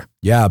get here?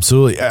 Yeah,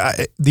 absolutely.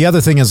 The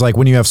other thing is like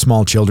when you have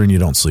small children, you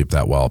don't sleep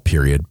that well,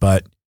 period.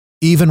 But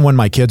even when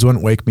my kids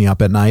wouldn't wake me up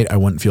at night, I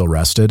wouldn't feel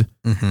rested.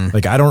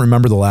 Like I don't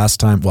remember the last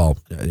time. Well,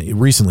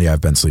 recently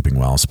I've been sleeping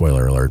well,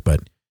 spoiler alert.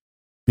 But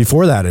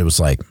before that, it was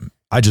like,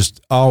 I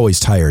just always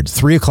tired.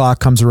 3 o'clock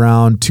comes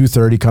around,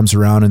 2:30 comes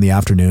around in the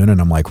afternoon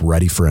and I'm like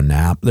ready for a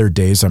nap. There are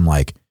days I'm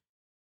like,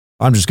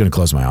 I'm just going to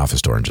close my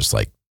office door and just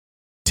like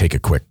take a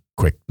quick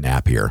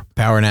nap here.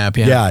 Power nap.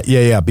 Yeah.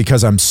 Yeah.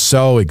 Because I'm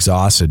so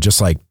exhausted.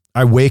 Just like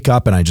I wake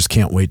up and I just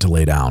can't wait to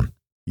lay down,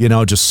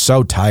 just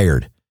so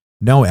tired,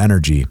 no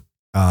energy.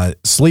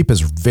 Sleep is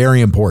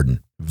very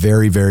important.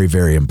 Very, very,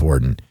 very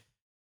important.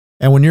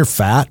 And when you're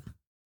fat,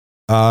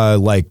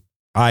 like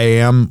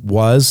I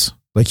was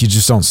like, you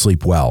just don't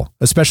sleep well,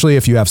 especially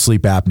if you have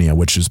sleep apnea,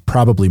 which is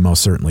probably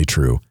most certainly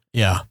true.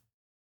 Yeah.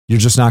 You're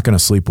just not going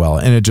to sleep well.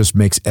 And it just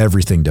makes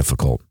everything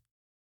difficult.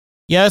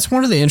 Yeah. It's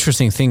one of the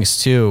interesting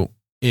things too,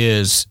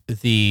 is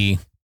the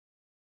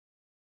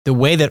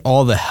way that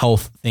all the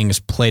health things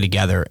play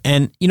together.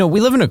 And, we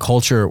live in a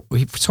culture,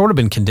 we've sort of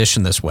been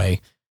conditioned this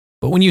way,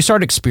 but when you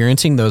start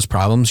experiencing those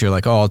problems, you're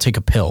like, oh, I'll take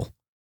a pill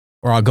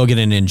or I'll go get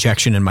an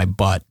injection in my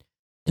butt.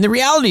 And the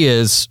reality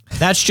is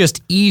that's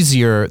just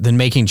easier than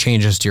making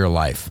changes to your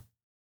life.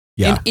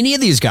 Yeah. And any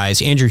of these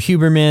guys, Andrew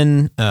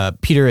Huberman,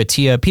 Peter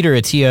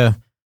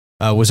Attia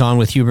was on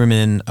with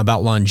Huberman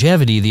about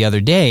longevity the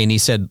other day. And he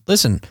said,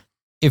 listen,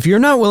 if you're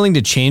not willing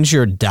to change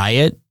your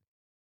diet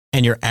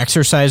and your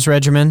exercise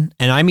regimen,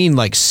 and I mean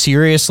like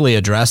seriously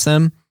address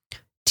them,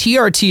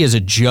 TRT is a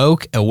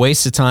joke, a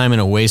waste of time,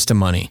 and a waste of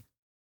money.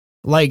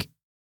 Like,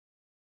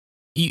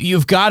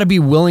 you've got to be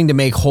willing to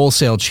make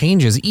wholesale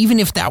changes, even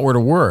if that were to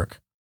work.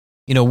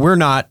 We're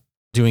not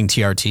doing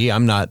TRT.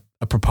 I'm not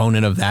a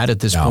proponent of that at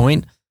this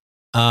point.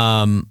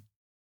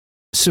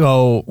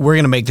 So we're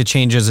going to make the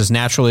changes as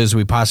naturally as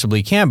we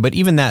possibly can. But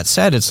even that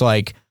said, it's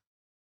like,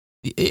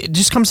 it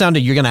just comes down to,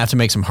 you're going to have to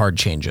make some hard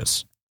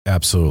changes.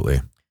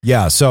 Absolutely.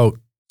 Yeah. So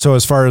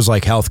as far as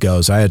like health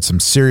goes, I had some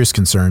serious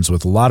concerns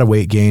with a lot of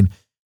weight gain,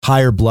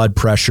 higher blood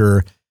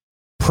pressure,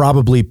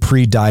 probably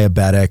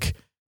pre-diabetic,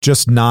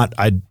 just not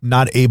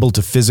able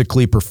to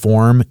physically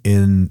perform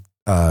in,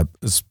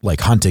 like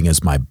hunting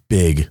is my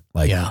big,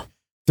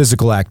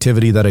 physical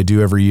activity that I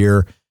do every year.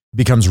 It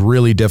becomes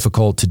really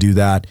difficult to do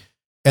that.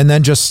 And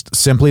then just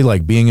simply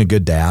like being a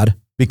good dad,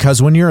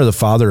 because when you're the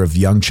father of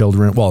young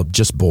children, well,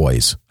 just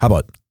boys, how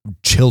about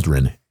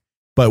children?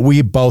 But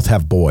we both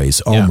have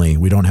boys only. Yeah.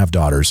 We don't have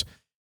daughters.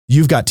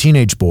 You've got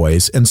teenage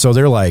boys. And so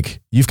they're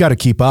like, you've got to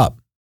keep up,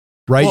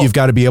 right? Well, you've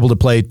got to be able to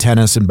play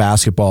tennis and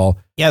basketball.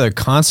 Yeah. They're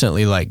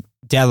constantly like,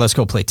 Dad, let's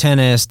go play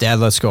tennis. Dad,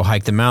 let's go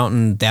hike the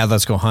mountain. Dad,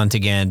 let's go hunt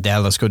again. Dad,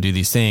 let's go do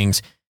these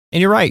things.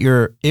 And you're right.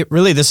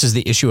 This is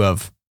the issue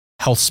of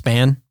health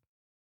span,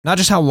 not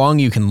just how long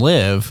you can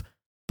live,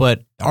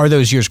 but are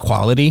those years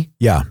quality?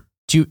 Yeah.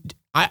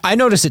 I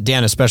noticed it,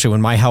 Dan, especially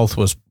when my health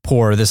was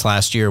poor this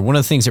last year. One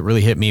of the things that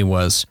really hit me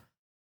was,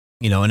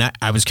 and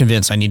I was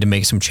convinced I need to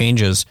make some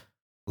changes.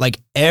 Like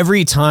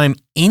every time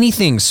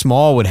anything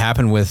small would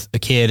happen with a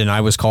kid and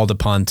I was called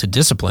upon to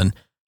discipline,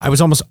 I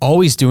was almost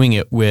always doing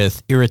it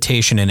with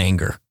irritation and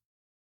anger.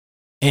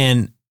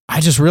 And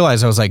I just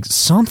realized, I was like,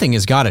 something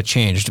has got to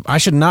change. I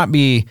should not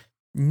be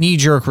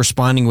knee-jerk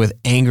responding with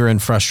anger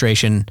and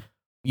frustration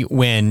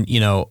when,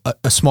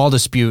 a small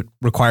dispute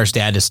requires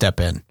Dad to step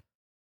in.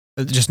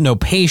 Just no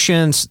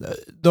patience,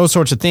 those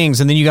sorts of things.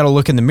 And then you got to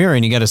look in the mirror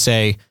and you got to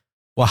say,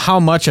 well, how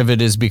much of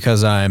it is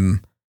because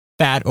I'm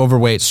fat,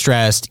 overweight,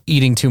 stressed,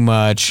 eating too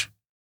much?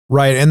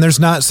 Right. And there's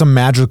not some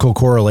magical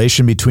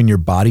correlation between your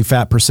body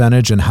fat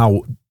percentage and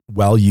how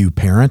well you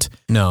parent.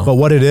 No. But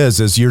what it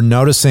is you're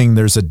noticing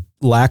there's a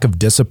lack of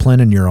discipline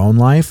in your own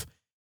life.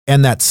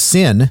 And that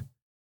sin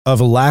of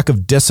a lack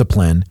of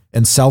discipline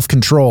and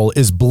self-control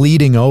is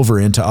bleeding over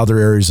into other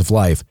areas of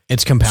life.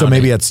 It's compounding. So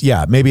maybe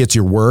it's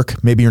your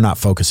work. Maybe you're not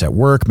focused at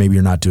work. Maybe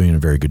you're not doing a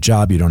very good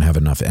job. You don't have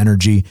enough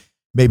energy.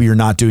 Maybe you're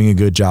not doing a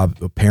good job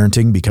of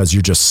parenting because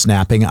you're just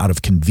snapping out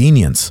of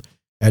convenience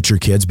at your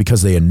kids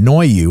because they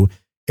annoy you,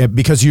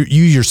 because you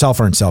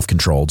yourself aren't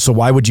self-controlled. So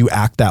why would you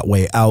act that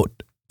way out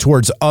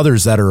towards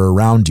others that are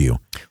around you?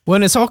 Well,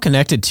 and it's all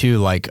connected to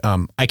like,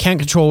 I can't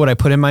control what I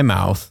put in my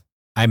mouth.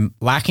 I'm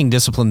lacking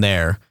discipline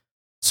there.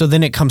 So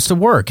then it comes to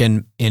work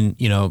and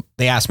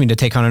they ask me to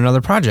take on another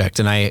project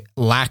and I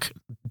lack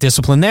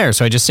discipline there.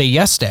 So I just say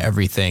yes to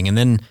everything. And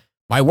then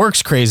my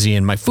work's crazy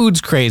and my food's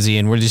crazy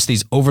and we're just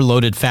these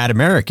overloaded fat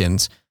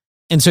Americans.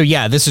 And so,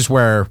 this is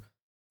where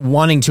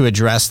wanting to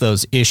address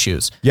those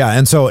issues. Yeah.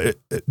 And so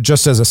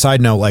just as a side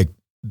note, like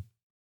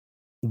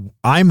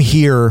I'm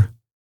here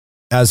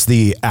as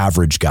the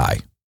average guy,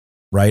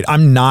 right?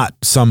 I'm not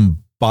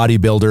some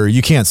bodybuilder.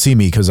 You can't see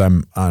me because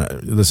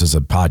this is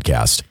a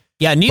podcast.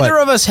 Yeah, neither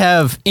of us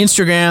have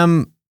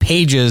Instagram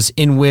pages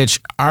in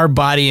which our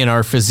body and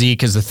our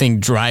physique is the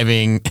thing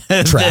driving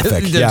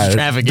traffic.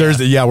 Traffic.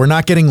 We're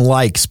not getting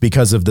likes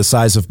because of the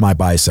size of my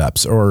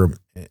biceps or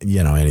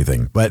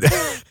anything. But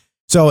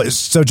so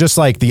just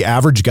like the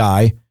average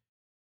guy,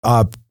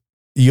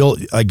 you'll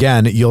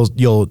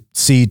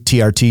see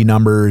TRT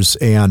numbers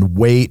and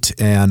weight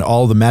and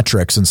all the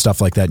metrics and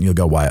stuff like that, and you'll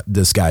go, "Wow,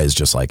 this guy is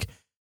just like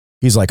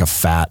he's like a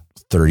fat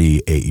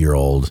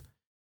 38-year-old."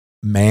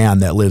 Man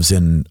that lives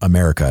in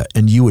America,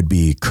 and you would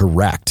be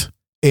correct.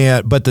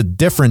 But the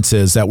difference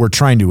is that we're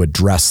trying to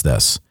address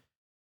this.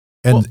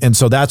 And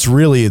so that's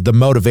really the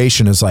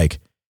motivation is like,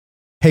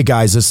 hey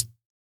guys, this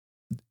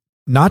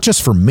not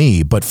just for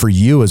me, but for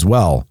you as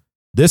well.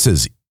 This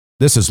is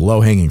low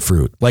hanging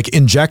fruit. Like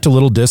inject a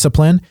little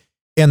discipline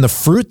and the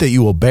fruit that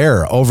you will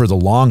bear over the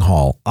long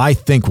haul, I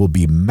think will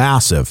be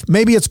massive.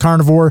 Maybe it's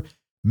carnivore,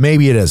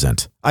 maybe it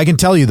isn't. I can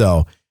tell you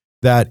though,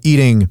 that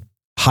eating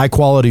high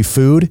quality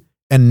food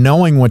and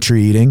knowing what you're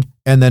eating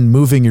and then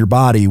moving your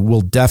body will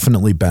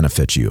definitely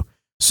benefit you.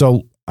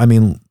 So, I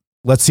mean,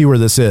 let's see where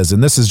this is.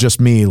 And this is just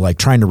me like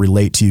trying to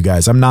relate to you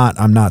guys. I'm not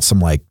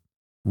some like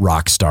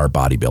rock star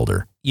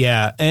bodybuilder.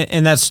 Yeah.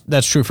 And that's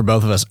true for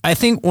both of us. I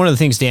think one of the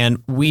things,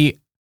 Dan, we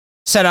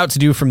set out to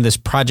do from this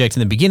project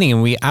in the beginning,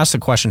 and we asked the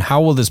question,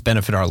 how will this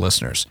benefit our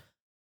listeners?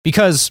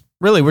 Because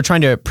really we're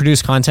trying to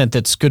produce content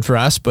that's good for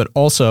us, but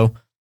also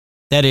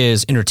that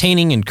is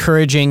entertaining,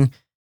 encouraging,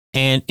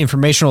 and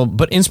informational,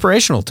 but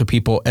inspirational to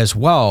people as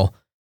well.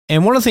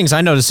 And one of the things I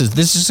noticed is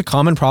this is a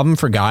common problem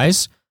for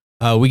guys.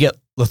 We get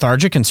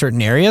lethargic in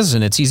certain areas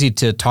and it's easy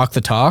to talk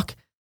the talk.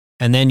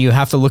 And then you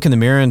have to look in the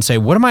mirror and say,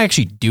 what am I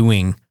actually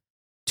doing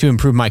to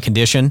improve my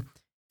condition?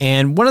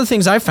 And one of the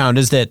things I found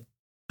is that,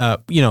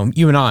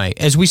 you and I,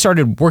 as we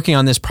started working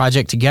on this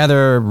project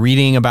together,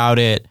 reading about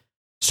it,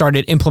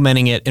 started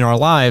implementing it in our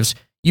lives,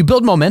 you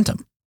build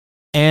momentum.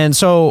 And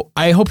so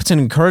I hope it's an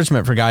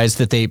encouragement for guys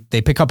that they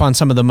pick up on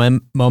some of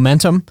the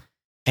momentum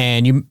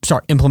and you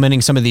start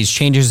implementing some of these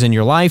changes in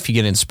your life. You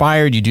get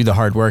inspired, you do the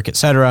hard work,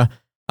 etc.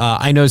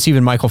 I noticed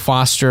even Michael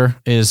Foster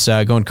is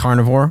going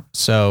carnivore.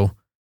 So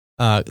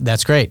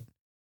that's great.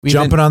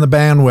 Jumping on the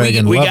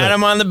bandwagon. We got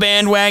him on the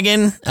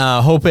bandwagon.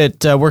 Hope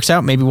it works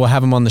out. Maybe we'll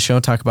have him on the show,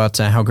 talk about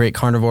how great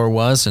carnivore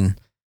was and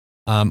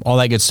all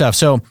that good stuff.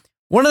 So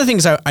one of the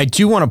things I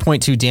do want to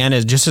point to, Dan,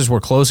 is just as we're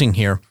closing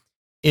here,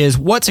 is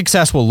what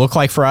success will look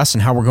like for us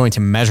and how we're going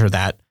to measure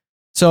that.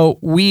 So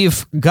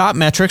we've got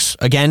metrics,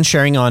 again,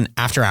 sharing on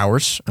After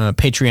Hours,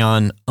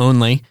 Patreon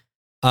only,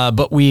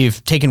 but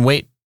we've taken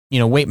weight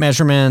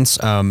measurements,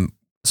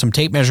 some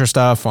tape measure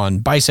stuff on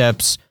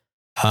biceps,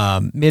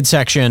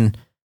 midsection.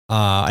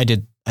 I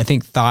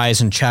think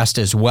thighs and chest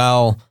as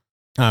well,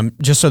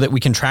 just so that we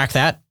can track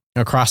that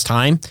across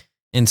time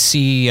and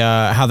see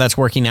how that's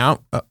working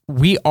out.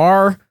 We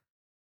are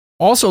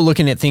also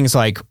looking at things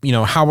like,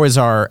 how is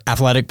our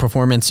athletic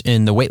performance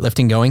in the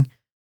weightlifting going?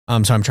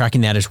 So I'm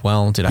tracking that as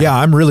well.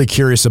 I'm really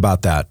curious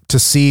about that to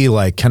see,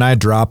 like, can I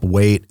drop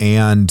weight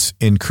and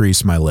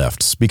increase my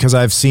lifts? Because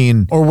I've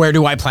seen, or where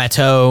do I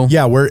plateau?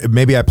 Yeah, where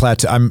maybe I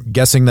plateau. I'm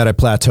guessing that I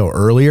plateau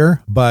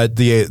earlier, but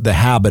the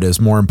habit is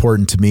more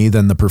important to me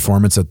than the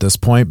performance at this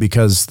point,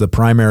 because the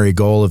primary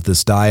goal of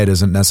this diet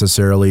isn't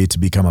necessarily to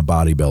become a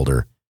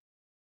bodybuilder,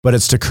 but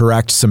it's to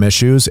correct some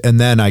issues, and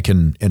then I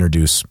can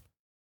introduce,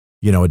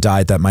 a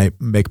diet that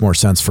might make more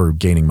sense for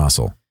gaining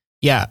muscle.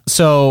 Yeah,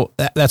 so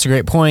that's a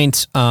great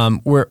point.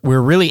 We're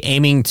really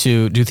aiming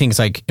to do things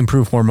like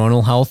improve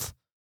hormonal health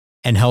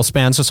and health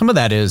span. So some of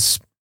that is,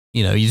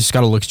 you just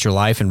got to look at your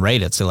life and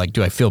rate it. So like,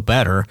 do I feel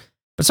better?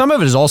 But some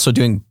of it is also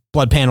doing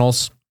blood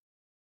panels.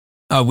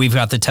 We've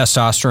got the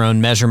testosterone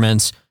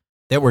measurements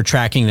that we're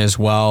tracking as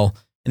well,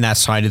 and that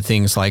side of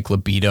things like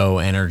libido,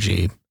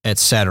 energy,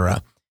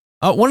 etc.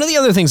 One of the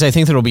other things I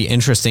think that'll be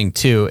interesting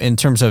too, in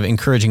terms of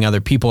encouraging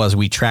other people as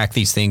we track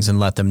these things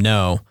and let them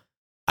know,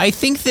 I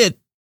think that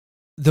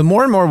the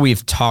more and more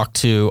we've talked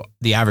to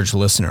the average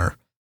listener,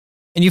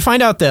 and you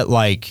find out that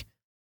like,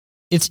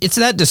 it's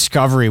that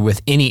discovery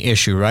with any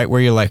issue, right?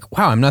 Where you're like,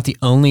 wow, I'm not the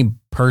only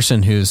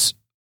person who's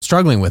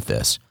struggling with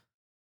this.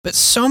 But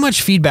so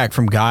much feedback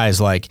from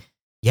guys like,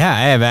 yeah,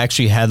 I have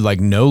actually had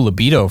like no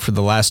libido for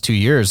the last 2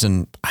 years.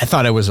 And I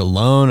thought I was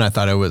alone. I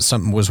thought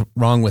something was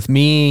wrong with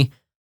me.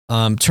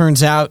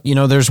 Turns out,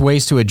 there's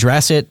ways to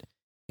address it,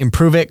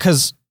 improve it.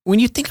 Cause when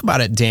you think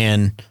about it,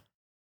 Dan,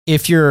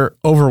 if you're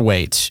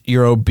overweight,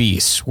 you're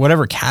obese,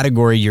 whatever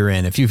category you're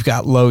in, if you've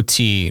got low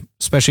T,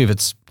 especially if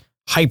it's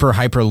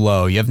hyper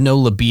low, you have no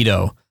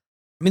libido.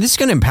 I mean, this is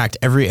going to impact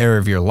every area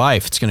of your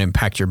life. It's going to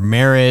impact your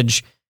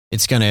marriage.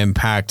 It's going to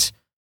impact,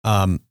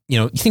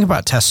 you think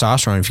about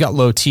testosterone. If you've got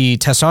low T,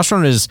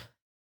 testosterone is,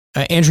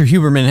 Andrew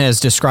Huberman has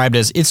described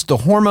as, it's the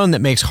hormone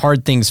that makes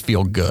hard things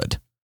feel good.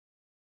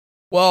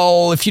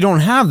 Well, if you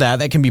don't have that,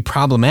 that can be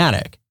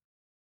problematic.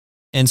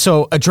 And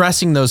so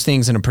addressing those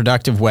things in a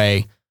productive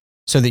way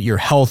so that you're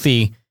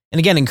healthy. And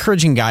again,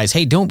 encouraging guys,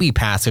 hey, don't be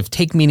passive.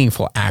 Take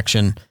meaningful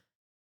action.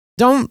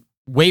 Don't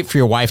wait for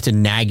your wife to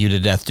nag you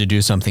to death to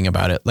do something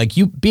about it. Like,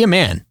 you be a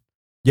man.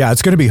 Yeah,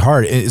 it's going to be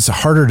hard. It's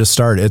harder to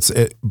start.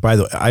 By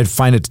the way, I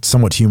find it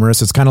somewhat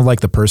humorous. It's kind of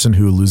like the person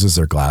who loses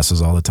their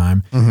glasses all the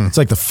time. Mm-hmm. It's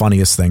like the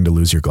funniest thing to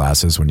lose your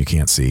glasses when you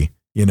can't see.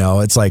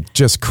 It's like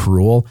just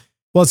cruel.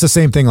 Well, it's the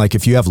same thing. Like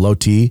if you have low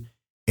T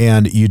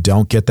and you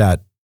don't get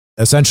that,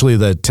 essentially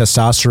the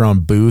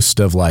testosterone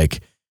boost of like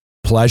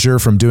pleasure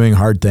from doing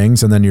hard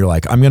things. And then you're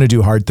like, I'm going to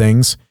do hard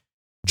things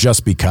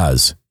just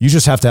because. You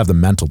just have to have the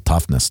mental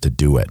toughness to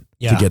do it,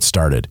 to get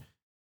started.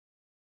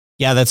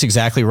 Yeah, that's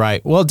exactly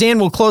right. Well, Dan,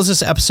 we'll close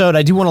this episode.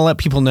 I do want to let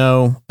people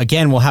know,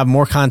 again, we'll have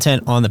more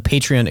content on the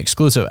Patreon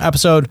exclusive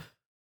episode.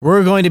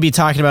 We're going to be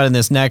talking about in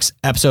this next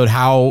episode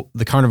how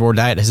the carnivore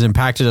diet has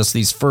impacted us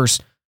these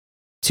first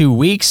 2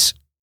 weeks.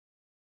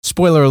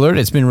 Spoiler alert,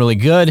 it's been really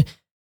good.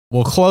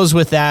 We'll close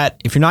with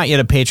that. If you're not yet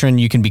a patron,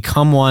 you can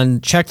become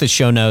one. Check the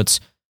show notes.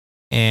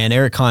 And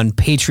Eric Kahn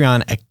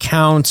Patreon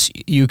account,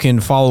 you can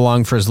follow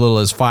along for as little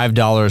as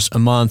 $5 a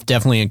month.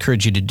 Definitely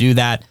encourage you to do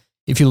that.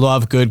 If you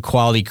love good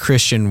quality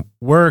Christian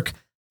work,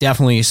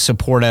 definitely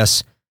support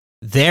us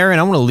there. And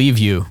I want to leave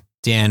you,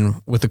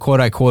 Dan, with the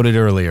quote I quoted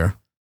earlier.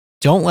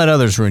 Don't let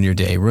others ruin your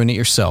day. Ruin it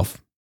yourself.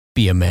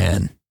 Be a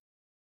man.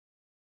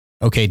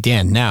 Okay,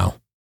 Dan, now.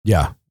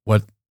 Yeah.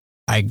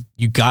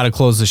 You got to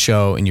close the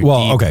show in your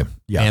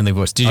manly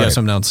voice. Did you have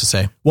something else to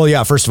say? Well,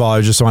 yeah. First of all, I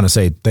just want to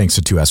say thanks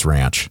to 2S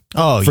Ranch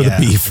for the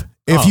beef.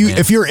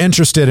 If you're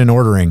interested in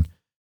ordering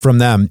from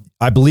them,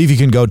 I believe you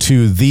can go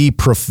to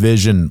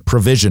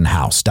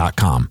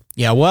provisionhouse.com.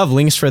 Yeah, we'll have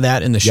links for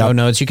that in the show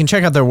notes. You can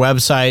check out their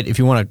website if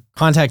you want to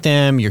contact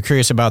them. You're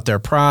curious about their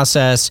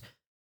process.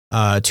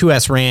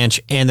 2S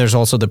Ranch, and there's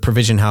also the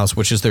Provision House,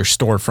 which is their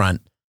storefront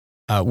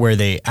where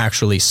they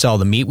actually sell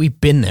the meat. We've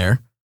been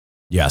there.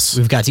 Yes.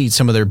 We've got to eat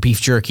some of their beef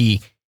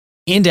jerky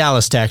in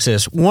Dallas,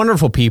 Texas.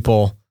 Wonderful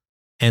people.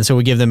 And so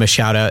we give them a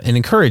shout out and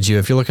encourage you.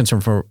 If you're looking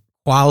for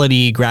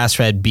quality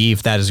grass-fed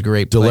beef, that is a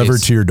great place.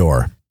 Delivered to your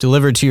door.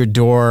 Delivered to your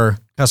door.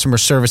 Customer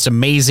service,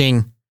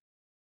 amazing.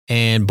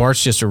 And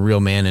Bart's just a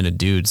real man and a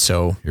dude.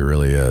 So he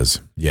really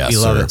is. Yes. We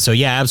love it. So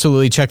yeah,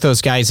 absolutely. Check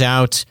those guys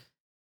out.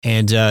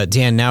 And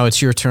Dan, now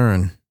it's your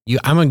turn.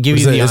 I'm going to give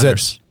you the Is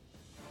honors.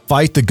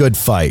 Fight the good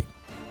fight.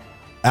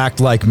 Act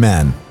like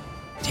men.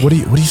 What do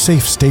you say?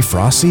 Stay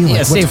frosty?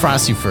 Yeah, stay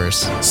frosty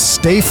first.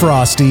 Stay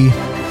frosty.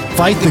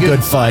 Fight the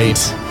good fight.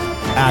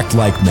 Act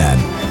like men.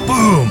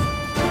 Boom.